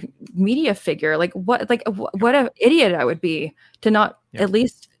talking media figure? Like what an idiot I would be to not at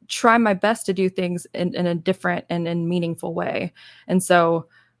least try my best to do things in a different and in meaningful way. And so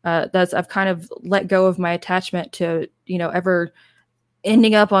I've kind of let go of my attachment to, ever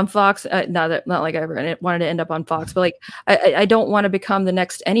ending up on Fox. Not like I ever wanted to end up on Fox, but like I don't want to become the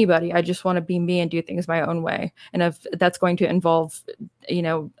next anybody. I just want to be me and do things my own way. And if that's going to involve,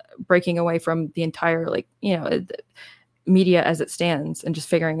 breaking away from the entire media as it stands and just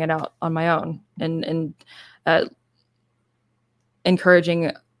figuring it out on my own, and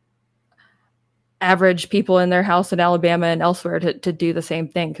encouraging average people in their house in Alabama and elsewhere to do the same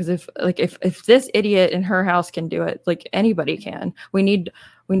thing. Because if this idiot in her house can do it, like anybody can. We need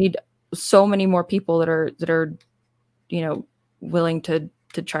so many more people that are willing to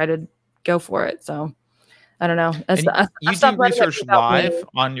try to go for it. So I don't know. You do research live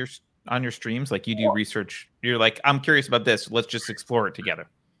on your streams? Like you do research, you're like, I'm curious about this, let's just explore it together.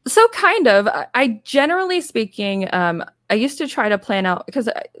 So kind of. I generally speaking, I used to try to plan out, because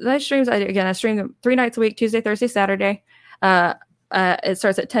the streams, I stream them 3 nights a week, Tuesday, Thursday, Saturday. It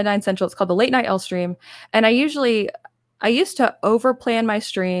starts at 10/9 Central. It's called the Late Night L Stream. And I used to over plan my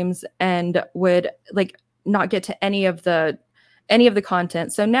streams and would like not get to any of the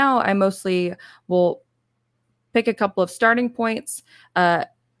content. So now I mostly will pick a couple of starting points,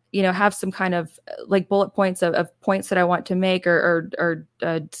 have some kind of like bullet points of points that I want to make or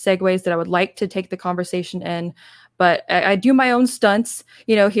segues that I would like to take the conversation in. But I do my own stunts,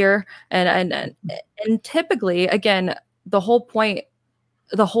 here. And typically, again, the whole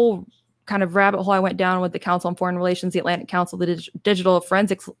kind of rabbit hole I went down with the Council on Foreign Relations, the Atlantic Council, the Digital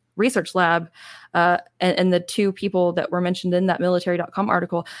Forensics Research Lab, and the 2 people that were mentioned in that military.com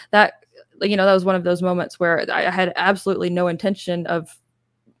article, that was one of those moments where I had absolutely no intention of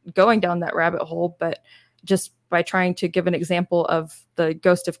going down that rabbit hole, but just by trying to give an example of the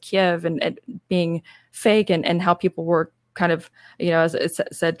Ghost of Kiev and being fake and how people were kind of, as it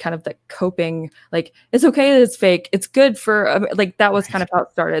said, kind of the coping, like, it's okay that it's fake. It's good for, like, that was kind of how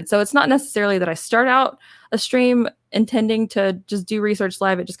it started. So it's not necessarily that I start out a stream intending to just do research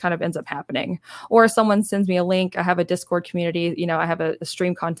live. It just kind of ends up happening. Or someone sends me a link. I have a Discord community. I have a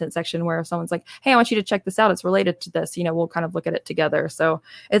stream content section where if someone's like, hey, I want you to check this out, it's related to this, we'll kind of look at it together. So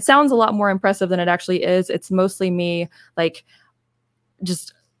it sounds a lot more impressive than it actually is. It's mostly me, like,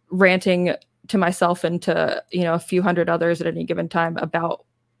 just ranting to myself and to, a few hundred others at any given time about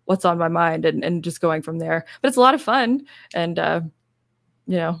what's on my mind and just going from there. But it's a lot of fun. And,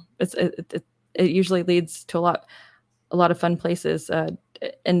 it usually leads to a lot of fun places,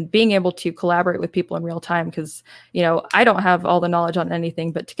 and being able to collaborate with people in real time. Because, I don't have all the knowledge on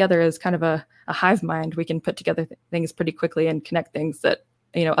anything, but together is kind of a hive mind. We can put together things pretty quickly and connect things that,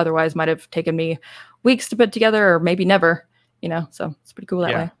 otherwise might have taken me weeks to put together or maybe never, so it's pretty cool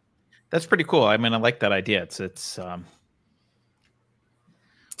that way. That's pretty cool. I mean, I like that idea. It's fun.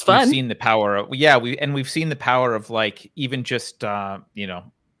 We've seen the power of, we've seen the power of, like, even just,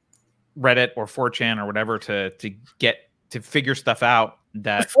 Reddit or 4chan or whatever to get to figure stuff out.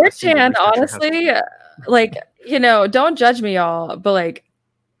 That 4chan, honestly, like, don't judge me, y'all, but like,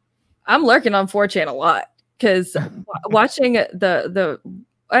 I'm lurking on 4chan a lot because watching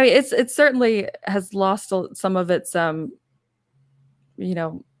it certainly has lost some of its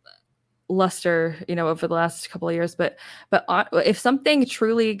luster, over the last couple of years. But if something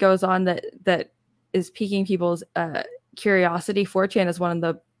truly goes on that is piquing people's curiosity, 4chan is one of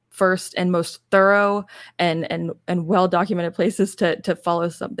the first and most thorough and well documented places to follow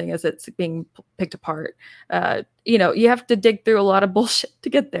something as it's being picked apart. You have to dig through a lot of bullshit to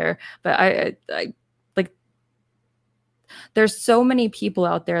get there, but I like, there's so many people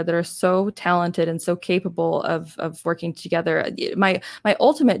out there that are so talented and so capable of working together. My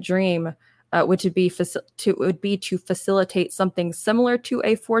ultimate dream would be to facilitate something similar to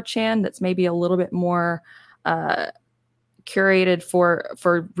a 4chan that's maybe a little bit more curated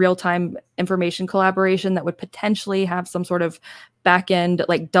for real-time information collaboration, that would potentially have some sort of back-end,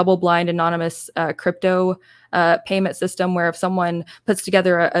 like, double-blind anonymous crypto payment system, where if someone puts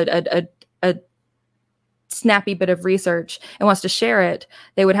together a snappy bit of research and wants to share it,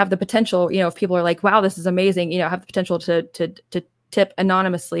 they would have the potential, if people are like, wow, this is amazing, have the potential to tip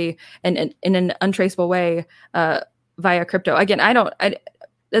anonymously and in an untraceable way via crypto. Again,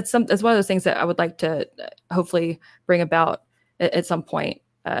 it's one of those things that I would like to hopefully bring about at some point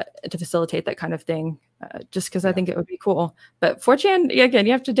to facilitate that kind of thing. Just because I think it would be cool. But 4chan, again,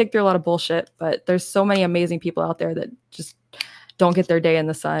 you have to dig through a lot of bullshit, but there's so many amazing people out there that just don't get their day in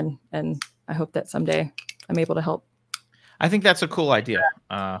the sun. And I hope that someday I'm able to help. I think that's a cool idea.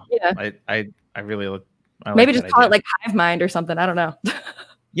 I really look. Maybe just call it like Hive Mind or something. I don't know.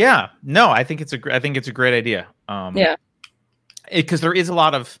 Yeah, no, I think it's a great idea. Because there is a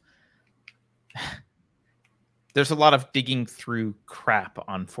lot of digging through crap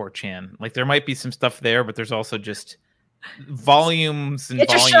on 4chan. Like there might be some stuff there, but there's also just volumes and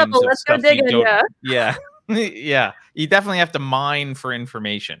volumes shovel. of Let's stuff. Go digging, yeah. You definitely have to mine for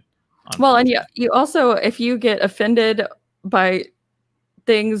information. Well, 4chan. And you also, if you get offended by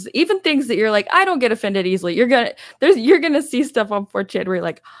things, even things that you're like, I don't get offended easily, you're gonna see stuff on 4chan where you're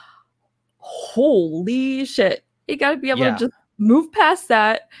like, holy shit. You got to be able to just move past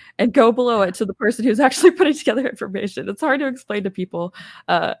that and go below it to the person who's actually putting together information. It's hard to explain to people.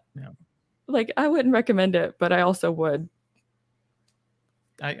 Like I wouldn't recommend it, but I also would.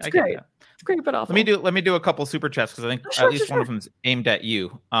 I get that. It's great, but awful. Let me do a couple super chats because I think at least one of them is aimed at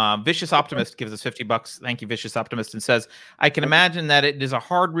you. Vicious Optimist gives us $50. Thank you, Vicious Optimist, and says, I can imagine that it is a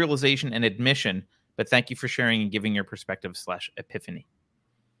hard realization and admission, but thank you for sharing and giving your perspective / epiphany.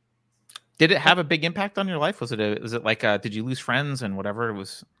 Did it have a big impact on your life? Was it like did you lose friends and whatever it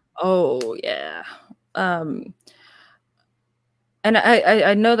was? Oh yeah. And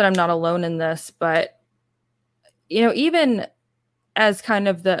I know that I'm not alone in this, but even as kind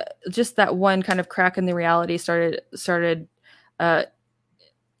of just that one kind of crack in the reality started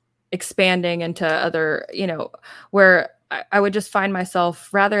expanding into other, where I would just find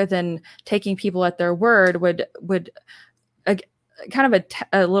myself, rather than taking people at their word, would kind of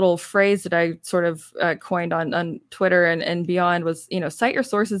a little phrase that I sort of coined on Twitter and beyond was, cite your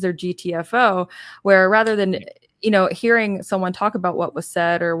sources or GTFO, where rather than, hearing someone talk about what was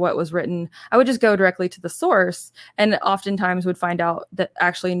said or what was written, I would just go directly to the source and oftentimes would find out that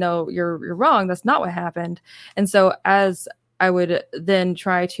actually, no, you're wrong. That's not what happened. And so as I would then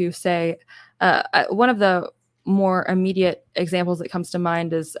try to say, one of the more immediate examples that comes to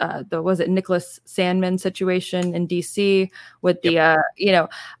mind is the Nicholas Sandmann situation in DC with the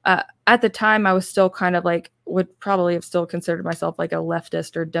at the time I was still kind of like would probably have still considered myself like a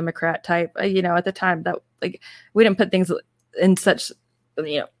leftist or Democrat type, at the time that like we didn't put things in such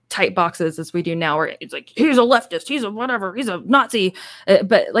tight boxes as we do now, where it's like he's a leftist, he's a whatever, he's a Nazi,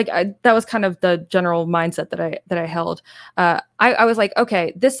 but like that was kind of the general mindset that I held. I was like,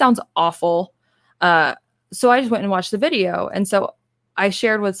 okay, this sounds awful. So I just went and watched the video. And so I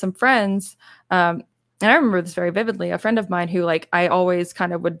shared with some friends. And I remember this very vividly. A friend of mine who like I always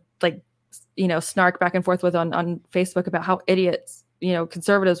kind of would like, snark back and forth with on Facebook about how idiots,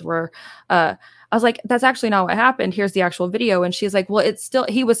 conservatives were. I was like, that's actually not what happened. Here's the actual video. And she's like, well,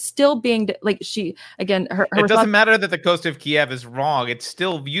 he was still being like, she, again, her it doesn't matter that the coast of Kiev is wrong. It's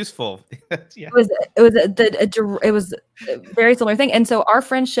still useful. Yeah. It was a very similar thing. And so our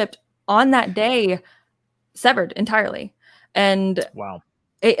friendship on that day severed entirely. And wow,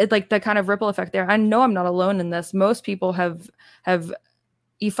 it like the kind of ripple effect there. I know I'm not alone in this. Most people have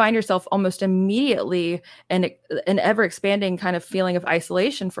you find yourself almost immediately in an ever expanding kind of feeling of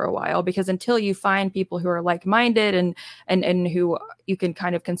isolation for a while, because until you find people who are like-minded and who you can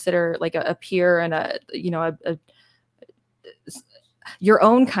kind of consider like a peer and a your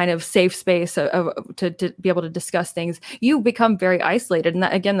own kind of safe space to be able to discuss things, you become very isolated. And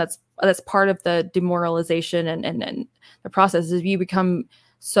that, again, that's part of the demoralization and the process is you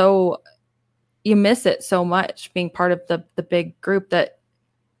miss it so much being part of the big group that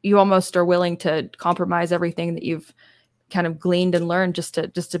you almost are willing to compromise everything that you've kind of gleaned and learned just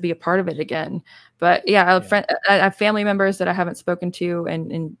to be a part of it again. But I have family members that I haven't spoken to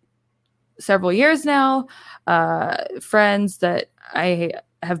in several years now, friends that I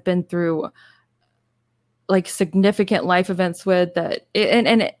have been through like significant life events with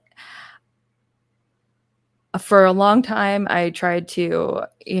for a long time I tried to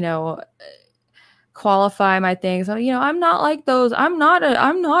qualify my things. I'm not like those. I'm not a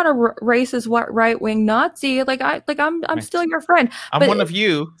racist right-wing Nazi. I'm still your friend. I'm one of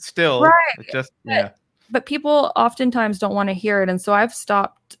you still. Right. But people oftentimes don't want to hear it. And so I've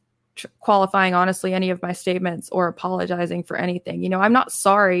stopped qualifying honestly any of my statements or apologizing for anything. I'm not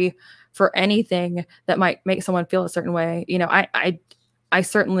sorry for anything that might make someone feel a certain way. I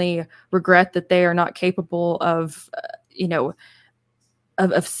certainly regret that they are not capable of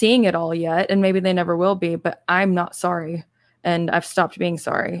of seeing it all yet, and maybe they never will be, but I'm not sorry. and I've stopped being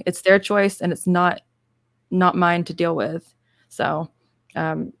sorry. It's their choice, and it's not mine to deal with. So,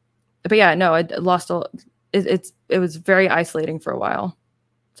 but yeah, no, I lost it was very isolating for a while.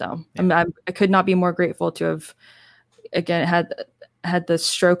 So I could not be more grateful to have, again, had the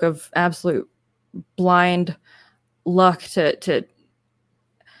stroke of absolute blind luck to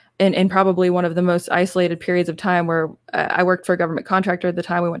in probably one of the most isolated periods of time, where I worked for a government contractor at the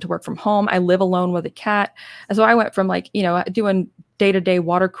time. We went to work from home. I live alone with a cat. And so I went from, like, doing day-to-day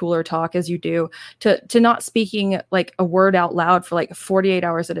water cooler talk, as you do, to not speaking like a word out loud for like 48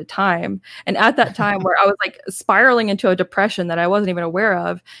 hours at a time. And at that time, where I was like spiraling into a depression that I wasn't even aware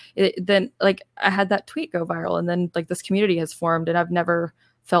of, then like I had that tweet go viral, and then like this community has formed, and I've never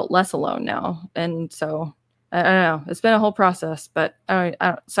felt less alone now. And so I don't know. It's been a whole process, but sorry,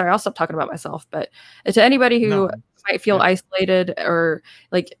 I'll stop talking about myself. But to anybody who might feel isolated, or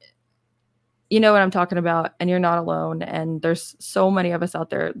like, you know what I'm talking about, and you're not alone. And there's so many of us out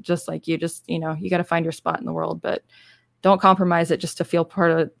there just like you. Just, you got to find your spot in the world, but don't compromise it just to feel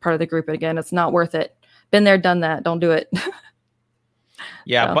part of the group again. It's not worth it. Been there, done that. Don't do it.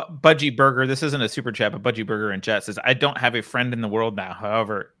 Yeah, so. Budgie Burger, this isn't a super chat, but Budgie Burger in chat says, I don't have a friend in the world now.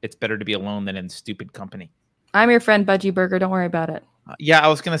 However, it's better to be alone than in stupid company. I'm your friend, Budgie Burger. Don't worry about it. Yeah, I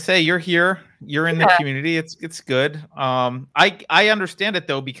was gonna say, you're here. You're in the community. It's good. I understand it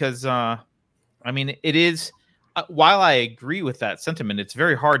though, because I mean, it is. While I agree with that sentiment, it's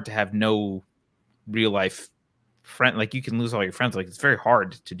very hard to have no real life friend. Like, you can lose all your friends. Like, it's very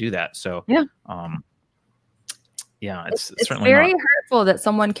hard to do that. So yeah. It's certainly very hurtful that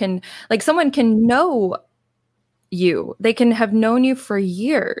someone can know you. They can have known you for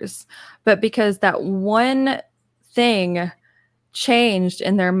years, but because that one thing changed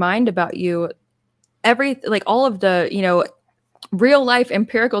in their mind about you, all of the, real life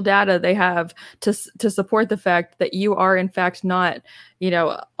empirical data they have to support the fact that you are in fact not,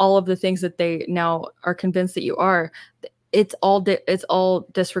 all of the things that they now are convinced that you are, it's all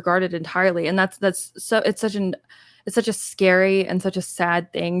disregarded entirely. And it's such a scary and such a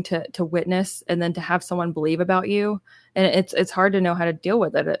sad thing to witness, and then to have someone believe about you. And it's hard to know how to deal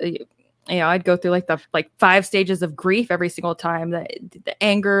with it. I'd go through the 5 stages of grief every single time: the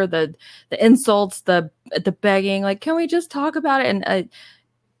anger, the insults, the begging, like, can we just talk about it? And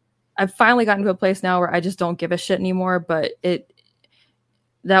I've finally gotten to a place now where I just don't give a shit anymore, but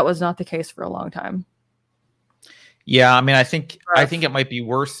that was not the case for a long time. Yeah. I mean, I think it might be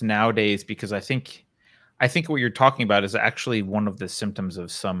worse nowadays, because I think what you're talking about is actually one of the symptoms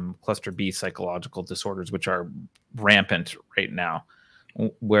of some cluster B psychological disorders, which are rampant right now,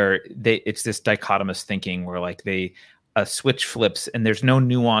 where it's this dichotomous thinking where like a switch flips and there's no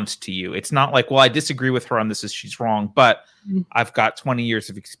nuance to you. It's not like, well, I disagree with her on this, she's wrong, but I've got 20 years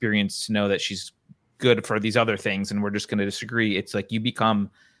of experience to know that she's good for these other things, and we're just going to disagree. It's like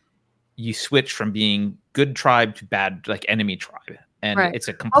you switch from being good tribe to bad, like, enemy tribe. And it's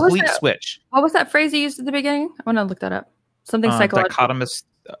a complete switch. What was that phrase you used at the beginning? I want to look that up. Something psychological. Dichotomous.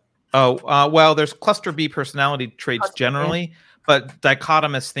 Well, there's cluster B personality traits generally, but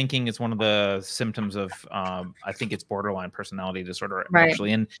dichotomous thinking is one of the symptoms of, I think it's borderline personality disorder,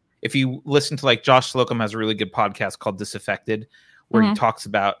 actually. And if you listen to, like, Josh Slocum has a really good podcast called Disaffected, where he talks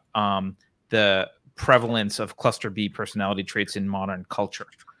about the prevalence of cluster B personality traits in modern culture.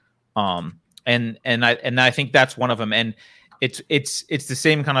 And I think that's one of them. And it's the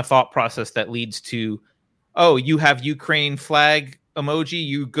same kind of thought process that leads to, oh, you have Ukraine flag emoji,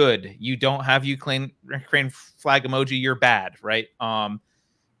 you good. You don't have Ukraine flag emoji, you're bad, right?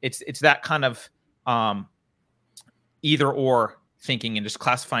 It's that kind of either or thinking, and just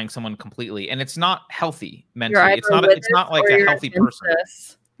classifying someone completely, and it's not healthy mentally. It's not like a healthy person,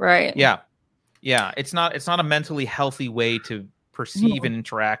 right? Yeah. It's not a mentally healthy way to perceive and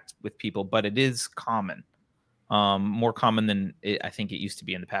interact with people, but it is common. More common than I think it used to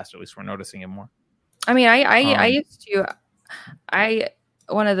be in the past. At least we're noticing it more. I mean, I used to.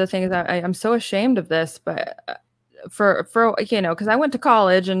 One of the things that I'm so ashamed of this, but for because I went to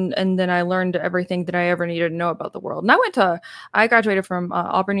college and then I learned everything that I ever needed to know about the world. And I graduated from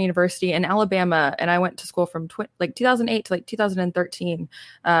Auburn University in Alabama, and I went to school from 2008 to 2013.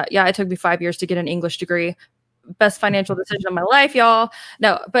 It took me 5 years to get an English degree. Best financial decision of my life, y'all.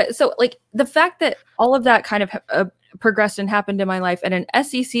 No, but so the fact that all of that kind of progressed and happened in my life at an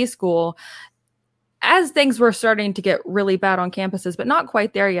SEC school, as things were starting to get really bad on campuses, but not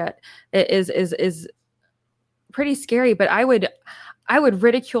quite there yet, it is pretty scary. But I would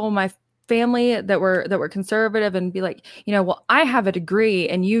ridicule my family that were conservative and be like, well, I have a degree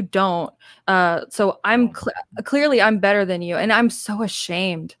and you don't, so I'm clearly I'm better than you, and I'm so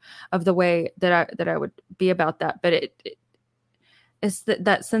ashamed of the way that I would be about that. But it's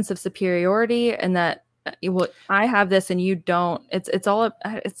that sense of superiority, and that well, I have this and you don't. It's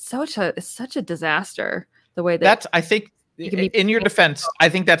such a disaster the way that That's, I think, you can be in your defense, I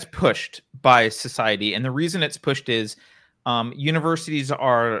think that's pushed by society, and the reason it's pushed is universities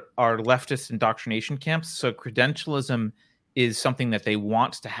are leftist indoctrination camps, so credentialism is something that they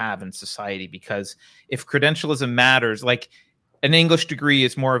want to have in society, because if credentialism matters, like an English degree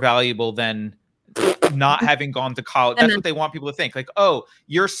is more valuable than not having gone to college. That's what they want people to think. Like, oh,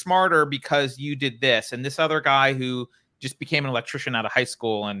 you're smarter because you did this, and this other guy who just became an electrician out of high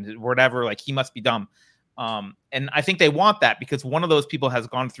school and whatever, like, he must be dumb. And I think they want that because one of those people has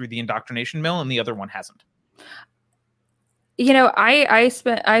gone through the indoctrination mill and the other one hasn't. You know, I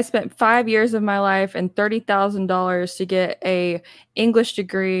spent 5 years of my life and $30,000 to get a English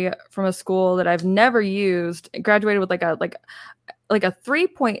degree from a school that I've never used. I graduated with like a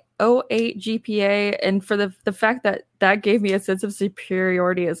 3.08 GPA, and for the fact that gave me a sense of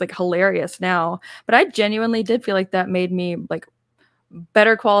superiority is like hilarious now. But I genuinely did feel like that made me like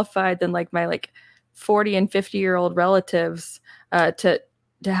better qualified than like my like 40 and 50-year-old relatives to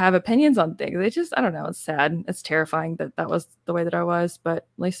have opinions on things. They just, I don't know. It's sad. It's terrifying that was the way that I was, but at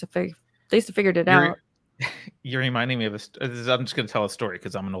least I figured it out. You're reminding me of I'm just going to tell a story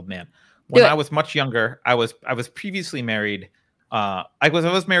because I'm an old man. When I was much younger, I was previously married. I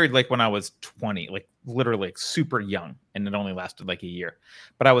was married like when I was 20, like literally like super young, and it only lasted like a year.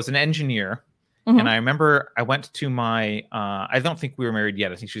 But I was an engineer, and I remember I went to my. I don't think we were married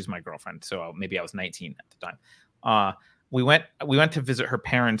yet. I think she was my girlfriend, so maybe I was 19 at the time. We went to visit her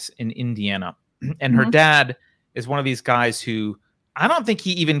parents in Indiana, and her dad is one of these guys who I don't think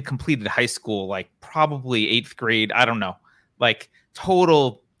he even completed high school, like probably 8th grade. I don't know, like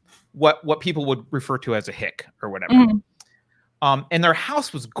total what people would refer to as a hick or whatever. And their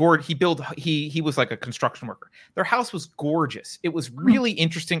house was gorgeous. He was like a construction worker. Their house was gorgeous. It was really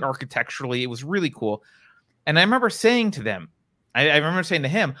interesting architecturally. It was really cool. And I remember saying to them, I remember saying to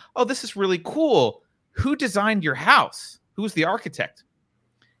him, "Oh, this is really cool. Who designed your house? Who's the architect?"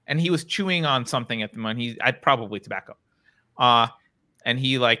 And he was chewing on something at the moment. I'd probably tobacco. And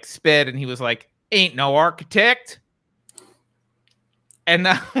he like spit, and he was like, "Ain't no architect." And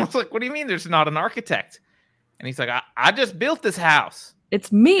I was like, "What do you mean there's not an architect?" And he's like, I just built this house.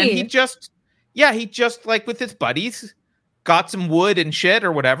 It's me. And he just like with his buddies got some wood and shit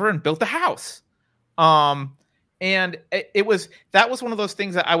or whatever and built a house. And that was one of those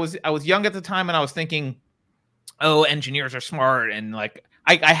things that I was young at the time, and I was thinking, oh, engineers are smart, and like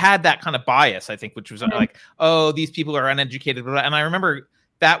I had that kind of bias, I think, which was like, oh, these people are uneducated. And I remember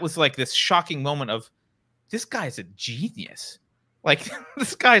that was like this shocking moment of, this guy's a genius. Like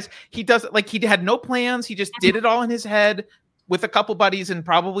he does it like he had no plans. He just did it all in his head with a couple buddies and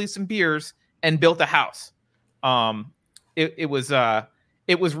probably some beers and built a house. It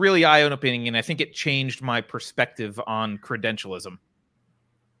was really eye-opening, and I think it changed my perspective on credentialism.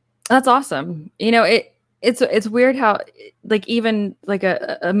 That's awesome. You know, it's weird how like even like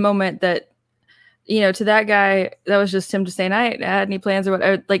a moment that, you know, to that guy that was just him just saying I ain't had any plans or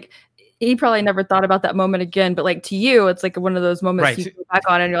whatever, like he probably never thought about that moment again. But like to you, it's like one of those moments you go back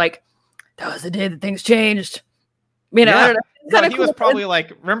on and you're like, that was the day that things changed. You know, I don't know. He was probably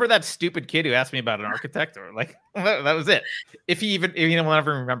like, remember that stupid kid who asked me about an architect, or like that was it. If he will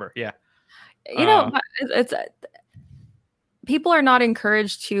never remember. Yeah. You know, it's people are not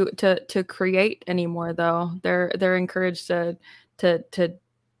encouraged to create anymore, though. They're encouraged to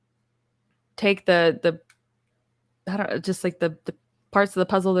take the I don't know, just like the parts of the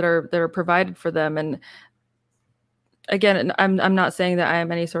puzzle that are provided for them. And again, I'm not saying that I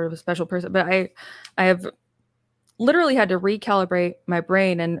am any sort of a special person, but I have literally had to recalibrate my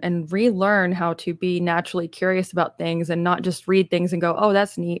brain and relearn how to be naturally curious about things and not just read things and go, oh,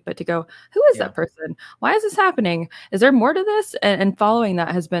 that's neat, but to go, who is that person? Why is this happening? Is there more to this? And following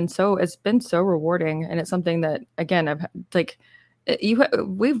that it's been so rewarding. And it's something that, again, I've like,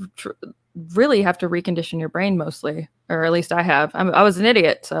 really have to recondition your brain mostly, or at least I have. I was an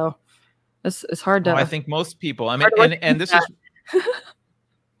idiot, so it's hard to. I think most people. I mean, and this is.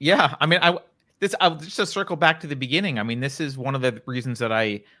 Yeah, I mean, I'll just to circle back to the beginning. I mean, this is one of the reasons that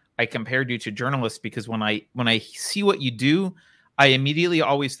I compared you to journalists, because when I see what you do, I immediately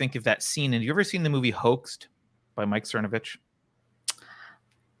always think of that scene. And have you ever seen the movie Hoaxed by Mike Cernovich?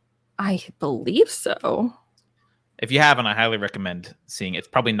 I believe so. If you haven't, I highly recommend seeing it. It's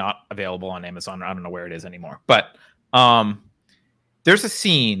probably not available on Amazon. I don't know where it is anymore. But there's a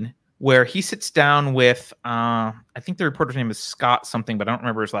scene where he sits down with, I think the reporter's name is Scott something, but I don't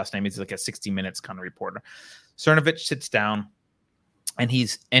remember his last name. He's like a 60 Minutes kind of reporter. Cernovich sits down, and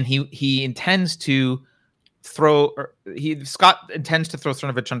he intends to Scott intends to throw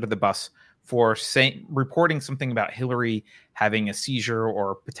Cernovich under the bus for reporting something about Hillary having a seizure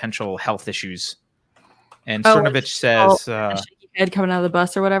or potential health issues. And Cernovich says, shaky head coming out of the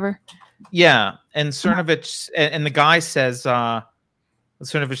bus or whatever. Yeah, and Cernovich and the guy says,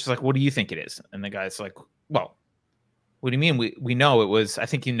 Cernovich is like, "What do you think it is?" And the guy's like, "Well, what do you mean? We know it was, I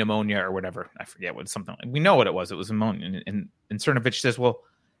think, pneumonia or whatever. I forget what, something like, we know what it was. It was pneumonia." And Cernovich says, "Well,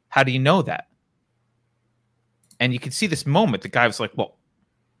 how do you know that?" And you can see this moment. The guy was like, "Well,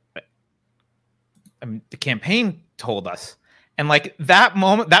 I mean, the campaign told us." And like that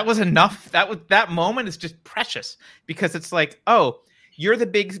moment, that was enough. That moment is just precious because it's like, oh, you're the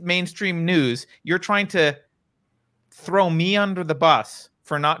big mainstream news. You're trying to throw me under the bus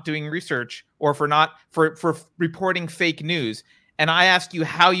for not doing research or for reporting fake news. And I ask you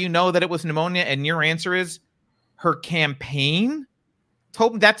how you know that it was pneumonia, and your answer is her campaign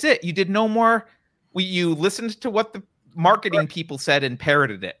told me. That's it. You did no more. You listened to what the marketing people said and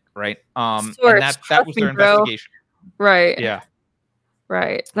parroted it, right? And that was their investigation. Right. Yeah.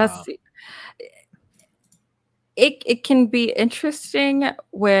 Right. That's it can be interesting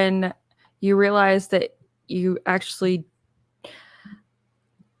when you realize that you actually,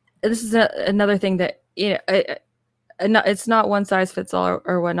 this is another thing that, you know, it's not one size fits all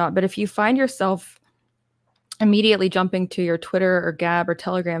or whatnot, but if you find yourself immediately jumping to your Twitter or Gab or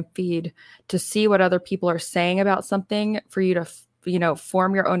Telegram feed to see what other people are saying about something for you to, you know,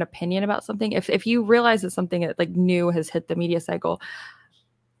 form your own opinion about something. If you realize that something that like new has hit the media cycle,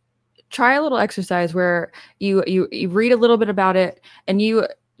 try a little exercise where you read a little bit about it and you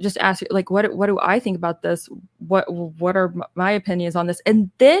just ask, like, what do I think about this? What are my opinions on this?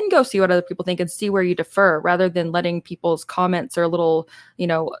 And then go see what other people think and see where you defer, rather than letting people's comments or little, you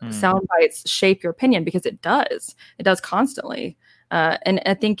know, sound bites shape your opinion, because it does constantly. And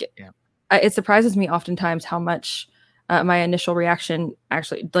I think it surprises me oftentimes how much my initial reaction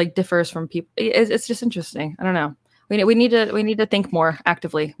actually like differs from people. It's just interesting. I don't know. We need to think more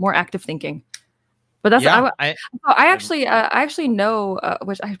actively, more active thinking. But that's I actually know,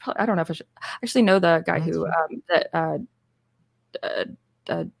 which I don't know if I should actually know the guy who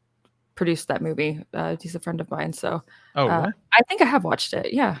produced that movie. He's a friend of mine, so really? I think I have watched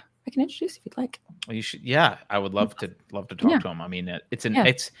it. Yeah, I can introduce if you'd like. Well, you should. Yeah, I would love to talk to him. I mean,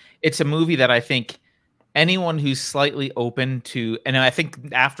 it's a movie that I think anyone who's slightly open to, and I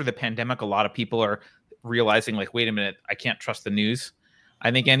think after the pandemic, a lot of people are realizing, like, wait a minute, I can't trust the news. I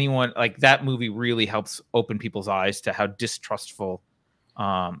think anyone, like, that movie really helps open people's eyes to how distrustful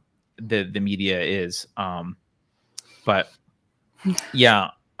the media is. But yeah,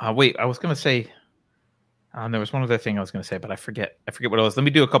 wait, I was going to say, there was one other thing I was going to say, but I forget what it was. Let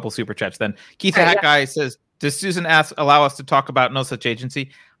me do a couple super chats then. Keith the Hat Guy says, does Susan allow us to talk about No Such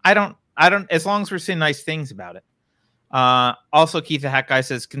Agency? I don't, as long as we're saying nice things about it. Also, Keith the Hat Guy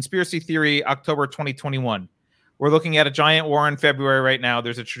says, conspiracy theory, October 2021. We're looking at a giant war in February right now.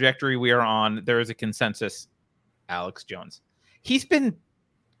 There's a trajectory we are on. There is a consensus. Alex Jones. He's been,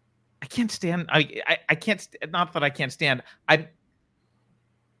 I can't stand, I can't, not that I can't stand, I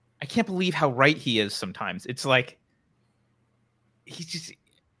can't believe how right he is sometimes. It's like, he's just,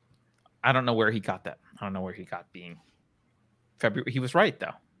 I don't know where he got that. I don't know where he got being February. He was right,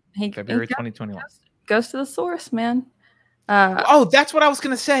 though. February 2021. Goes to the source, man. That's what I was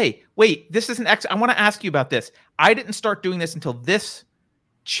going to say. Wait, this is I want to ask you about this. I didn't start doing this until this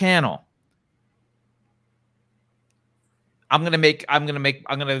channel. I'm going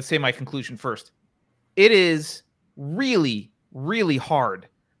to say my conclusion first. It is really, really hard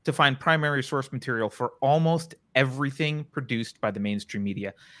to find primary source material for almost everything produced by the mainstream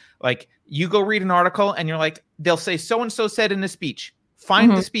media. Like, you go read an article and you're like, they'll say so-and-so said in a speech.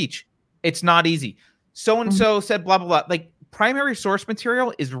 Find the speech. It's not easy. So-and-so said blah, blah, blah. Like, primary source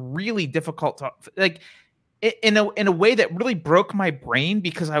material is really difficult to, like, in a way that really broke my brain,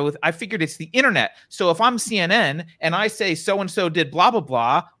 because I figured it's the internet. So if I'm CNN and I say so-and-so did blah, blah,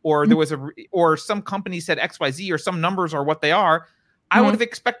 blah, or there was or some company said XYZ, or some numbers are what they are, I would have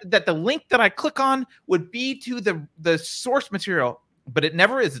expected that the link that I click on would be to the source material. But it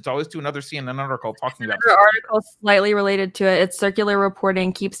never is. It's always to another CNN article talking about another article slightly related to it. It's circular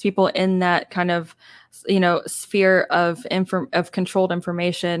reporting, keeps people in that kind of, you know, sphere of controlled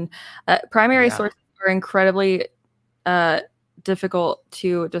information. Primary sources are incredibly difficult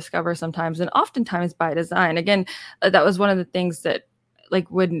to discover sometimes, and oftentimes by design. Again, that was one of the things that, like,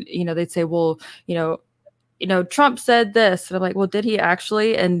 when, you know, they'd say, well, you know, Trump said this, and I'm like, well, did he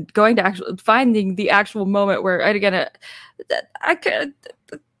actually? And going to actually finding the actual moment where, I'm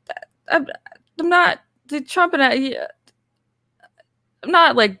not the Trump and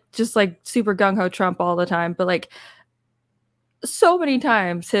not like just like super gung-ho Trump all the time, but like so many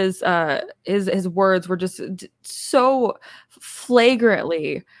times his words were just so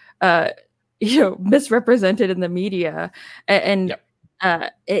flagrantly misrepresented in the media, and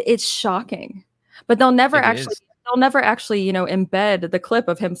Yep. it's shocking. But they'll never It actually is. embed the clip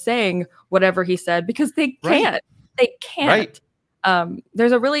of him saying whatever he said because they can't. Right. They can't. Right.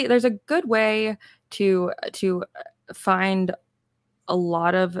 There's a good way to find a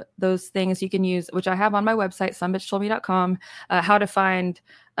lot of those things you can use, which I have on my website, SomeBitchIKnow.com, how to find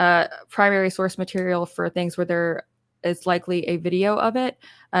primary source material for things where there is likely a video of it.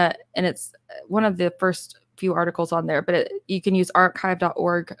 And it's one of the first few articles on there, but you can use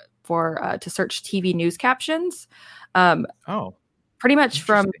archive.org for to search TV news captions. Pretty much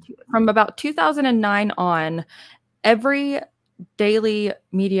from about 2009 on, every daily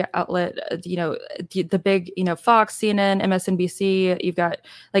media outlet, the big, Fox, CNN, MSNBC, you've got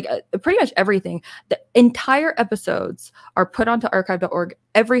like pretty much everything. The entire episodes are put onto archive.org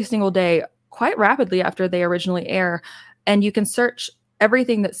every single day, quite rapidly after they originally air. And you can search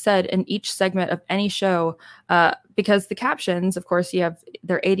everything that's said in each segment of any show, because the captions, of course,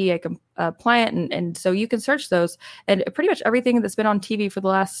 they're ADA compliant, and so you can search those, and pretty much everything that's been on TV for the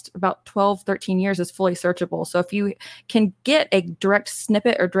last about 12, 13 years is fully searchable. So if you can get a direct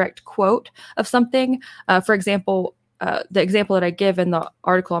snippet or direct quote of something, for example, the example that I give in the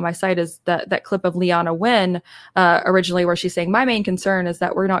article on my site is that clip of Leana Wen originally, where she's saying, my main concern is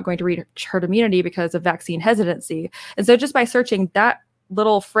that we're not going to reach herd immunity because of vaccine hesitancy. And so just by searching that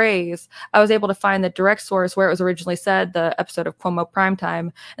little phrase, I was able to find the direct source where it was originally said, the episode of Cuomo Primetime.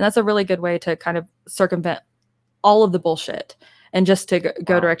 And that's a really good way to kind of circumvent all of the bullshit and just to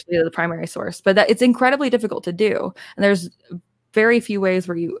go directly to the primary source. But it's incredibly difficult to do. And there's very few ways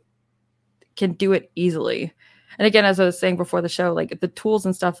where you can do it easily. And again, as I was saying before the show, like the tools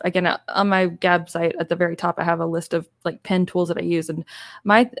and stuff, again, on my Gab site at the very top, I have a list of like pen tools that I use. And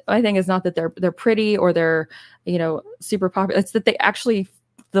my thing is not that they're pretty or they're, super popular. It's that they actually,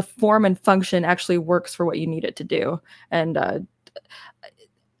 the form and function actually works for what you need it to do. And a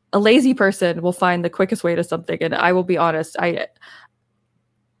lazy person will find the quickest way to something. And I will be honest, I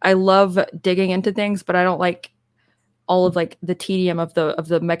love digging into things, but I don't like all of like the tedium of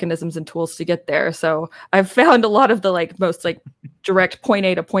the mechanisms and tools to get there. So I've found a lot of the like most like direct point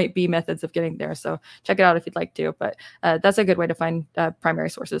A to point B methods of getting there. So check it out if you'd like to, but that's a good way to find primary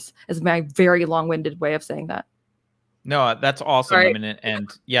sources, is my very long-winded way of saying that. No, that's awesome. Right. I mean, and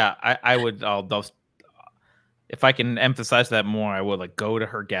yeah, if I can emphasize that more, I would like go to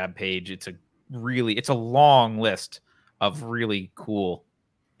her Gab page. It's a long list of really cool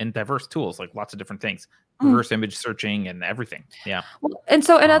and diverse tools, like lots of different things. Reverse image searching and everything. Yeah. Well, and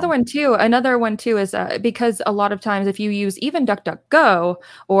so another one too is because a lot of times if you use even DuckDuckGo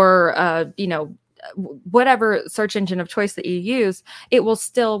or whatever search engine of choice that you use, it will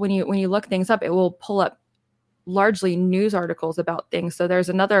still, when you look things up, it will pull up largely news articles about things. So there's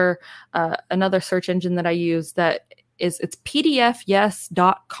another search engine that I use that it's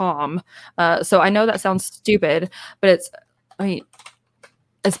pdfyes.com. So I know that sounds stupid, but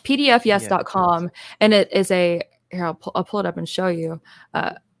it's pdfyes.com, and it is here, I'll pull it up and show you.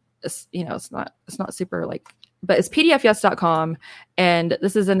 It's not super like, but it's pdfyes.com, and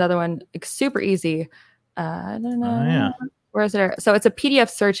this is another one, like, super easy. I don't know. Where is it? So it's a PDF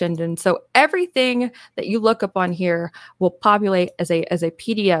search engine. So everything that you look up on here will populate as a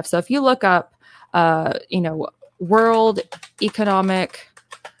PDF. So if you look up, World Economic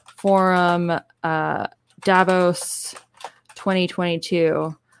Forum, Davos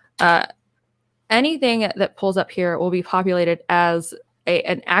 2022, anything that pulls up here will be populated as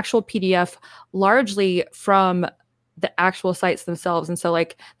an actual PDF, largely from the actual sites themselves. And so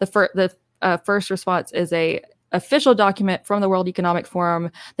like the first response is a official document from the World Economic Forum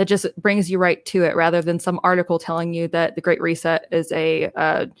that just brings you right to it, rather than some article telling you that the Great Reset is a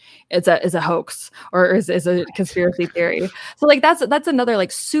hoax or is a conspiracy theory. So like that's another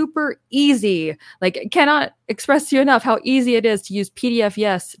like super easy, like cannot express to you enough how easy it is to use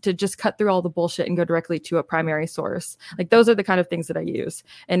PDF to just cut through all the bullshit and go directly to a primary source. Like those are the kind of things that I use,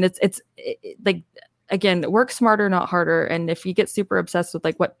 and it's like, again, work smarter, not harder. And if you get super obsessed with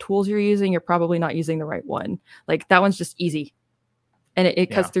like what tools you're using, you're probably not using the right one. Like that one's just easy, and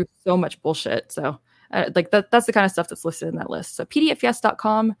it cuts through so much bullshit. So that's the kind of stuff that's listed in that list. So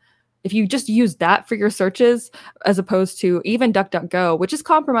pdfyes.com, if you just use that for your searches, as opposed to even DuckDuckGo, which is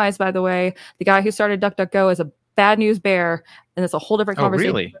compromised, by the way. The guy who started DuckDuckGo is a bad news bear, and it's a whole different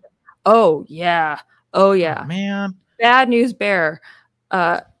conversation. Really? Oh yeah. Oh man. Bad news bear.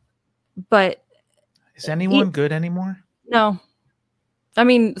 But is anyone good anymore? No. I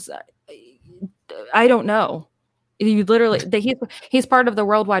mean, I don't know. You literally, he's part of the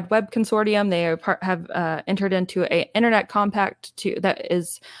World Wide Web Consortium. They have entered into an internet compact that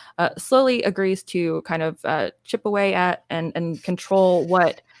is slowly agrees to kind of chip away at and control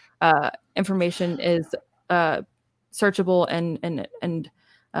what information is searchable and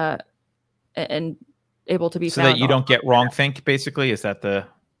able to be so found. that you don't get wrongthink. Basically, is that the?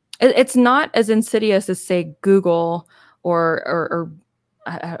 It's not as insidious as say Google or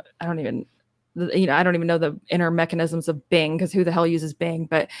I don't even. I don't even know the inner mechanisms of Bing, because who the hell uses Bing?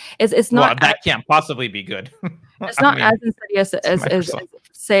 But it's not. Well, that can't possibly be good. It's not as insidious as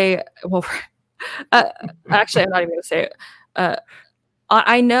say. Well, actually, I'm not even going to say it.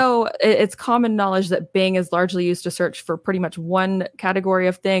 I know it's common knowledge that Bing is largely used to search for pretty much one category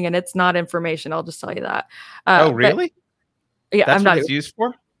of thing, and it's not information. I'll just tell you that. Oh, really? But, yeah, that's I'm what not it's used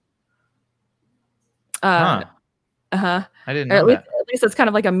for. I didn't know that. At least it's kind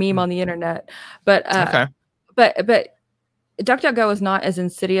of like a meme on the internet. But okay. But DuckDuckGo is not as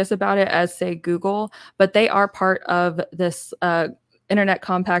insidious about it as say Google, but they are part of this internet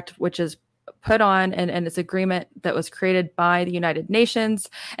compact, which is put on and it's agreement that was created by the United Nations.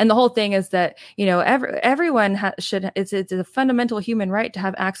 And the whole thing is that, everyone should, it's a fundamental human right to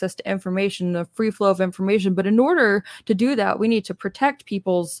have access to information, the free flow of information. But in order to do that, we need to protect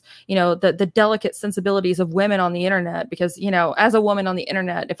people's, the delicate sensibilities of women on the internet. Because, as a woman on the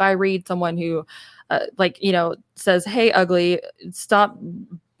internet, if I read someone who says, "Hey, ugly, stop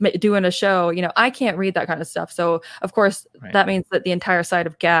doing a show," I can't read that kind of stuff. So of course that means that the entire side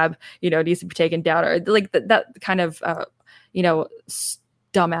of Gab, needs to be taken down, or like that kind of,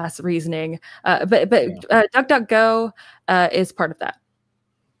 dumbass reasoning. But DuckDuckGo is part of that.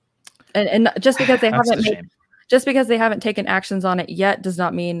 And just because they haven't taken actions on it yet does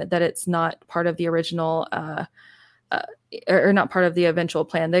not mean that it's not part of the original, or not part of the eventual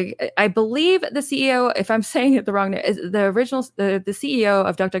plan. I believe the CEO, if I'm saying it the wrong name, is the CEO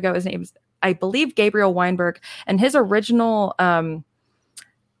of DuckDuckGo. His name is, I believe, Gabriel Weinberg, and his original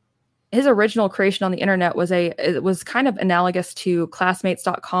creation on the internet was kind of analogous to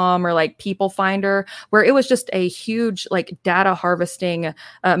classmates.com or like People Finder, where it was just a huge like data harvesting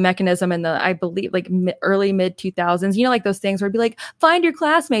mechanism in the, I believe, like early mid 2000s, like those things where it'd be like, find your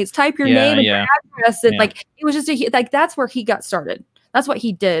classmates, type your name and your address. And like, it was just that's where he got started. That's what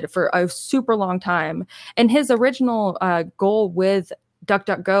he did for a super long time. And his original goal with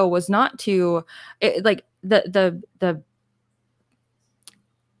DuckDuckGo was not to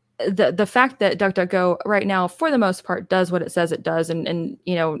the fact that DuckDuckGo right now, for the most part, does what it says it does, and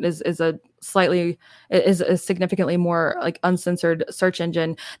is a significantly more like uncensored search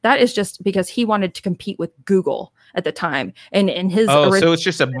engine. That is just because he wanted to compete with Google at the time, and in his so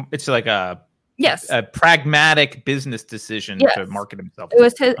it's like a a pragmatic business decision to market himself.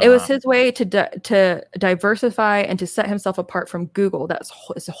 It was his way to diversify and to set himself apart from Google. That's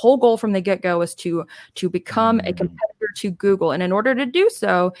his whole goal from the get-go, was to become a competitor to Google. And in order to do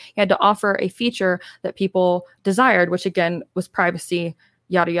so, he had to offer a feature that people desired, which again was privacy,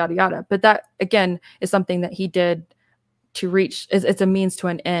 yada, yada, yada. But that again is something that he did to reach, it's a means to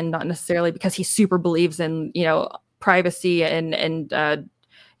an end, not necessarily because he super believes in, privacy and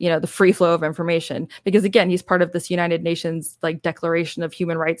the free flow of information, because again, he's part of this United Nations like Declaration of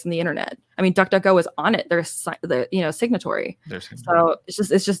Human Rights in the internet. I mean, DuckDuckGo is on it. They're signatory. So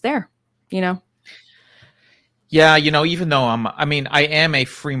it's just there, Yeah, even though I am a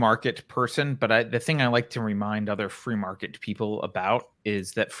free market person, but the thing I like to remind other free market people about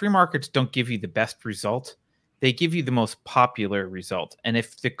is that free markets don't give you the best result. They give you the most popular result. And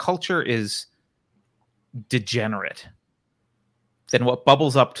if the culture is degenerate, then what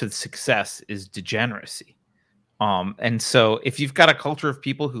bubbles up to success is degeneracy. And so if you've got a culture of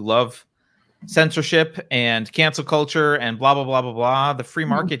people who love censorship and cancel culture and blah, blah, blah, blah, blah, the free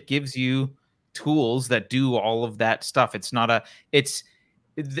market gives you tools that do all of that stuff. The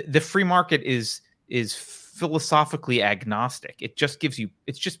free market is philosophically agnostic. It just gives you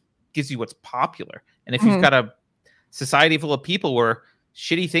what's popular. And if you've got a society full of people where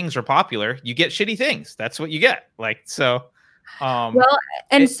shitty things are popular, you get shitty things. That's what you get. So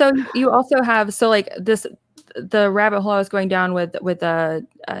you also have the rabbit hole I was going down with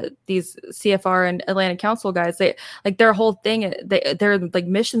these CFR and Atlantic Council guys. They like their whole thing. Their like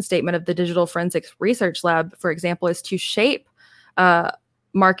mission statement of the Digital Forensics Research Lab, for example, is to shape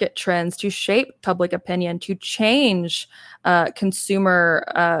market trends, to shape public opinion, to change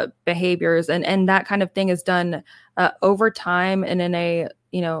consumer behaviors, and that kind of thing is done over time and in a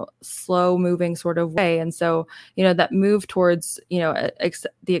slow moving sort of way. And so that move towards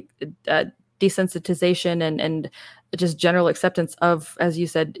the desensitization and just general acceptance of, as you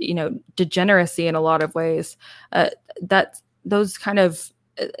said, degeneracy in a lot of ways. That those kind of,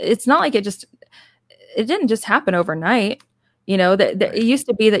 it's not like it didn't just happen overnight. That it used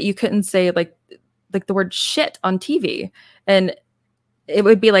to be that you couldn't say like the word shit on TV, and it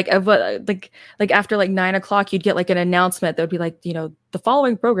would be like after like 9 o'clock, you'd get like an announcement that would be like, the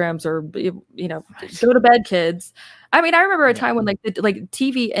following programs are, go to bed, kids. I mean, I remember a time when like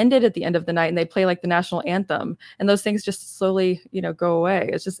TV ended at the end of the night and they play like the national anthem, and those things just slowly, go away.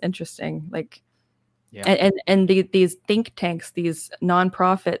 It's just interesting. Like, and these think tanks, these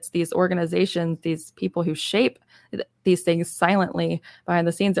nonprofits, these organizations, these people who shape these things silently behind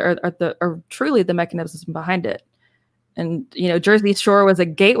the scenes are truly the mechanism behind it. And Jersey Shore was a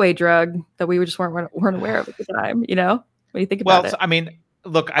gateway drug that we just weren't aware of at the time. What do you think about it? I mean,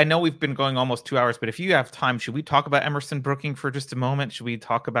 look, I know we've been going almost 2 hours, but if you have time, should we talk about Emerson Brooking for just a moment? Should we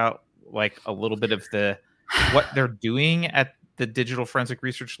talk about like a little bit of what they're doing at the Digital Forensic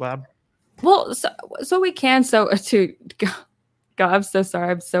Research Lab? Well, so we can. God, I'm so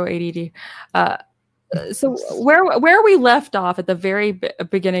sorry. I'm so ADD. So where we left off at the very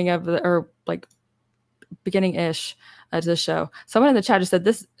beginning of beginning-ish to the show. Someone in the chat just said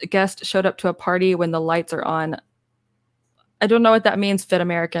this guest showed up to a party when the lights are on. I don't know what that means, Fit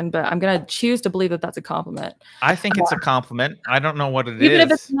American, but I'm going to choose to believe that that's a compliment. I think it's a compliment. I don't know what it is. Even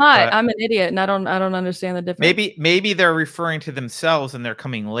if it's not, I'm an idiot and I don't understand the difference. Maybe they're referring to themselves and they're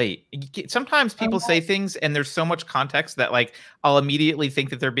coming late. Sometimes people say things and there's so much context that like I'll immediately think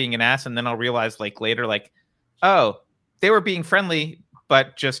that they're being an ass, and then I'll realize like later, like, oh, they were being friendly,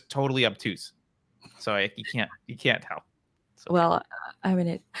 but just totally obtuse. So you can't tell. So. Well, I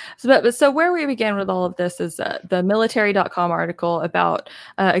mean, so where we began with all of this is the military.com article about,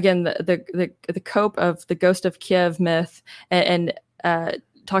 again, the cope of the Ghost of Kiev myth and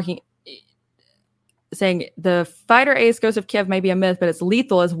saying the fighter ace Ghost of Kiev may be a myth, but it's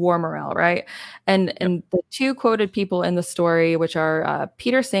lethal as war morale, right? And the two quoted people in the story, which are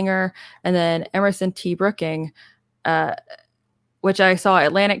Peter Singer and then Emerson T. Brooking, which I saw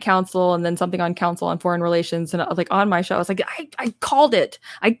Atlantic Council and then something on Council on Foreign Relations, and like on my show, I was like, I called it.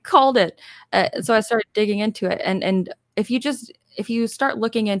 So I started digging into it, and if you start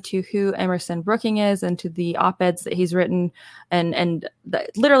looking into who Emerson Brooking is and to the op-eds that he's written, and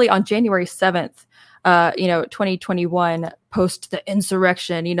literally on January 7th, 2021, post the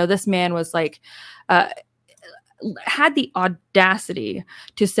insurrection, this man was like, had the audacity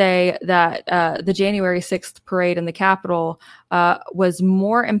to say that the January 6th parade in the Capitol was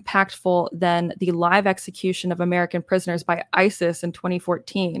more impactful than the live execution of American prisoners by ISIS in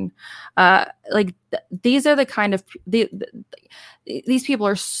 2014. These are the kind of these people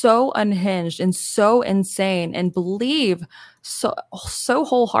are so unhinged and so insane and believe so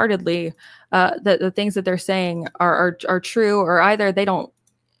wholeheartedly that the things that they're saying are true, or either they don't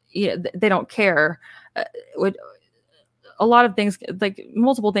care. A lot of things, like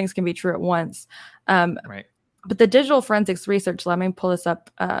multiple things, can be true at once. Right. But the Digital Forensics Research Lab, let me pull this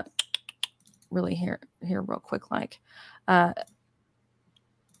up really here real quick. Like the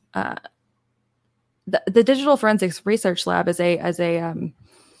Digital Forensics Research Lab is a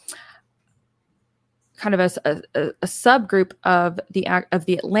kind of a subgroup of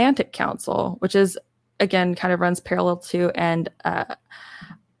the Atlantic Council, which is, again, kind of runs parallel to and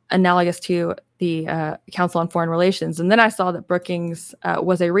analogous to the Council on Foreign Relations. And then I saw that Brookings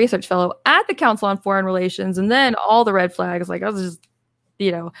was a research fellow at the Council on Foreign Relations, and then all the red flags, like I was just,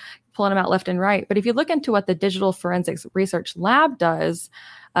 pulling them out left and right. But if you look into what the Digital Forensics Research Lab does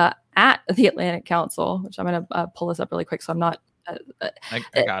at the Atlantic Council, which I'm going to pull this up really quick, so I'm not... I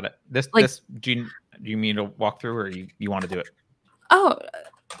got it. This do you mean to walk through, or you want to do it? Oh,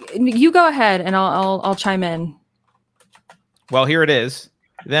 you go ahead, and I'll chime in. Well, here it is.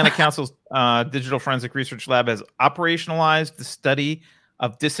 The Atlantic Council's Digital Forensic Research Lab has operationalized the study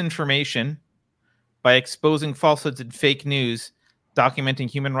of disinformation by exposing falsehoods and fake news, documenting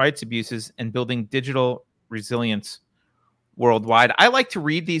human rights abuses, and building digital resilience worldwide. I like to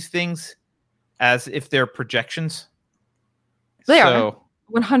read these things as if they're projections. They are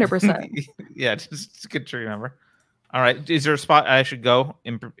 100%. Yeah, it's good to remember. All right, is there a spot I should go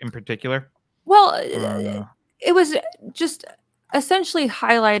in particular? Well, it was just essentially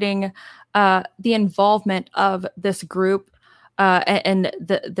highlighting the involvement of this group and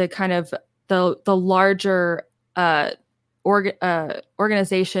the kind of the larger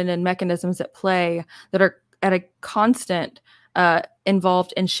organization and mechanisms at play that are at a constant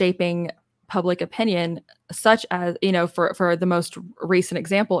involved in shaping public opinion, such as, for the most recent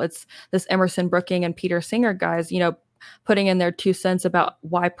example, it's this Emerson Brooking and Peter Singer guys, putting in their 2 cents about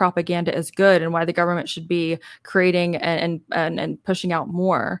why propaganda is good and why the government should be creating and pushing out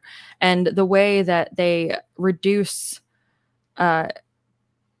more. And the way that they reduce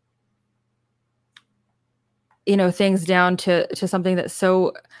things down to something that's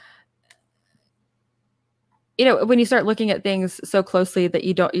so, when you start looking at things so closely that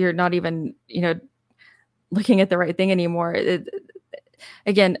you're not even, looking at the right thing anymore.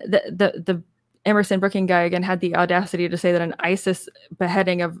 Again, the Emerson Brooking guy again had the audacity to say that an ISIS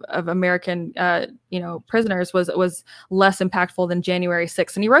beheading of American prisoners was less impactful than January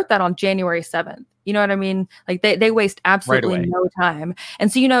 6th, and he wrote that on January 7th. You know what I mean? Like they waste absolutely no time.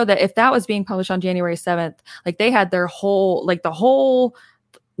 And so that if that was being published on January 7th, like they had their whole the whole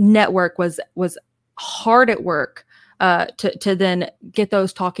network was hard at work to then get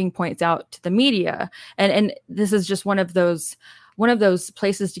those talking points out to the media. And this is just one of those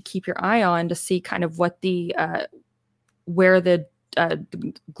places to keep your eye on to see kind of what where the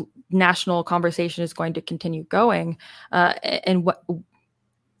national conversation is going to continue going, and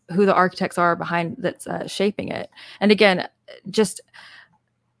who the architects are behind that's shaping it. And again, just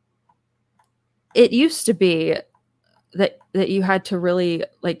it used to be that you had to really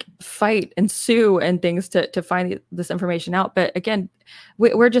fight and sue and things to find this information out. But again,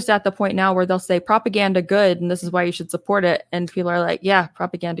 we're just at the point now where they'll say propaganda good, and this is why you should support it. And people are like, yeah,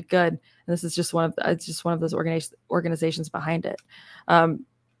 propaganda good. And this is just one of those organizations behind it.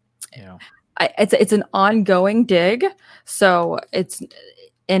 It's an ongoing dig. So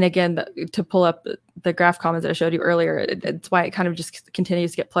and again, to pull up the graph comments that I showed you earlier, it's why it kind of just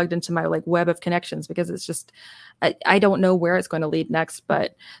continues to get plugged into my web of connections, because it's just, I don't know where it's going to lead next,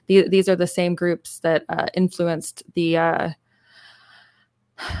 but these are the same groups that influenced the,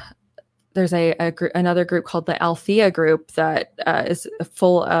 there's another group called the Althea group that is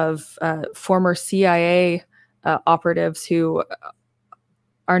full of former CIA operatives who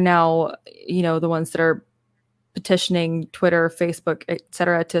are now, the ones that are petitioning Twitter, Facebook,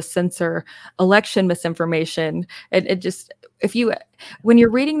 etc., to censor election misinformation. And it just, when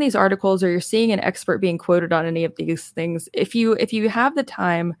you're reading these articles or you're seeing an expert being quoted on any of these things, if you have the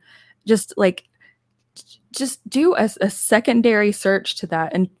time, just do a secondary search to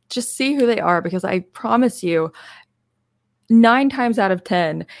that and just see who they are, because I promise you, 9 times out of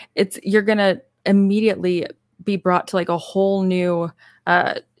 10, you're gonna immediately be brought to a whole new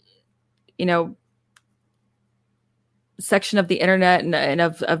section of the internet and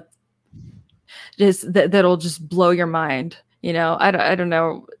of just that'll just blow your mind. I don't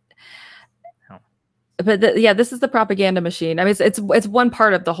know, but this is the propaganda machine. I mean, it's one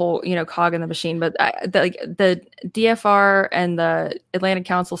part of the whole cog in the machine. But the DFR and the Atlantic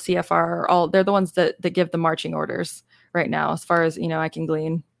Council CFR they're the ones that give the marching orders right now, as far as I can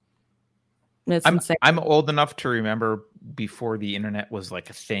glean. I'm old enough to remember before the internet was a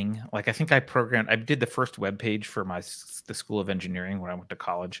thing. I think I did the first web page for the School of Engineering when I went to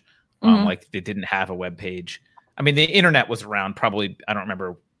college. They didn't have a web page. I mean, the internet was around probably, I don't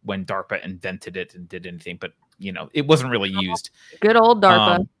remember when DARPA invented it and did anything, but it wasn't really used. Good old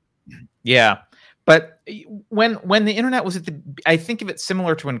DARPA. Yeah. But when the internet was I think of it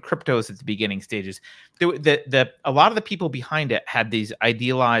similar to when crypto was at the beginning stages. A lot of the people behind it had these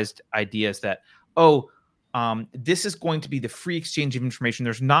idealized ideas that, this is going to be the free exchange of information.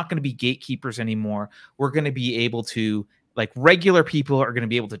 There's not going to be gatekeepers anymore. We're going to be able to, regular people are going to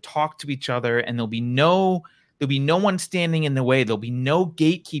be able to talk to each other, and there'll be no one standing in the way. There'll be no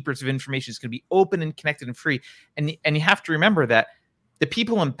gatekeepers of information. It's going to be open and connected and free. And you have to remember that the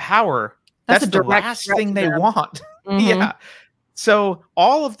people in power, that's the last thing they want. Mm-hmm. Yeah. So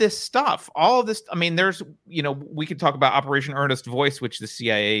all of this stuff, I mean, there's, we could talk about Operation Earnest Voice, which the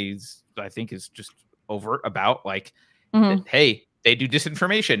CIA I think is just overt about, that, hey, they do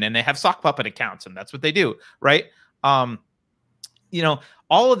disinformation and they have sock puppet accounts and that's what they do. Right. All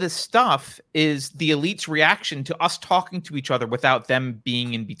of this stuff is the elite's reaction to us talking to each other without them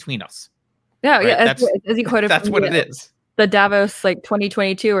being in between us. Yeah. Right? Yeah. As you quoted, that's what it is. The Davos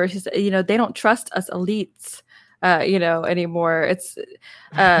 2022, where she's, they don't trust us elites, anymore. It's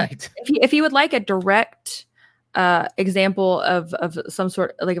right. If you would like a direct example of some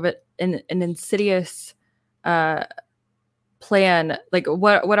sort of an insidious plan,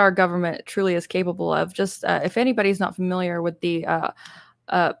 what our government truly is capable of, just if anybody's not familiar with the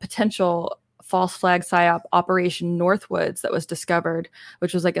potential false flag psyop Operation Northwoods that was discovered,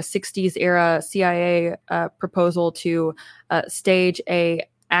 which was a 60s era CIA proposal to stage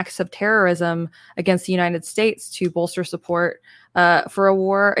acts of terrorism against the United States to bolster support for a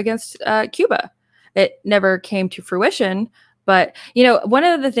war against Cuba. It never came to fruition, but one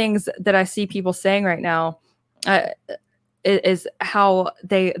of the things that I see people saying right now uh, is how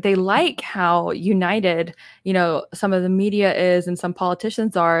they like how united, some of the media is and some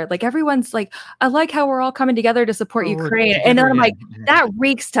politicians are. Like everyone's like, I like how we're all coming together to support Ukraine. And then I'm like, that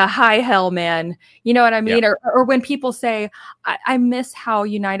reeks to high hell, man. You know what I mean? Yeah. Or when people say, I miss how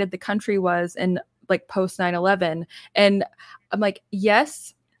united the country was in like post 9/11. And I'm like,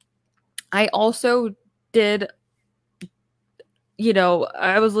 yes, I also did.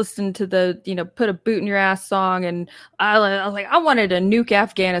 I was listening to the, put a boot in your ass song, and I was like, I wanted to nuke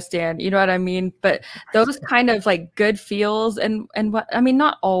Afghanistan. You know what I mean? But those kind of like good feels and what, I mean,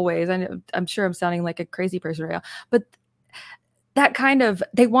 not always. I'm sure I'm sounding like a crazy person right now, but that kind of,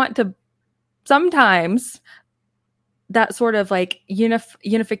 they want to sometimes that sort of like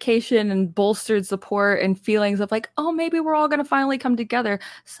unification and bolstered support and feelings of like, oh, maybe we're all going to finally come together.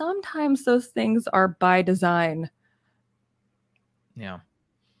 Sometimes those things are by design.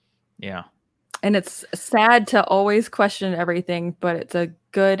 Yeah. And it's sad to always question everything, but it's a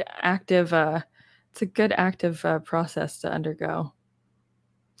good active process to undergo.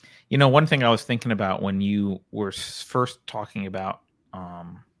 One thing I was thinking about when you were first talking about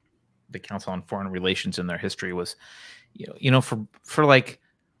the Council on Foreign Relations and their history was, for like,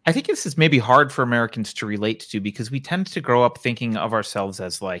 I think this is maybe hard for Americans to relate to because we tend to grow up thinking of ourselves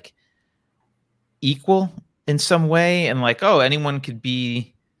as like equal in some way, and like, oh, anyone could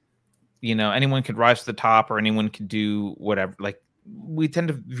be, anyone could rise to the top, or anyone could do whatever. Like, we tend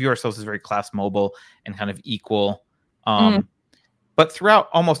to view ourselves as very class mobile and kind of equal. But throughout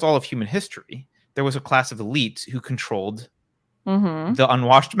almost all of human history, there was a class of elites who controlled the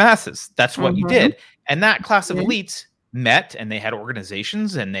unwashed masses. That's what you did. And that class of elites met, and they had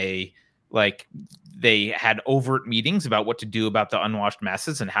organizations, and they had overt meetings about what to do about the unwashed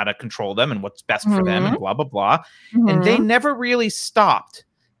masses and how to control them and what's best for them and blah, blah, blah. And they never really stopped.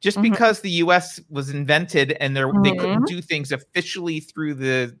 Just because the U.S. was invented and they couldn't do things officially through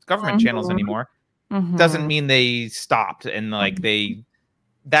the government channels anymore doesn't mean they stopped. And like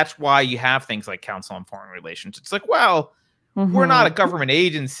that's why you have things like Council on Foreign Relations. It's like, well, we're not a government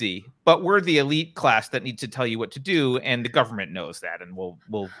agency, but we're the elite class that needs to tell you what to do, and the government knows that, and we'll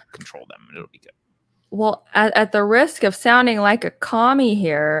control them, and it'll be good. Well, at the risk of sounding like a commie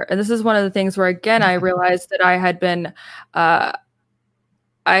here, and this is one of the things where, again, I realized that I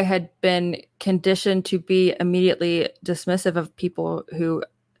had been conditioned to be immediately dismissive of people who,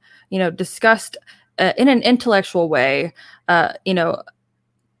 discussed in an intellectual way,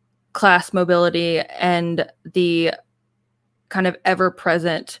 class mobility and the kind of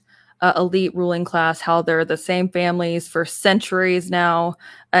ever-present elite ruling class, how they're the same families for centuries now,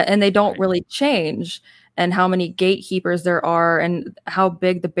 and they don't really change, and how many gatekeepers there are, and how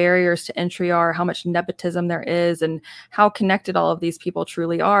big the barriers to entry are, how much nepotism there is, and how connected all of these people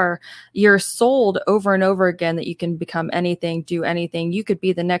truly are. You're sold over and over again that you can become anything, do anything. You could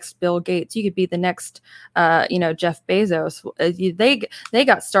be the next Bill Gates. You could be the next, Jeff Bezos. They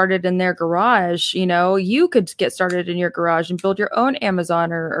got started in their garage. You could get started in your garage and build your own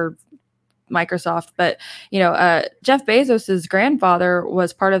Amazon or Microsoft. But Jeff Bezos's grandfather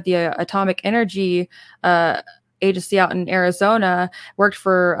was part of the atomic energy agency out in Arizona, worked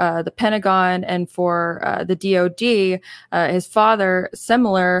for the Pentagon and for the DoD. His father,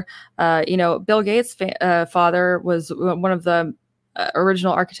 similar, Bill Gates' father was one of the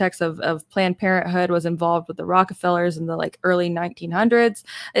original architects of Planned Parenthood, was involved with the Rockefellers in the early 1900s.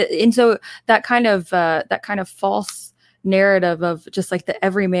 And so that kind of false narrative of just like the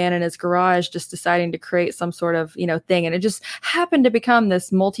everyman in his garage just deciding to create some sort of thing, and it just happened to become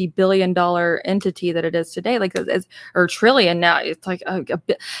this multi-billion-dollar entity that it is today, or trillion now. It's like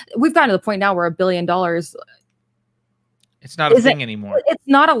we've gotten to the point now where $1 billion, it's not a thing anymore. It's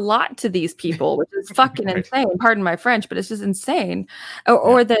not a lot to these people, which is fucking insane. Pardon my French, but it's just insane.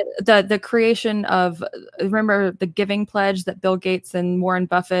 Or the creation of, remember the giving pledge that Bill Gates and Warren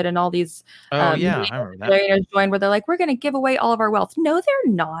Buffett and all these I remember that joined, where they're like, we're going to give away all of our wealth. No,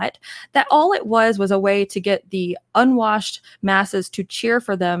 they're not. That all it was a way to get the unwashed masses to cheer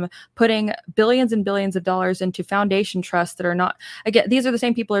for them, putting billions and billions of dollars into foundation trusts that are not. Again, these are the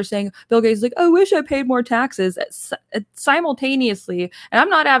same people who are saying Bill Gates is like, I wish I paid more taxes. Simultaneously, and I'm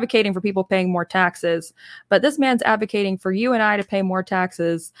not advocating for people paying more taxes, but this man's advocating for you and I to pay more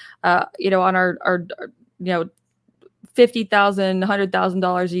taxes, on our $50,000,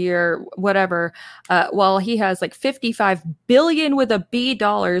 $100,000 a year, whatever, while he has like 55 billion with a B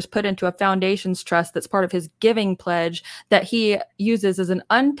dollars put into a foundations trust that's part of his giving pledge that he uses as an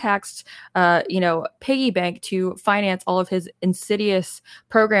untaxed, piggy bank to finance all of his insidious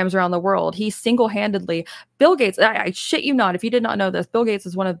programs around the world. He single-handedly, Bill Gates, I shit you not, if you did not know this, Bill Gates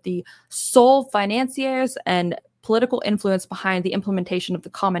is one of the sole financiers and political influence behind the implementation of the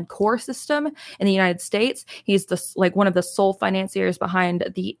Common Core system in the United States. He's one of the sole financiers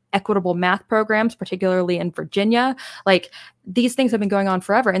behind the equitable math programs, particularly in Virginia. Like, these things have been going on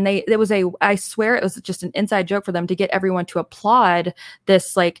forever. And I swear it was just an inside joke for them to get everyone to applaud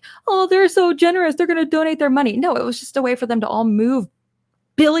this, like, oh, they're so generous, they're going to donate their money. No, it was just a way for them to all move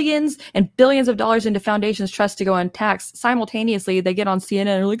billions and billions of dollars into foundations trust to go untaxed. Simultaneously, they get on CNN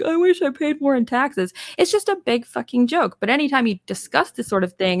and are like, I wish I paid more in taxes. It's just a big fucking joke. But anytime you discuss this sort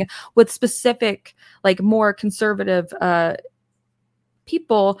of thing with specific, like, more conservative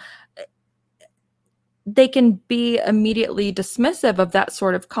people, they can be immediately dismissive of that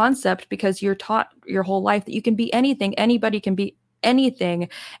sort of concept because you're taught your whole life that you can be anything. Anybody can be anything.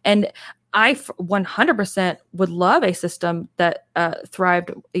 And I 100% would love a system that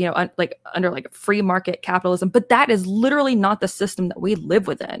thrived, under like free market capitalism, but that is literally not the system that we live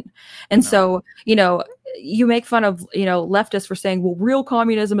within. And so, you make fun of, leftists for saying, well, real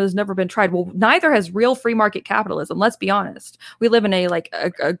communism has never been tried. Well, neither has real free market capitalism. Let's be honest. We live in a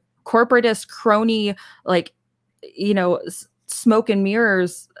corporatist crony, smoke and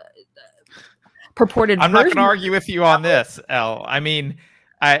mirrors purported I'm not going to argue with you on this, Elle. I mean,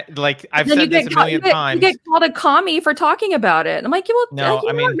 I've said this a million times. You get called a commie for talking about it. I'm like, well,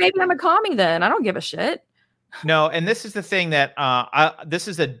 maybe I'm a commie then. I don't give a shit. No, and this is the thing that this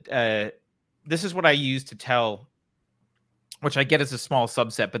is what I use to tell, which I get as a small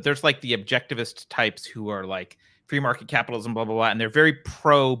subset, but there's like the objectivist types who are like free market capitalism, blah blah blah, and they're very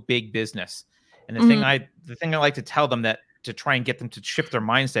pro big business. And the thing I like to tell them, that to try and get them to shift their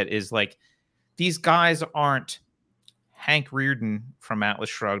mindset, is like, these guys aren't Hank Rearden from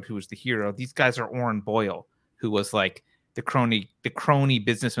Atlas Shrugged, who was the hero. These guys are Orrin Boyle, who was like the crony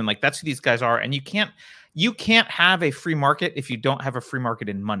businessman. Like, that's who these guys are. And you can't have a free market if you don't have a free market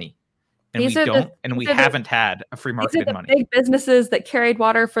in money. And we haven't had a free market in money. Big businesses that carried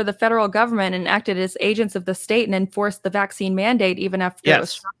water for the federal government and acted as agents of the state and enforced the vaccine mandate even after it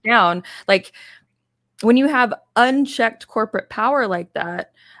was shut down. Like, when you have unchecked corporate power like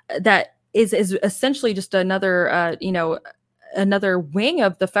that, that is essentially just another wing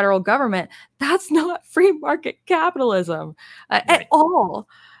of the federal government. That's not free market capitalism at all.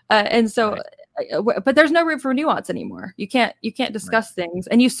 And so, but there's no room for nuance anymore. You can't discuss things,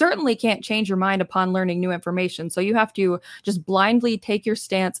 and you certainly can't change your mind upon learning new information. So you have to just blindly take your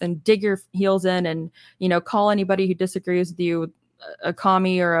stance and dig your heels in, and call anybody who disagrees with you a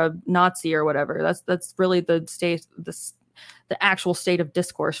commie or a Nazi or whatever. That's really the state, the actual state of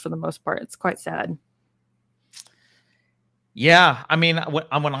discourse for the most part. It's quite sad. Yeah, I mean,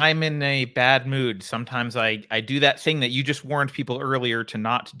 when I'm in a bad mood, sometimes I do that thing that you just warned people earlier to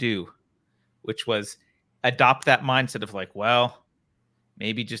not do, which was adopt that mindset of like, well,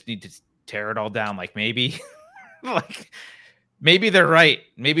 maybe just need to tear it all down. Like, maybe maybe they're right.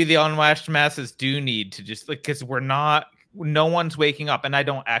 Maybe the unwashed masses do need to just, like, because no one's waking up. And I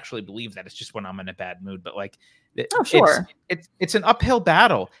don't actually believe that. It's just when I'm in a bad mood. But like, sure, it's an uphill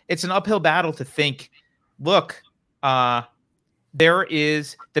battle. It's an uphill battle to think, look, there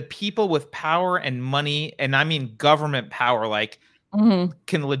is the people with power and money, and I mean government power, like,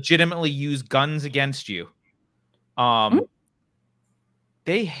 can legitimately use guns against you.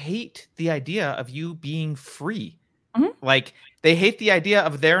 They hate the idea of you being free. Like, they hate the idea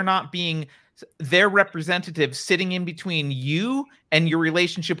of there not being their representative sitting in between you and your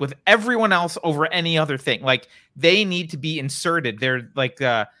relationship with everyone else over any other thing. Like, they need to be inserted. They're like,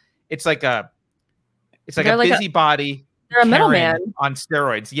 it's like a busybody. They're a middleman on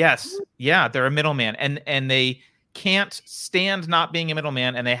steroids. Yes. Yeah. They're a middleman, and they can't stand not being a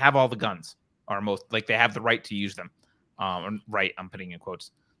middleman, and they have all the guns, or most, like, they have the right to use them. Right. I'm putting in quotes.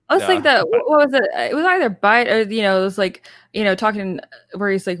 I was like that. What was it? It was either Biden or, it was like, talking where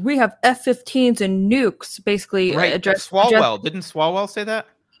he's like, we have F-15s and nukes, basically. Right. Swalwell. Didn't Swalwell say that?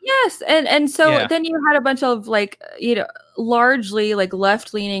 Yes. And so then you had a bunch of, like, largely, like,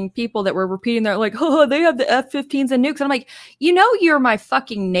 left-leaning people that were repeating that, like, oh, they have the F-15s and nukes. And I'm like, you're my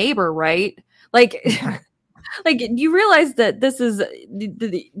fucking neighbor, right? Like, like, you realize that this is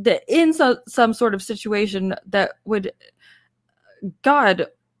in some sort of situation that would, God,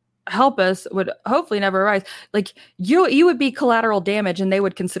 help us would hopefully never arise. Like you would be collateral damage, and they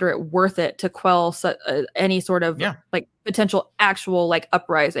would consider it worth it to quell any sort of like potential actual like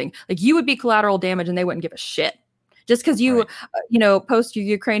uprising. Like you would be collateral damage, and they wouldn't give a shit. Just because you post your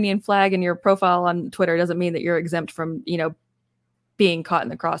Ukrainian flag in your profile on Twitter doesn't mean that you're exempt from being caught in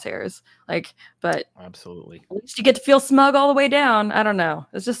the crosshairs. Like, but absolutely, at least you get to feel smug all the way down. I don't know.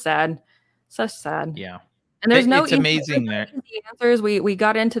 It's just sad. So sad. Yeah. And there's it's amazing that the answers. We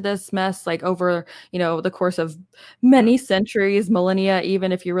got into this mess like over the course of many centuries, millennia,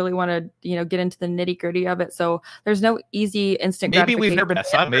 even if you really want to get into the nitty gritty of it. So there's no easy instant. Maybe we've never been.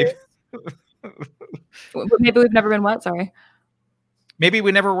 Maybe we've never been what? Sorry. Maybe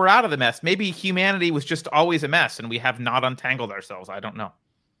we never were out of the mess. Maybe humanity was just always a mess, and we have not untangled ourselves. I don't know.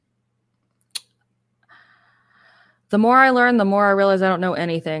 The more I learn, the more I realize I don't know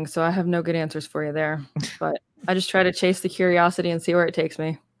anything. So I have no good answers for you there. But I just try to chase the curiosity and see where it takes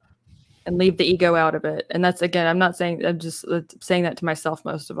me and leave the ego out of it. And that's, again, I'm just saying that to myself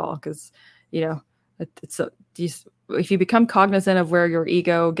most of all, because, if you become cognizant of where your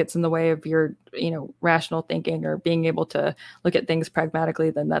ego gets in the way of your, rational thinking or being able to look at things pragmatically,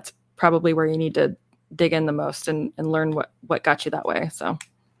 then that's probably where you need to dig in the most and learn what got you that way. So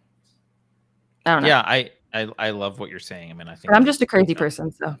I don't know. Yeah, I love what you're saying. I mean, I think I'm just a crazy person,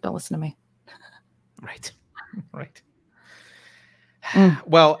 so don't listen to me. Right.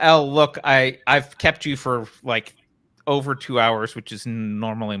 Well, Elle, look, I've kept you for like over 2 hours, which is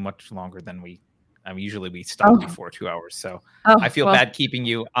normally much longer than usually we stop before 2 hours. So I feel bad keeping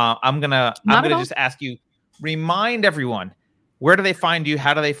you. I'm gonna just ask you, remind everyone, where do they find you?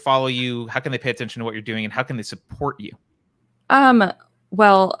 How do they follow you? How can they pay attention to what you're doing, and how can they support you?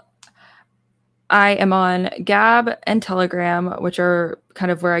 Well, I am on Gab and Telegram, which are kind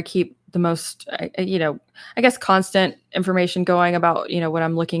of where I keep the most, I guess, constant information going about, what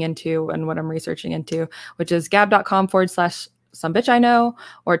I'm looking into and what I'm researching into, which is gab.com/SomeBitchIKnow,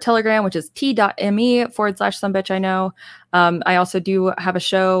 or Telegram, which is t.me/SomeBitchIKnow. I also do have a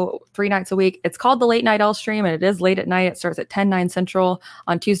show 3 nights a week. It's called the Late Night Elle Stream, and it is late at night. It starts at 10/9 Central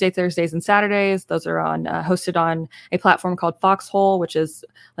on Tuesday, Thursdays, and Saturdays. Those are hosted on a platform called Foxhole, which is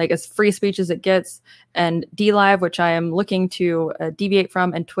like as free speech as it gets, and DLive, which I am looking to deviate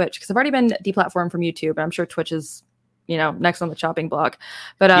from, and Twitch, because I've already been deplatformed from YouTube, and I'm sure Twitch is, next on the chopping block.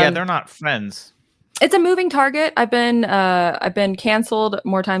 But they're not friends. It's a moving target. I've been canceled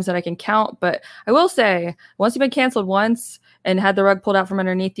more times than I can count, but I will say, once you've been canceled once and had the rug pulled out from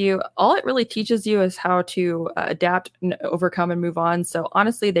underneath you, all it really teaches you is how to adapt and overcome and move on. So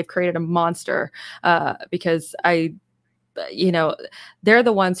honestly, they've created a monster because they're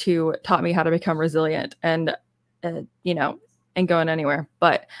the ones who taught me how to become resilient and and going anywhere.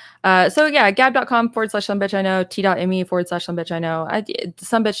 But gab.com/SomeBitchIKnow, t.me/SomeBitchIKnow,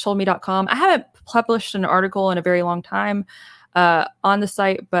 SomeBitchToldMe.com. I haven't published an article in a very long time on the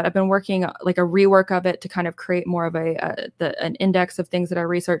site, but I've been working like a rework of it to kind of create more of an index of things that I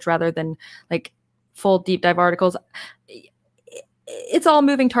research rather than like full deep dive articles. It's all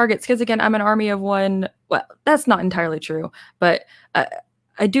moving targets because, again, I'm an army of one. Well, that's not entirely true, but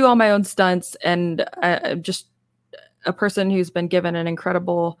I do all my own stunts, and I'm just a person who's been given an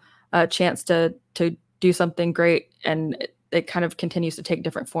incredible chance to do something great, and it kind of continues to take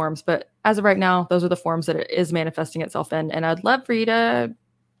different forms. But as of right now, those are the forms that it is manifesting itself in, and I'd love for you to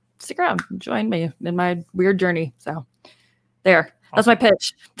stick around and join me in my weird journey. So there, that's my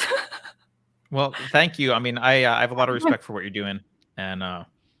pitch. Well, thank you. I mean, I have a lot of respect for what you're doing, and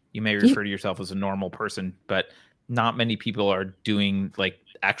you may refer to yourself as a normal person, but not many people are doing, like,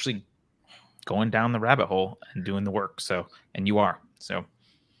 actually going down the rabbit hole and doing the work. So, and you are. So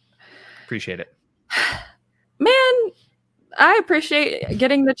appreciate it. Man, I appreciate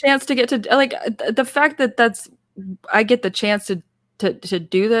getting the chance to get to, like, the fact that I get the chance to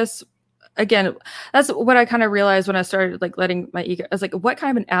do this. Again, that's what I kind of realized when I started like letting my ego. I was like, what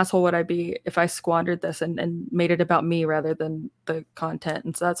kind of an asshole would I be if I squandered this and made it about me rather than the content?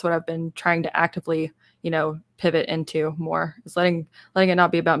 And so that's what I've been trying to actively, pivot into more, is letting it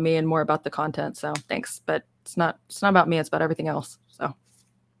not be about me and more about the content. So thanks, but it's not about me. It's about everything else. So.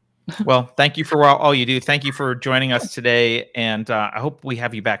 Well, thank you for all you do. Thank you for joining us today. And I hope we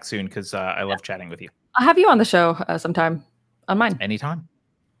have you back soon, because I love chatting with you. I'll have you on the show sometime on mine. Anytime.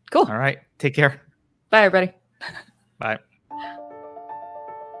 Cool. All right. Take care. Bye, everybody. Bye.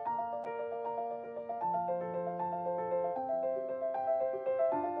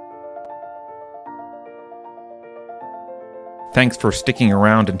 Thanks for sticking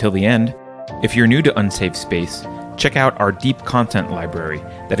around until the end. If you're new to Unsafe Space, check out our deep content library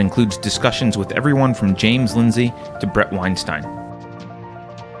that includes discussions with everyone from James Lindsay to Brett Weinstein.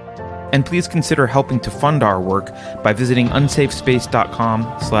 And please consider helping to fund our work by visiting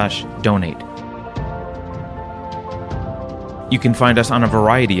unsafespace.com/donate. You can find us on a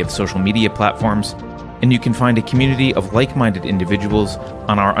variety of social media platforms, and you can find a community of like-minded individuals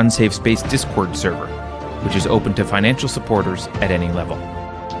on our Unsafe Space Discord server, which is open to financial supporters at any level.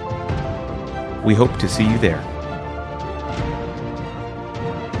 We hope to see you there.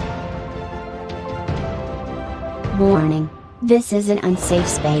 Warning. This is an unsafe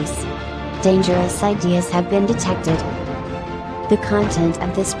space. Dangerous ideas have been detected. The content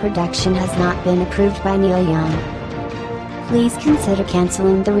of this production has not been approved by Neil Young. Please consider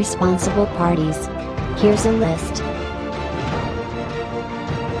canceling the responsible parties. Here's a list.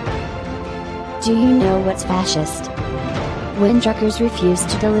 Do you know what's fascist? When truckers refuse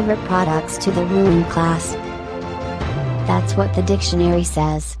to deliver products to the ruling class. That's what the dictionary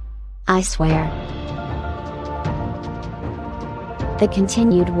says. I swear. The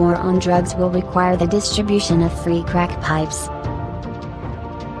continued war on drugs will require the distribution of free crack pipes.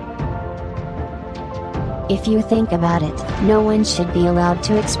 If you think about it, no one should be allowed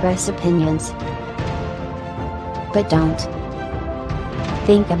to express opinions. But don't.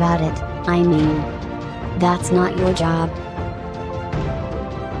 Think about it, I mean. That's not your job.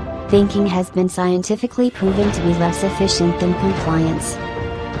 Thinking has been scientifically proven to be less efficient than compliance.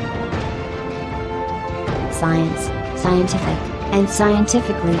 Science, scientific, and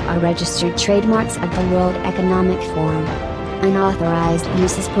scientifically are registered trademarks of the World Economic Forum. Unauthorized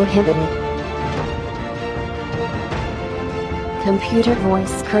use is prohibited. Computer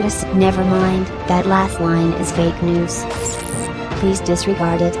voice courtesy. Never mind, that last line is fake news. Please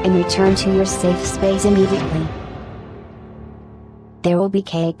disregard it and return to your safe space immediately. There will be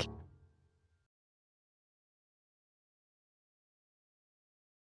cake.